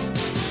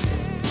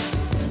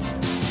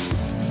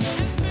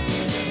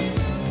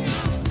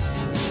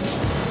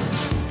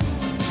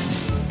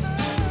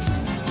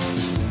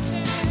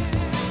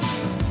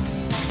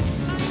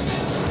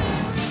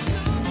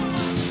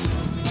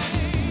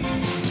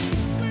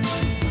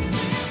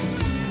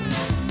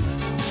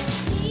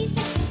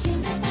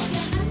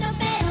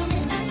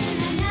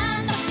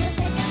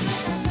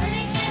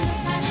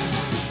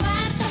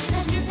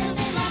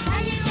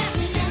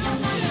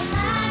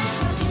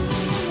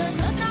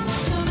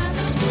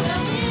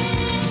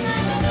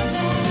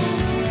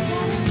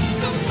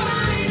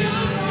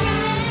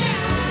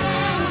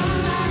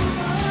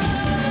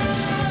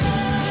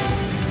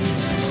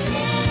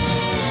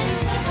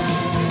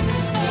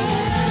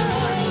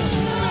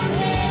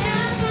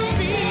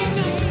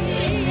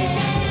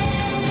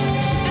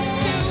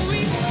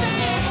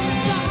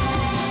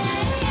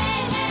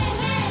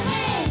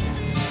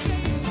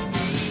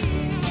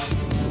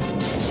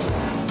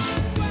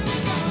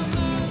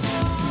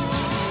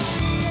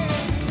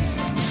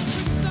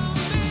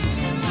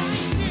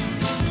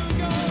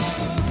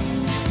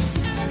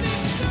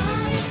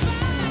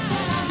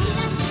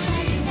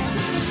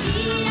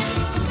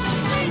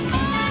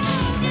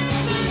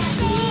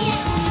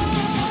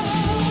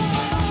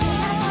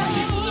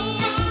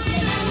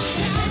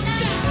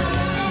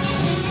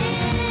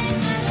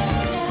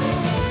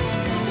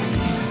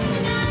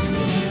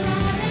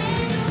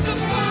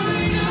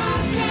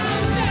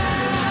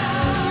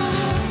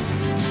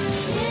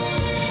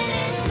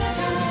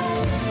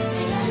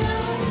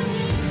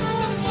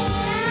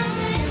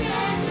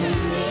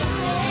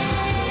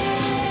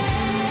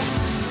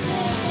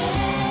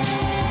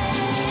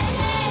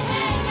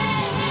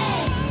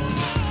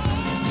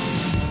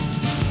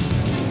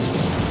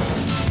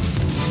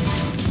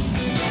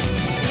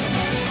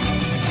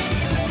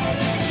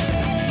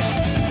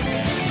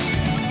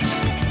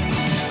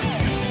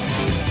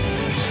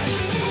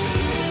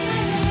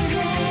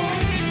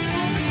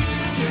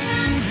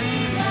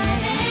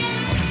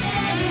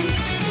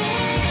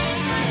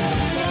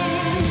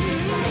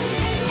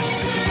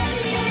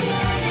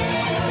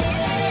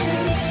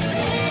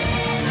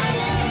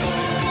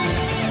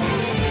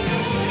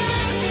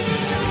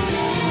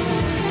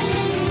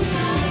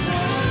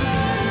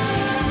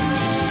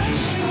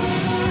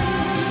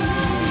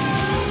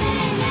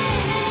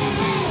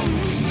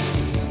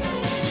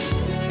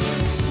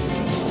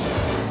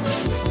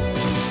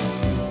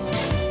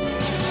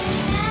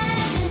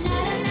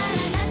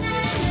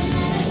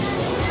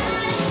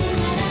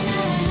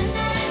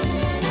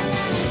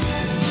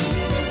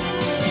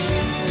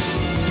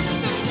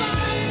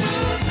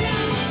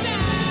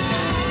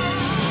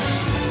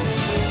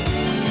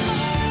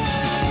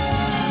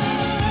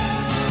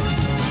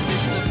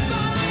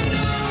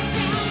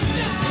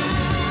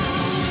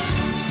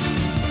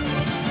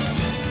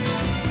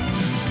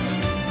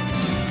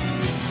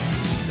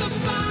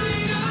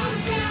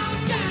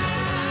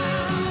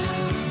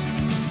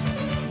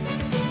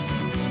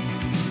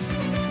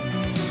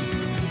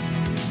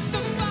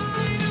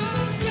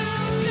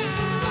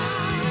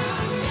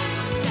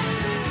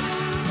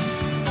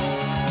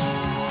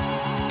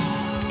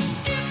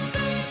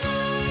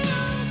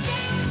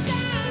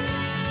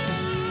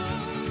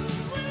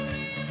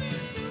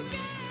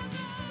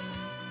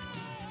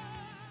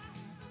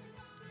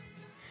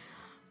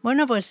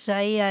Bueno, pues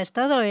ahí ha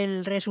estado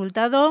el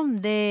resultado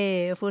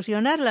de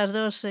fusionar las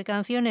dos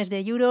canciones de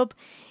Europe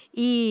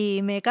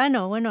y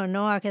Mecano. Bueno,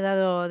 no ha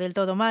quedado del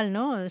todo mal,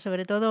 ¿no?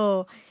 Sobre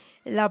todo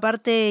la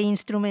parte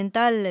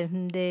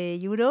instrumental de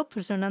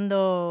Europe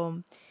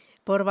sonando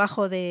por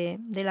bajo de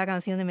la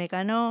canción de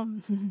Mecano,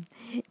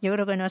 yo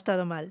creo que no ha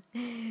estado mal.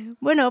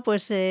 Bueno,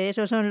 pues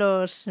esos son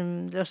los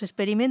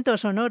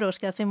experimentos sonoros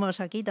que hacemos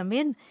aquí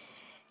también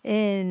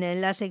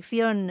en la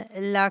sección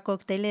La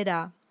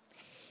Coctelera.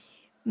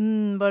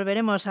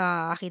 Volveremos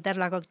a agitar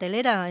la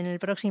coctelera en el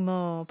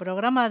próximo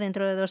programa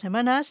dentro de 2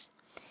 semanas.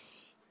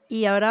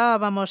 Y ahora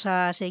vamos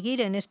a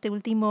seguir en este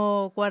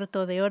último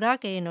cuarto de hora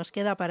que nos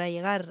queda para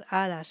llegar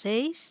a las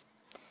 6.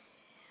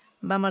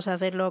 Vamos a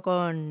hacerlo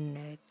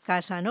con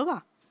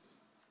Casanova.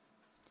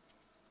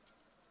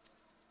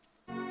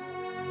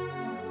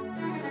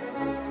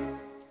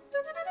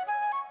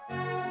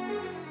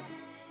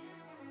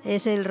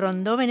 Es el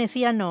rondó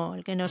veneciano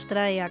el que nos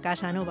trae a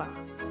Casanova.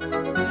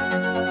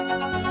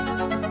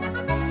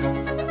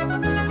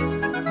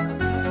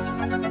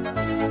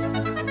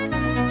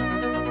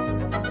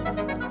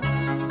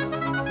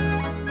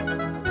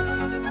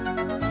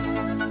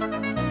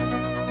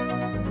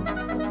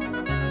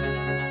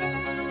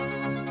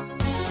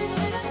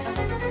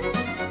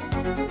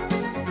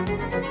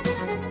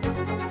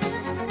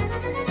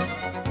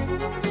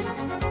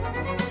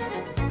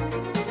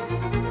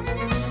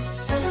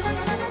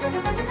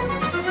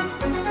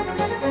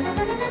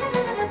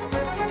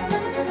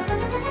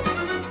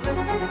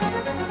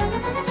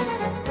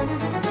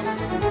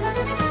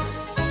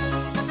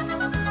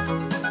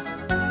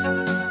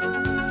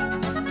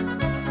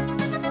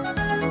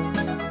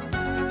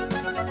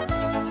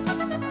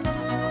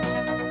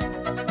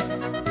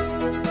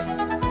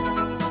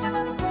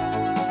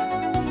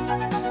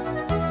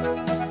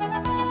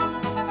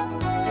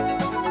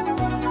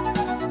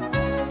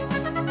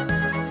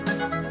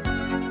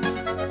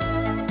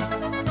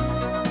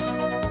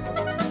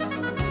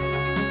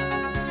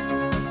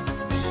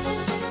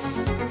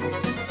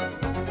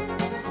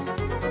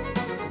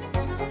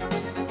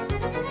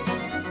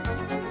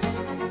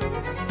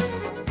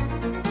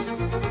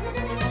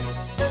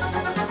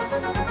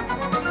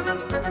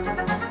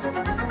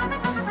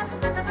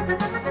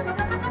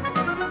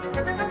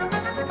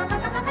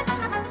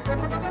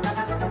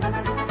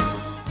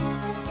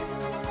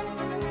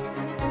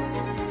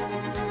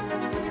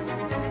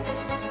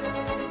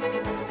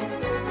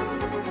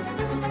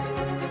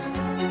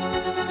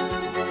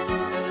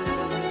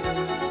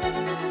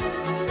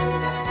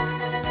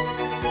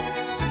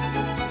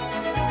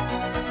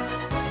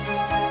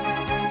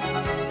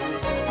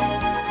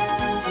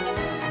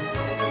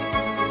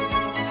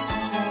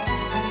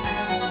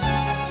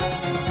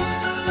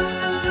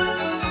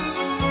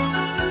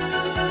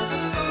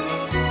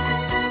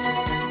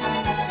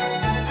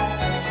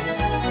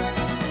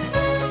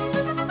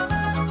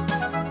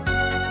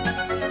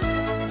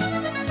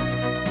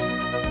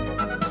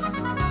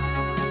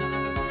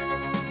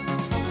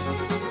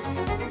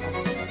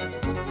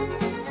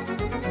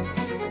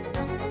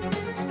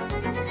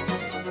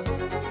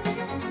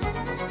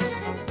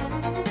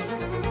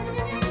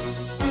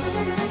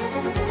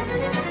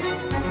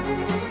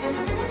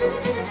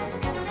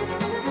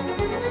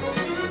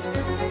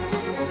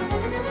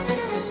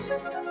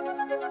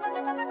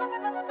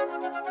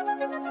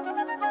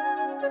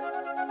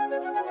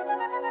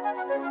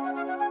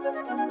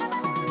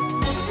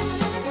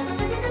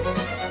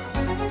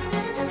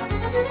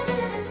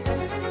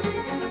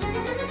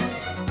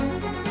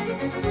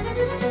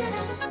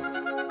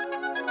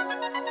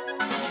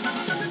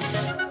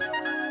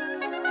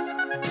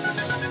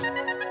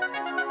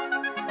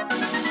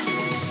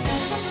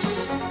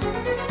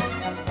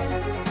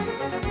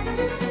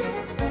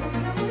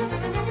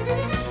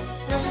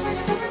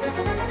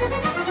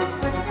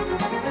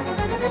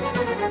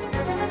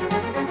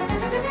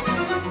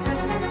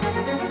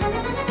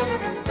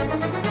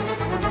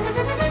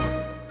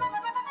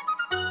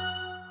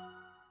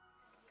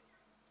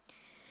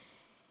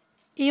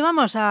 Y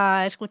vamos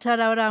a escuchar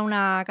ahora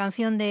una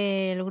canción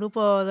del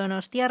grupo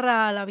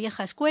Donostiarra, La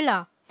Vieja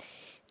Escuela,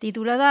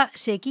 titulada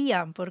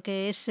Sequía,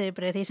 porque es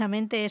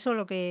precisamente eso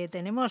lo que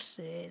tenemos.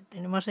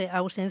 Tenemos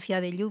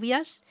ausencia de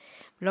lluvias,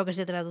 lo que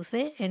se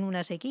traduce en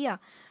una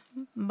sequía.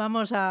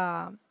 Vamos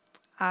a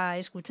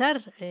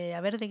escuchar,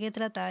 a ver de qué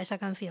trata esa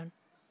canción.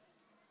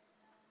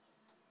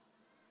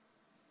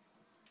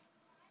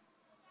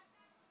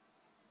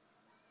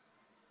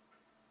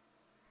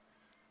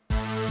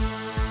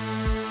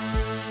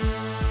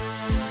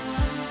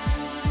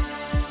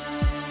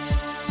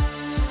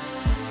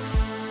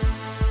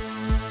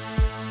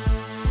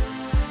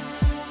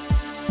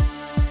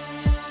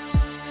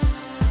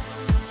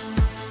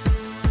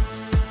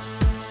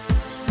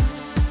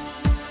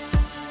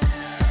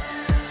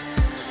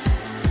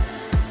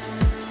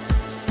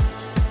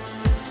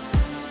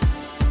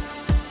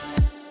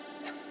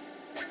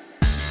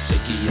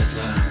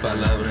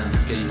 Palabra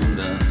que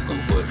inunda con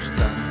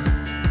fuerza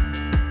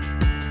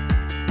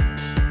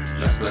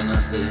las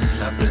planas de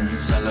la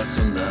prensa, las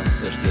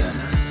ondas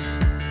hercianas,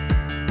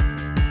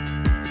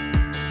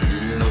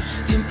 los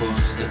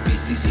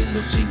Piscis y en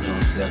los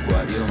signos de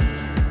Acuario.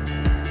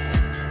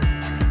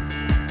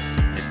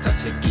 Esta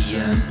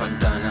sequía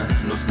empantana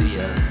los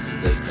días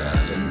del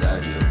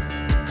calendario.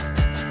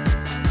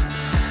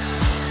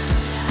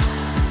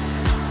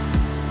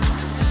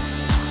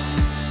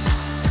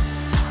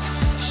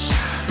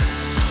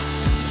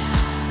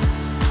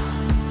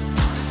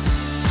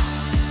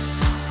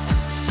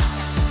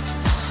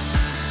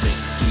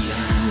 Sequía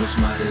en los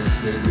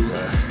mares de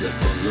dudas de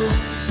fondo.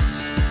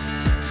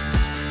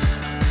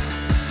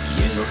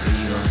 Y en los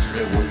ríos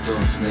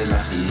revueltos de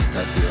la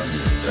agitación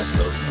y el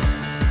trastorno.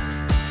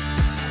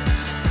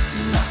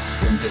 Las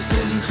fuentes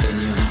del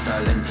ingenio, el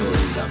talento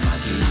y la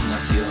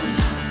maquinación.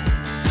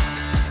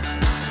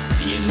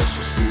 Y en los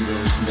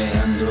oscuros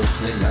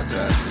meandros de la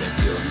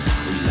transgresión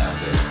y la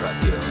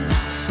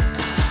aberración.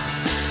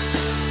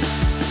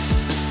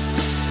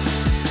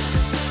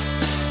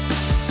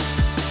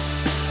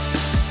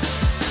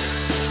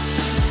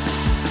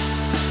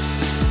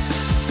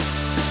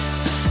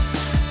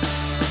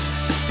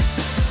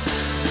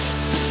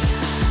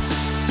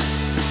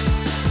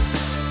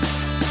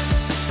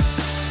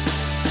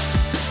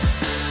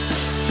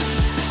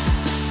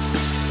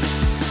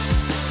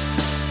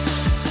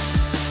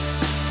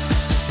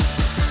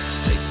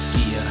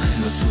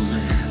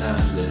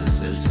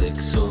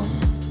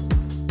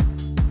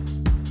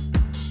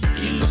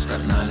 Y en los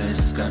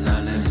carnales,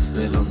 canales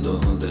del hondo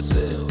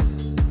deseo.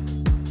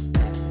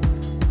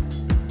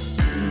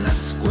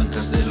 Las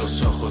cuencas de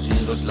los ojos y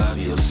en los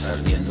labios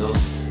ardiendo.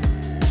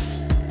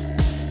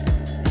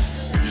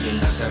 Y en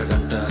las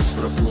gargantas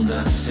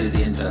profundas,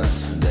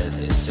 sedientas de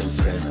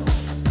desenfreno.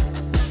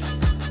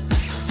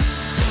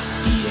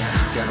 Sequía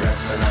que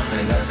abraza las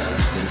regatas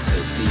del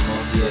séptimo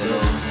cielo.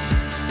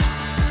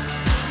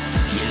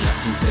 Y en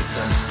las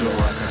infectas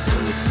cloacas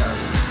del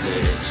Estado de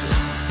Derecho.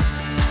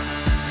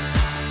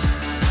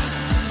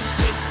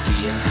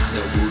 Sequía de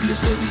augurios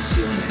de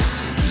visiones,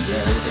 sequía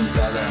de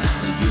templada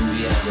y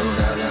lluvia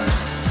dorada.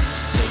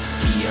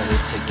 Sequía de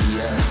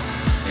sequías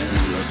en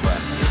los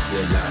valles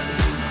de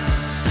lágrimas.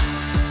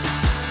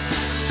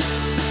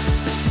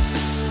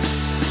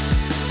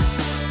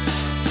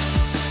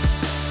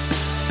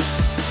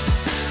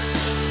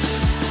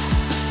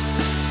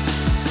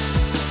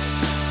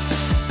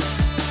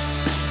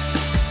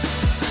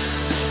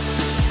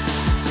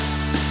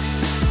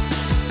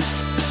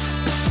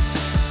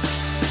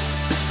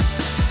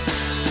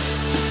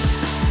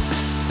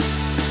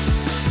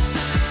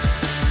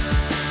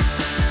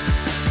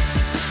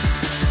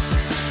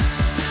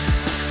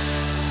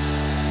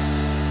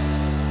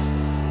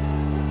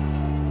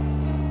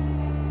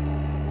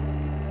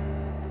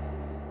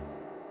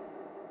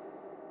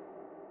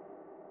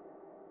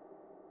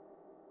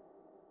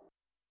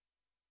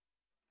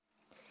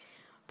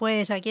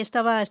 Pues aquí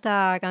estaba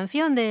esta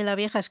canción de la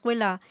vieja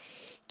escuela,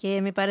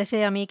 que me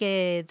parece a mí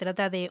que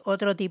trata de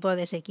otro tipo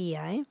de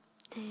sequía, ¿eh?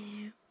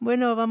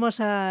 Bueno,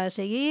 vamos a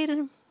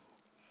seguir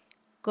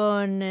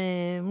con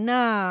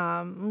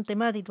un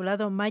tema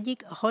titulado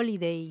Magic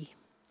Holiday,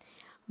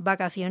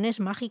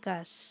 vacaciones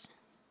mágicas.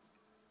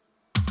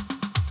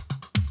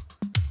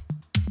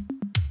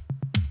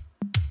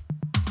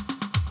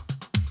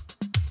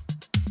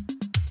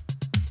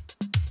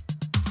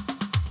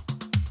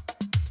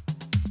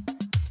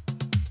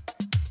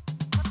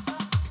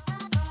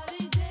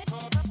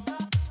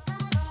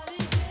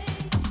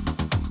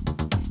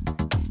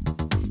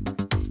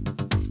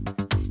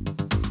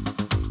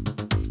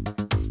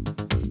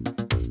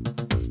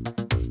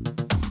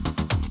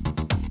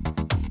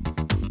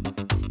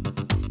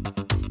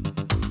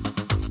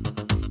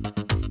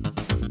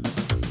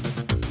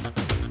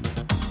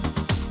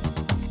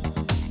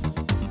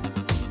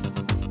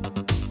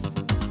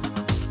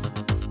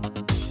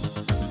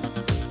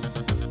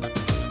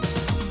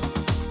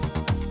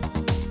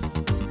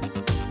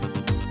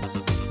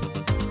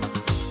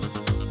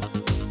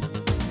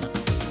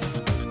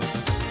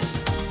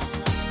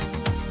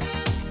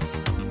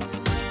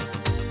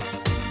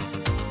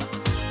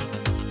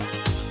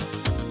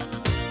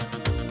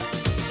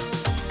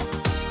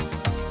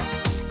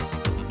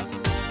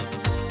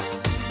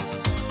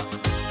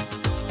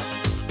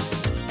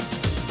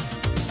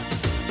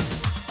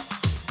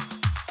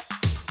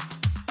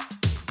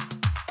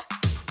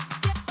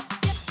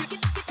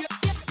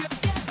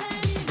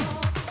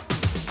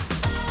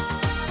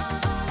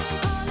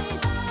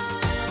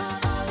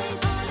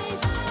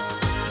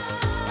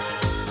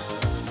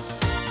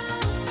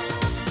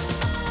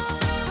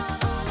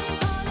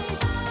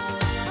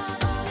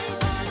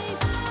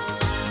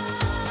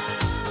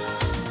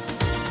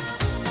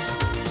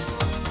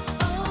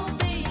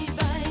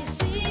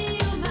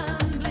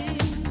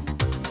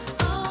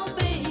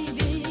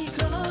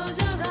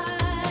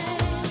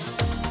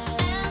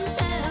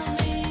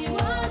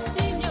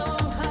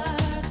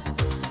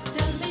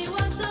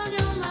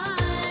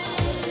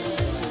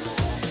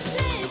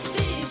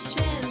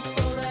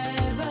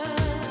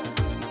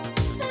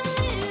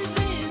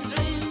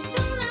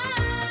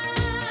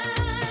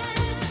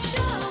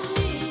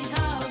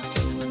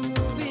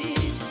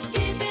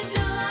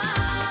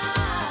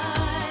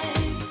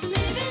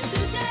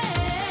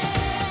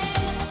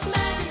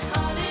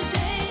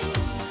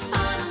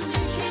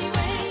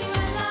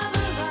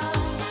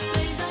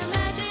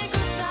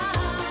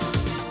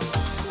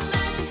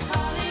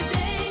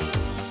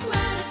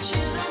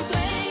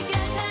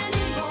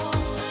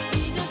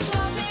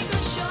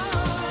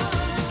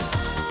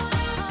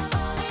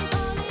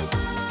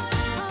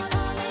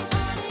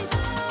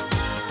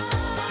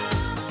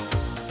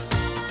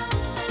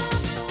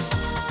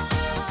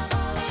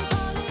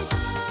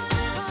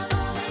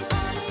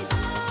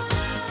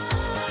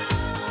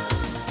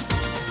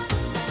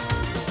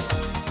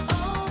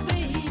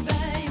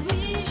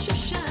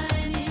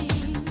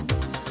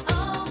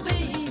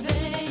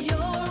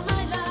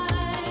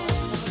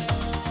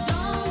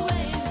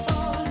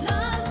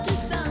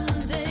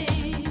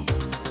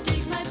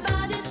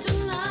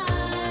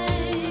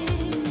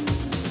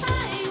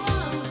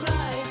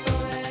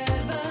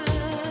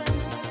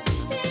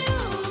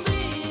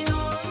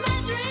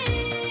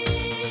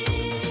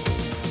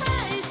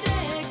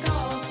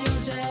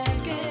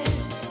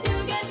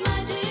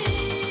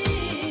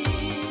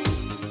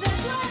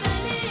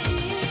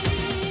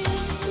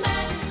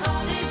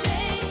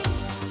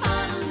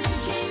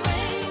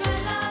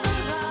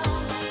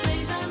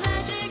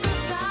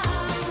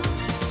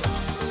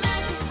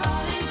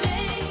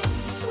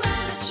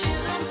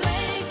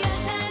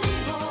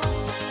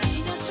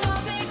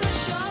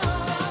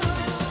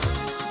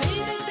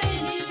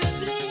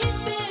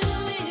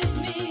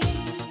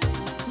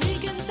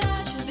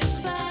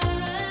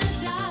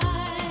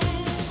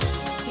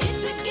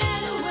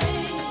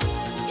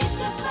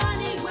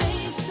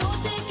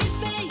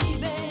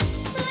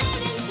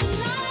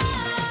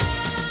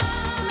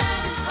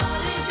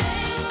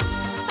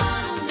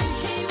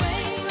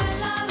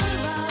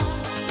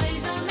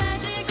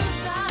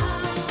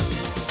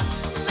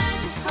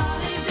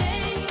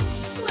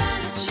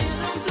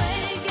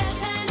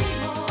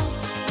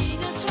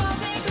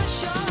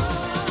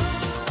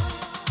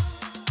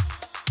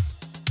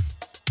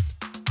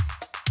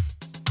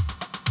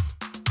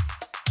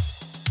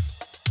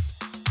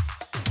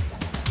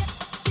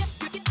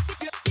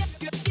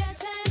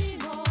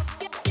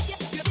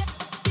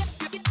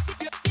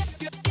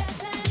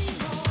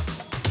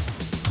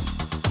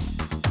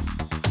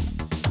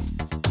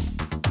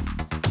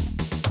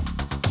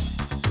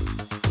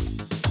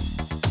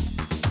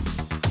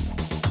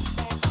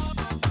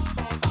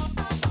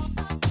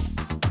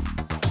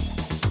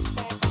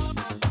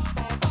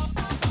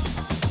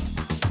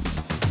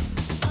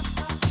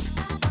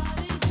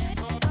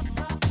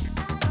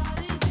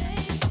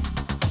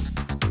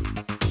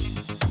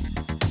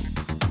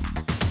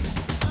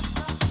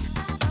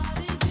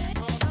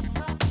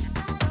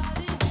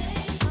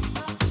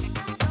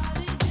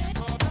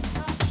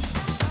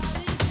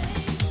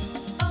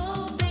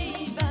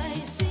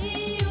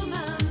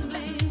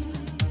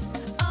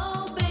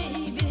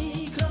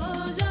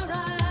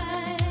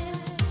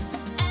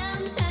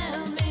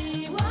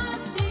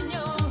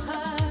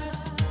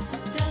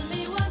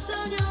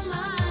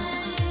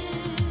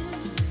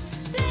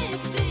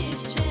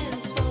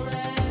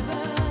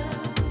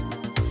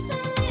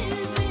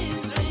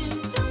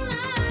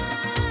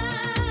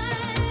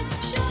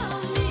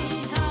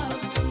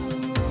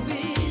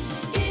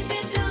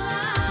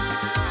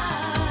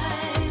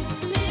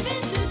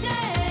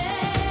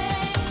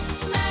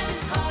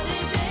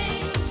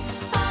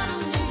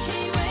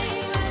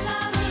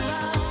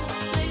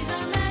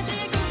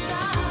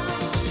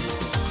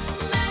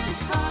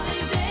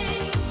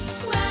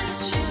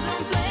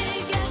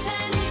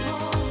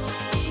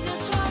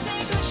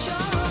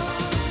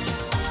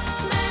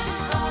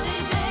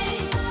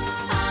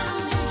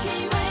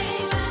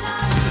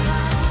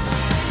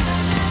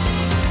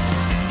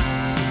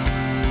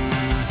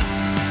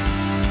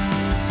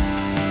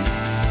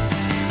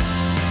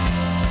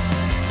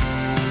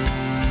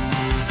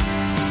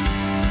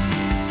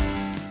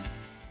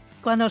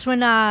 Cuando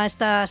suena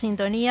esta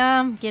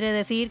sintonía, quiere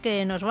decir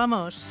que nos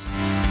vamos.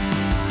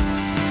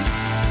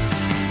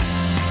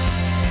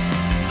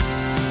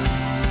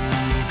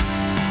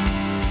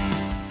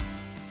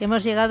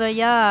 Hemos llegado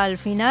ya al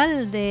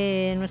final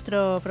de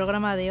nuestro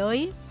programa de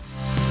hoy.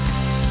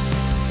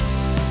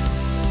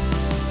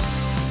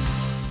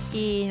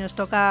 Y nos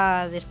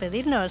toca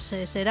despedirnos.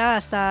 Será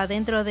hasta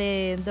dentro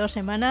de 2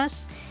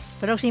 semanas,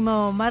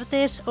 próximo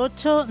martes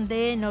 8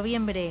 de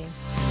noviembre.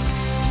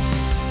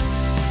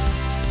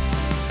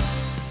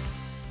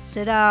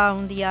 Será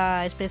un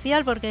día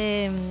especial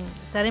porque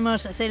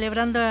estaremos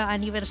celebrando el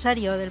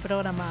aniversario del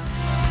programa.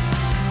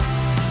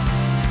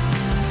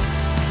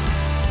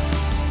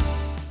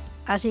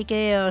 Así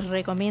que os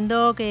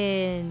recomiendo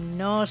que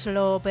no os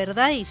lo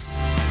perdáis.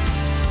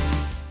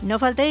 No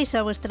faltéis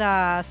a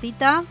vuestra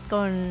cita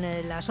con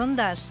las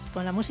ondas,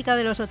 con la música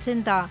de los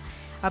 80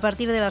 a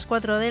partir de las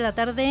 4 de la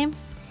tarde,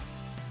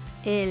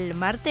 el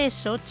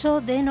martes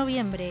 8 de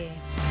noviembre.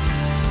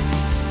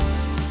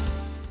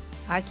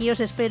 Aquí os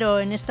espero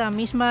en esta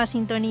misma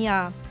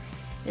sintonía.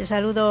 El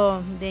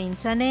saludo de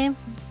Inchane.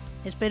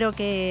 Espero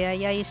que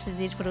hayáis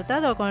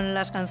disfrutado con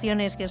las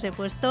canciones que os he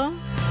puesto.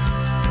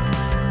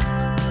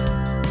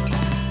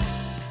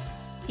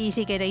 Y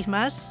si queréis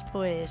más,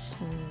 pues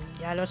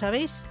ya lo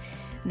sabéis.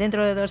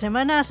 Dentro de 2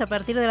 semanas, a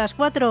partir de las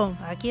 4,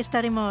 aquí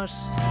estaremos.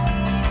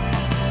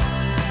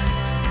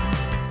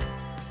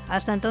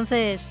 Hasta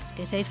entonces,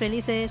 que seáis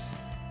felices.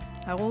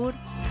 Agur.